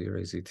D4T or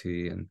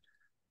AZT and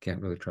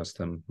can't really trust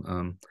them.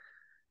 And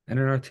in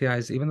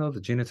RTIs, even though the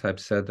genotype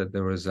said that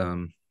there was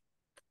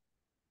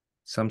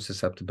some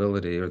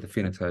susceptibility or the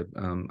phenotype,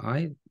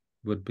 I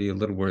would be a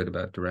little worried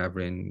about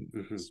doravirine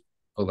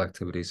full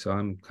activity. So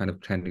I'm kind of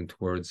trending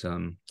towards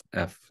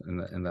F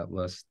in that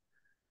list.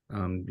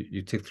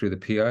 You tick through the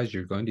PIs,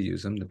 you're going to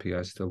use them. The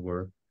PIs still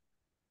work.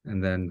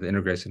 And then the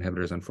integrase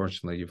inhibitors,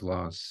 unfortunately, you've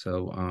lost.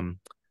 So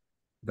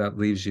that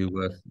leaves you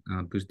with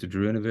boosted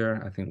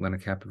darunavir. I think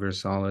lenacapavir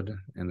is solid,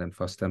 and then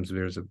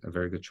fostemsavir is a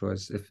very good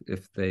choice.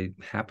 If they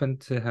happen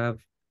to have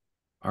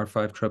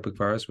R5 tropic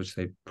virus, which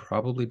they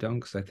probably don't,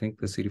 because I think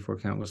the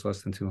CD4 count was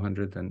less than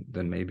 200,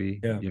 then maybe,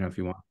 if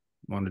you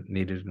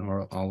needed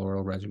an all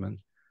oral regimen.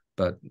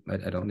 But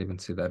I don't even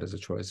see that as a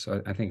choice.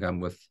 So I think I'm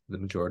with the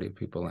majority of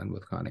people and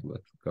with Connie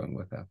with going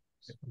with that.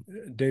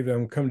 David,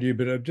 I'm coming to you,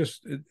 but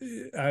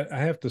I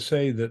have to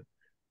say that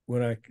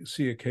when I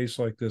see a case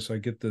like this, I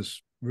get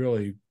this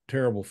really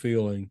terrible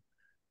feeling,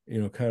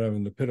 kind of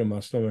in the pit of my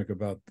stomach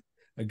about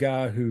a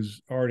guy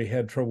who's already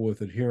had trouble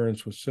with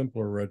adherence with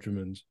simpler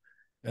regimens,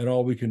 and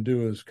all we can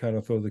do is kind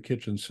of throw the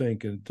kitchen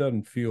sink, and it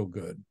doesn't feel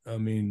good. I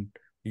mean,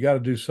 you got to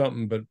do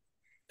something, but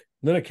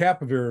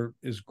lenacapavir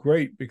is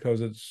great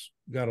because it's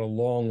got a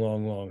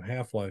long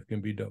half-life,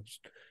 can be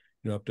dosed,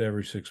 up to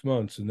every 6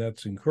 months, and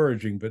that's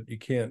encouraging, but you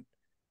can't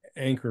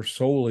anchor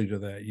solely to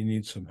that. You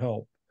need some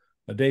help.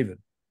 David.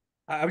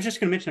 I was just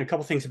going to mention a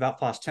couple things about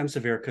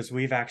fostemsavir because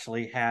we've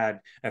actually had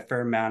a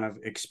fair amount of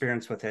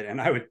experience with it.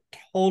 And I would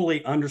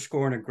totally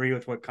underscore and agree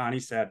with what Connie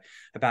said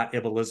about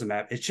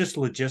iberalizumab. It's just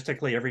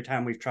logistically, every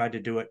time we've tried to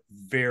do it,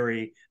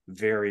 very,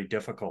 very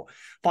difficult.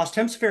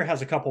 Fostemsavir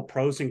has a couple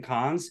pros and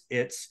cons.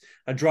 It's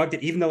a drug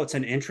that, even though it's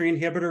an entry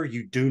inhibitor,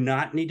 you do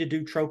not need to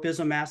do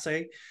tropism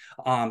assay.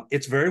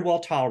 It's very well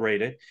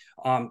tolerated.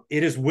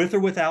 It is with or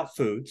without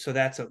food, so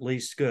that's at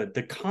least good.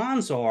 The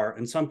cons are,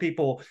 and some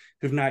people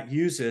who've not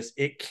used this,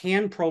 it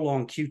can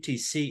prolong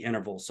QTC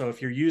intervals. So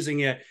if you're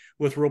using it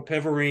with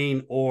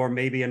rilpivirine or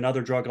maybe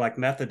another drug like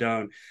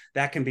methadone,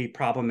 that can be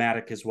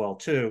problematic as well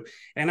too.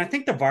 And I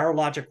think the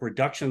virologic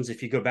reductions,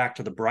 if you go back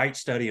to the BRIGHT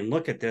study and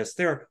look at this,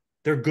 they're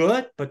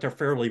good, but they're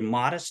fairly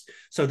modest.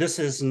 So this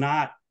is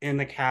not in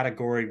the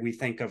category we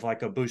think of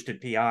like a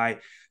boosted PI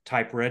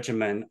type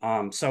regimen.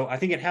 So I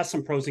think it has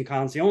some pros and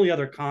cons. The only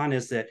other con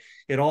is that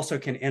it also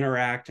can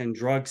interact in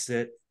drugs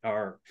that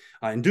are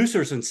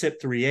inducers in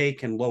CYP3A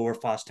can lower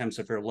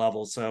fostemsavir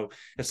levels. So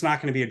it's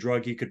not going to be a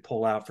drug you could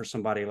pull out for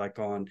somebody like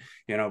on,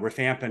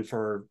 rifampin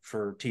for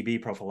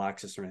TB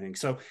prophylaxis or anything.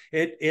 So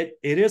it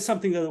is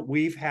something that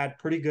we've had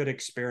pretty good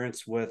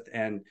experience with,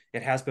 and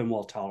it has been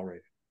well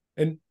tolerated.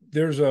 And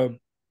there's a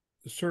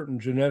certain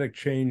genetic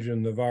change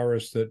in the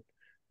virus that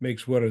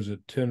makes, 10,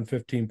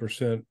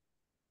 15%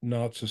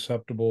 not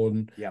susceptible.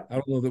 And I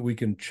don't know that we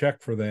can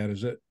check for that.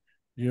 Is it,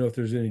 if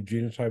there's any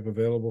genotype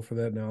available for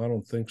that now? I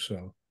don't think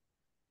so.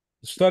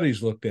 the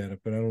studies looked at it,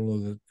 but I don't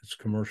know that it's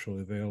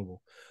commercially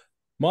available.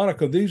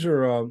 Monica, these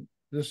are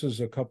this is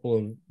a couple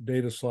of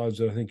data slides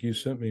that I think you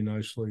sent me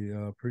nicely.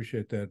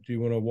 Appreciate that. Do you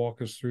want to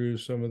walk us through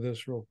some of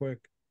this real quick,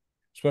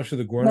 especially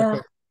the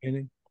Guernica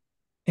painting?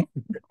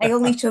 I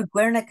only showed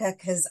Guernica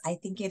because I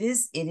think it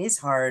is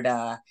hard.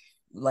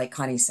 Like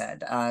Connie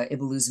said,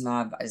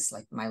 ibalizumab is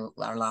like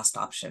our last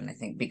option, I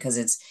think, because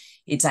it's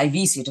IV, so you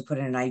have to put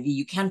in an IV.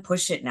 You can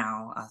push it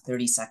now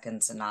 30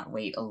 seconds and not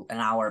wait an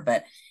hour,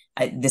 but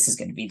this is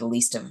going to be the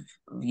least of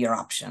your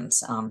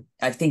options.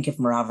 I think if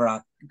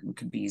Maraviroc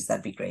could be used,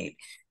 that'd be great.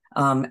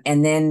 And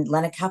then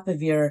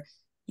lenacapavir,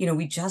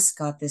 we just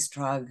got this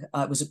drug.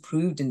 It was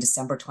approved in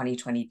December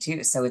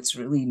 2022, so it's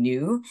really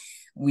new.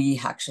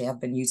 We actually have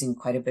been using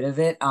quite a bit of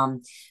it,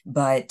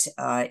 but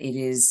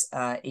it's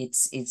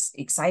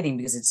exciting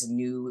because it's a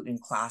new in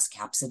class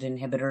capsid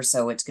inhibitor,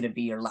 so it's going to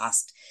be your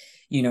last,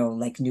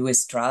 like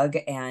newest drug,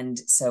 and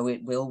so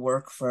it will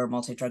work for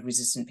multi-drug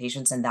resistant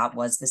patients. And that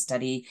was the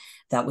study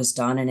that was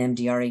done in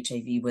MDR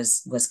HIV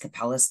was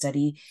Capella's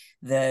study.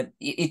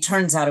 It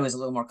turns out it was a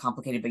little more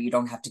complicated, but you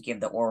don't have to give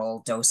the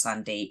oral dose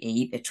on day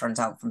 8. It turns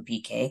out from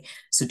PK,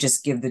 so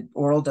just give the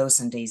oral dose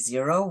on day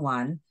 0,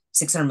 1.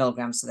 600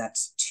 milligrams, so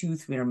that's 2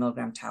 300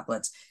 milligram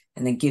tablets,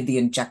 and then give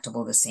the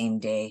injectable the same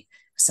day,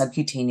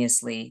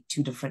 subcutaneously,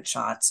 2 different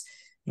shots,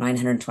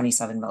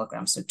 927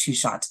 milligrams, so 2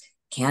 shots.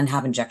 Can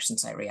have injection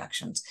site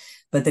reactions.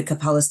 But the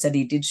Capella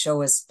study did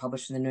show us,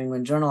 published in the New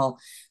England Journal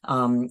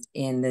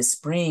in the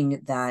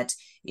spring, that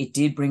it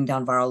did bring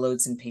down viral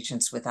loads in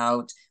patients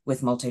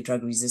with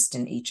multi-drug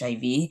resistant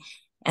HIV.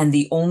 And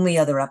the only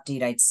other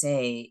update I'd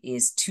say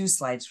is 2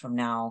 slides from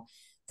now.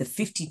 The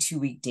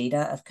 52-week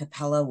data of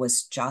Capella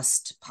was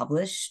just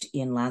published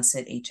in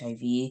Lancet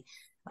HIV.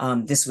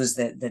 This was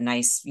the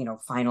nice,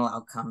 final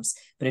outcomes.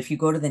 But if you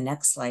go to the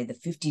next slide, the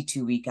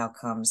 52-week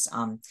outcomes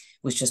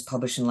was just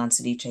published in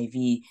Lancet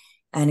HIV.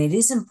 And it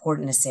is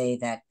important to say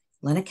that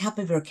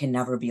lenacapavir can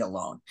never be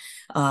alone.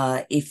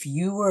 If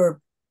you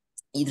were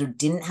either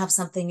didn't have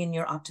something in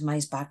your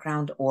optimized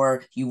background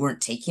or you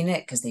weren't taking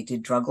it because they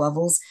did drug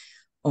levels,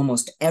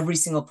 almost every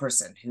single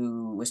person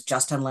who was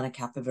just on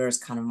lenacapavir as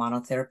kind of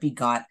monotherapy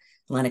got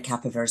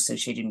lenacapavir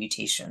associated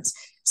mutations.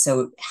 So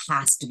it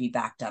has to be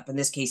backed up. In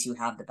this case, you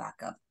have the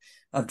backup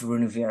of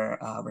darunavir,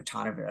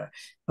 ritonavir,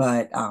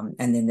 but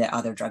and then the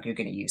other drug you're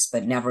going to use,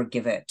 but never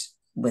give it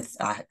with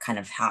a kind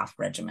of half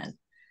regimen.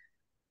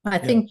 I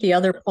think the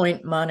other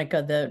point,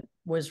 Monica, that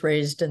was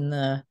raised in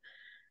the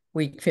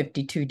week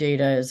 52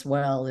 data as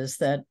well is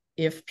that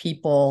if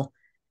people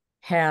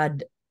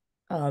had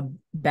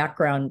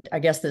background, I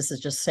guess this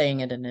is just saying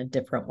it in a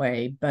different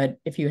way, but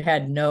if your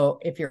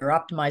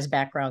optimized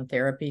background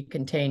therapy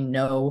contained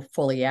no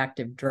fully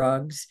active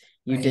drugs,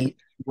 you did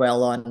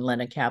well on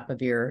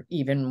lenacapavir,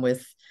 even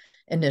with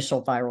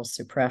initial viral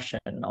suppression.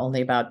 Only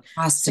about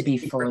has to be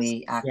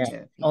fully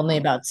active. Only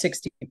about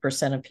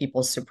 60% of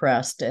people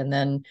suppressed. And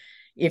then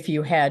if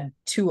you had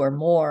 2 or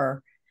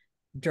more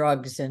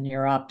drugs in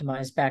your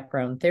optimized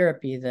background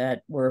therapy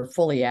that were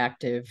fully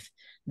active,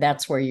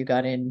 that's where you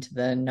got into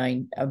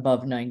the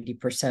above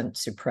 90%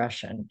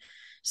 suppression.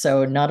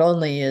 So not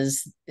only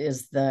is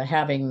the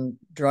having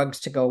drugs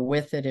to go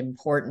with it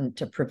important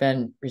to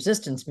prevent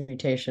resistance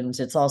mutations,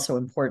 it's also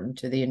important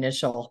to the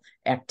initial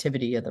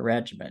activity of the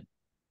regimen.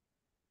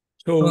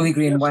 So totally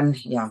agree. And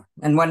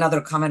one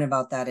other comment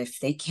about that: if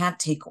they can't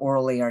take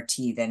oral ART,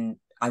 then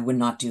I would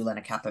not do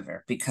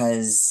lenacapavir,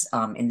 because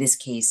in this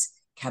case,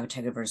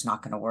 cabotegravir is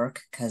not going to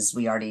work because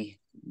we already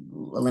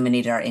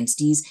eliminated our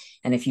entities.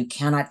 And if you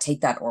cannot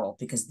take that oral,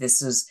 because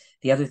this is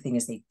the other thing,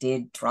 is they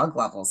did drug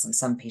levels and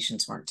some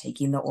patients weren't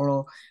taking the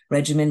oral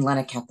regimen,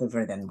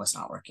 lenacapavir then was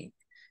not working.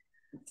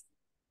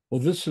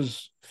 Well, this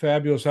is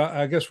fabulous.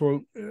 I guess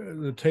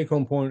the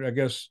take-home point, I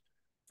guess,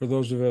 for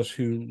those of us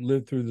who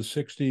lived through the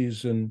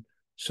 60s and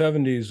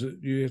 70s,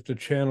 you have to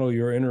channel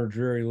your inner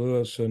Jerry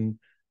Lewis and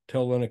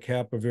tell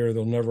lenacapavir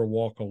they'll never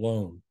walk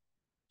alone.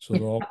 So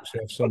they'll always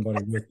have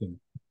somebody with them.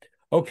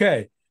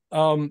 Okay.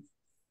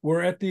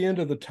 We're at the end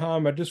of the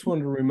time. I just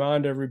wanted to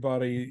remind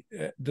everybody,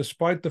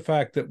 despite the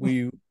fact that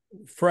we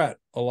fret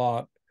a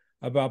lot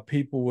about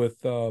people with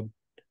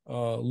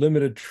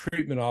limited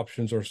treatment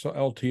options, or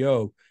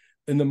LTO,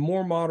 in the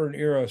more modern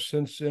era,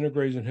 since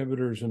integrase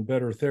inhibitors and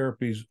better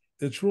therapies,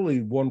 it's really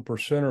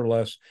 1% or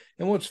less.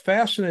 And what's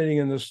fascinating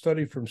in this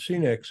study from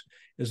CNIX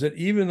is that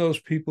even those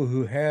people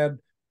who had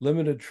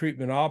limited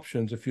treatment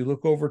options, if you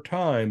look over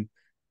time,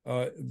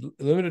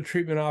 limited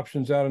treatment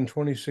options out in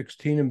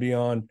 2016 and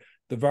beyond,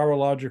 the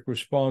virologic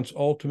response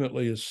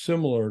ultimately is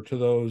similar to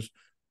those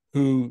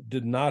who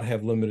did not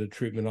have limited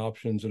treatment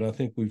options. And I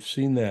think we've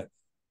seen that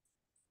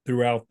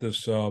throughout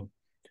this,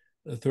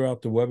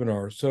 throughout the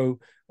webinar. So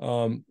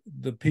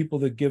the people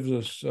that gives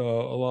us a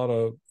lot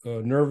of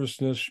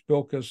nervousness,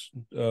 spilkus,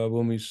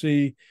 when we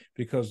see,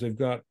 because they've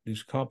got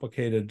these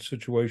complicated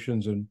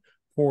situations and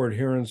poor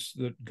adherence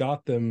that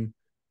got them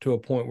to a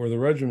point where the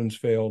regimens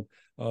failed,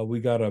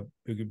 we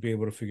could be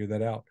able to figure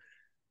that out.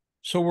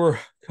 So we're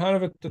kind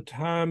of at the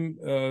time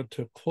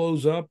to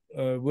close up.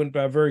 Went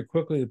by very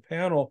quickly. The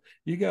panel,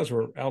 you guys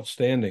were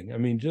outstanding. I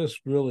mean,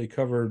 just really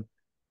covered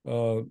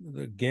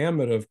the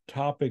gamut of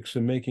topics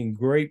and making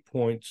great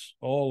points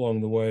all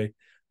along the way.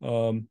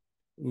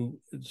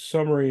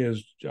 Summary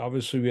is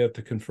obviously we have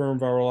to confirm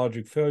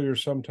virologic failure.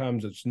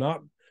 Sometimes it's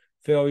not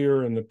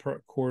failure in the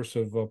course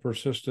of a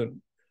persistent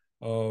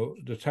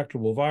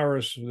detectable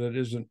virus that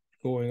isn't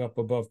going up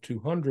above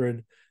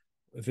 200.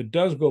 If it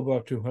does go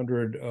above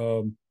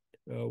 200,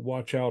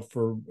 watch out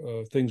for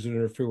things that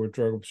interfere with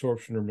drug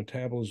absorption or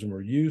metabolism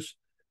or use,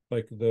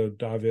 like the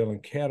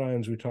divalent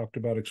cations we talked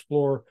about.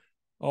 Explore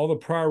all the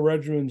prior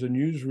regimens and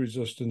use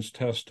resistance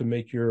tests to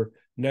make your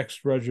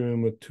next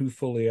regimen with 2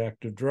 fully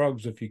active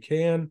drugs if you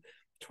can.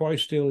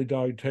 Twice daily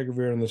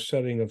dolutegravir in the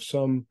setting of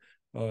some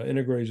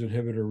integrase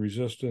inhibitor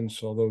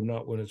resistance, although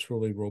not when it's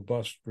really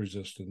robust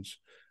resistance.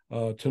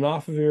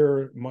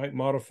 Tenofovir might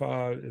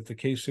modify at the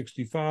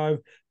K65,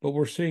 but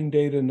we're seeing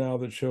data now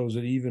that shows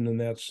that even in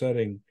that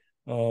setting,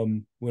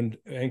 when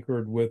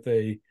anchored with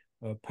a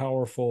more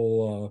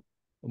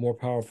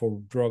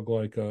powerful drug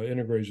like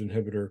integrase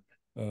inhibitor,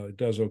 it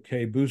does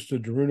okay.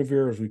 Boosted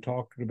darunavir, as we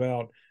talked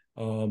about,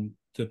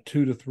 the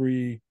 2 to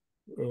 3,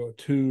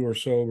 2 or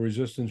so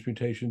resistance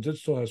mutations, it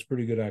still has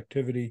pretty good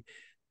activity.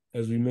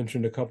 As we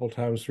mentioned a couple of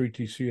times,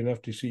 3TC and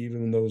FTC,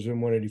 even in those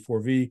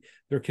M184V,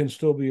 there can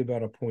still be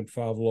about a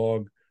 0.5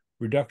 log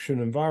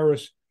reduction in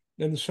virus.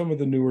 And some of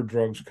the newer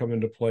drugs come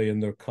into play in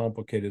the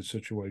complicated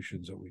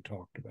situations that we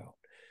talked about.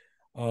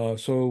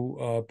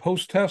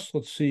 Post-test,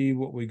 let's see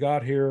what we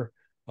got here.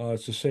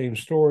 It's the same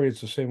story.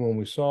 It's the same one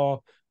we saw.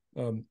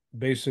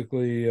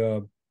 Basically,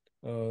 a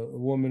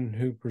woman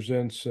who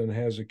presents and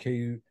has a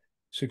K65R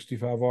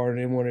and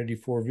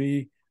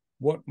M184V,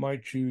 what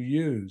might you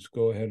use?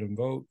 Go ahead and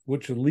vote.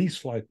 Which is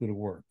least likely to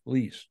work?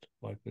 Least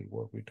likely to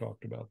work. We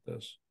talked about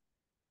this.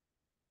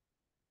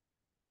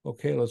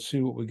 Okay, let's see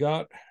what we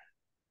got.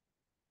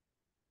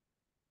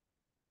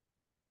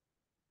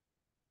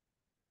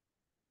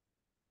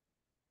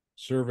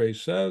 Survey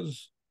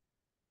says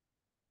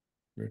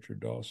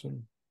Richard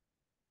Dawson.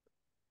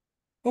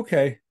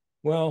 Okay,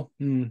 well,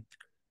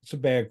 it's a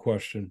bad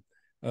question.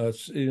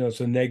 It's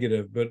a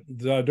negative, but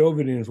the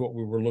zidovudine is what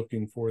we were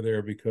looking for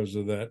there because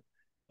of that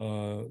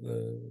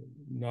the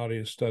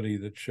Nadia study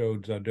that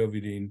showed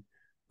zidovudine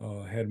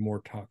had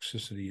more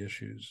toxicity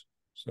issues.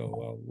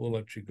 So we'll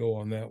let you go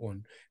on that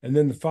one. And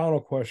then the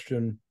final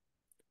question,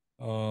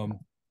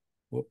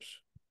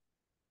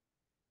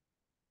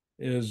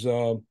 is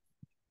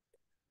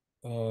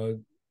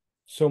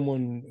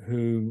someone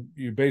who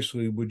you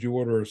basically, would you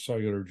order a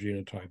cellular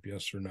genotype,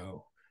 yes or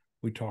no?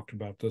 We talked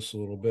about this a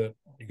little bit.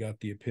 You got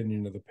the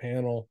opinion of the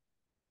panel.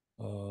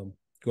 Go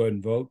ahead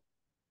and vote.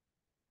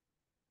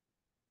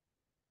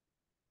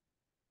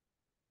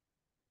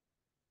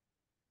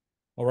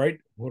 All right,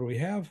 what do we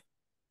have?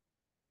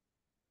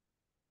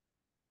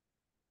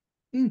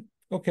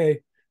 Okay,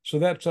 so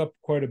that's up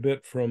quite a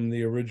bit from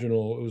the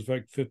original. It was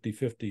like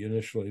 50-50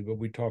 initially, but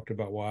we talked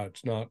about why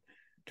it's not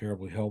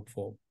terribly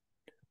helpful.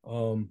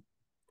 And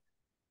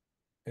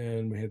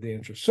we had the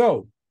answer.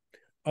 So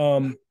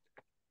I'm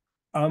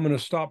going to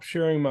stop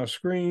sharing my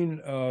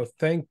screen.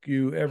 Thank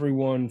you,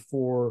 everyone,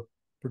 for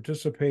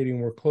participating.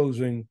 We're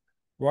closing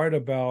right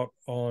about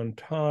on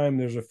time.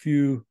 There's a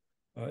few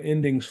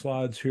ending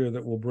slides here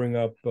that we'll bring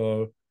up.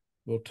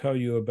 We'll tell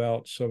you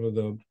about some of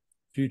the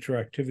future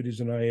activities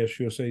in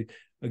IAS-USA.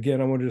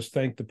 Again, I want to just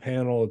thank the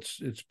panel.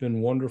 It's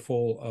been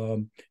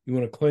wonderful. You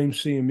want to claim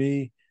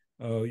CME,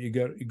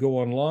 you go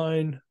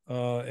online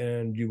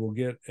and you will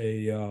get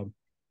a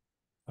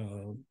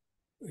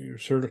your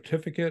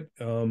certificate.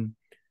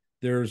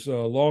 There's a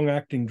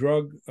long-acting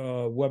drug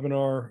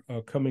webinar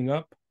coming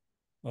up.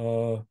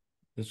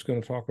 That's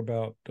going to talk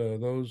about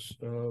those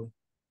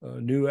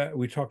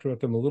we talked about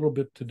them a little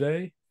bit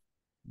today.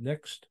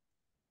 Next.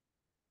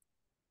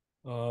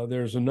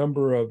 There's a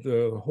number of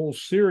the whole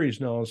series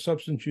now on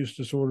substance use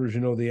disorders.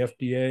 You know, the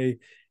FDA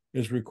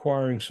is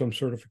requiring some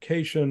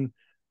certification,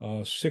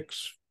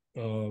 6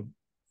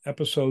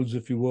 episodes,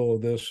 if you will,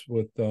 of this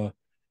with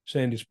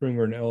Sandy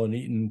Springer and Ellen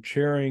Eaton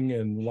chairing,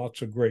 and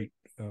lots of great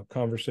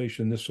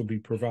conversation. This will be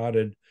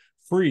provided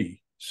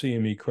free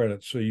CME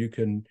credits, so you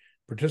can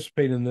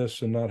participate in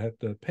this and not have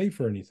to pay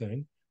for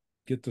anything,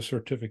 get the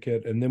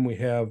certificate. And then we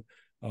have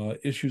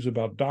issues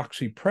about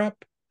doxy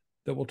prep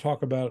that we'll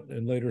talk about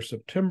in later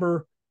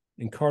September,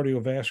 and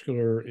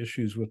cardiovascular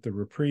issues with the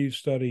Reprieve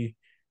study.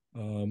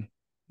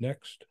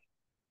 Next.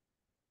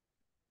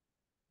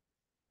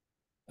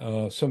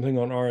 Something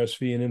on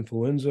RSV and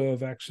influenza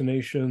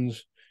vaccinations.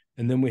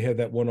 And then we have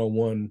that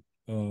 101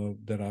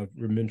 that I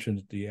mentioned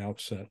at the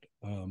outset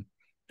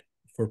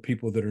for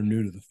people that are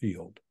new to the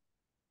field.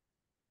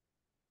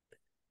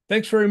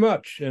 Thanks very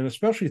much, and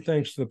especially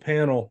thanks to the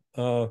panel.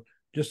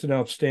 Just an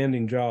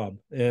outstanding job.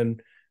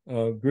 And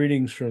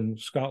greetings from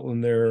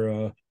Scotland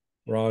there,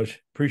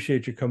 Raj.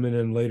 Appreciate you coming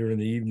in later in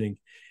the evening.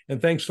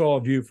 And thanks to all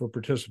of you for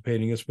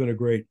participating. It's been a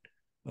great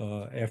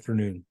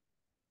afternoon.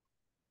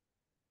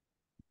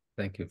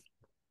 Thank you.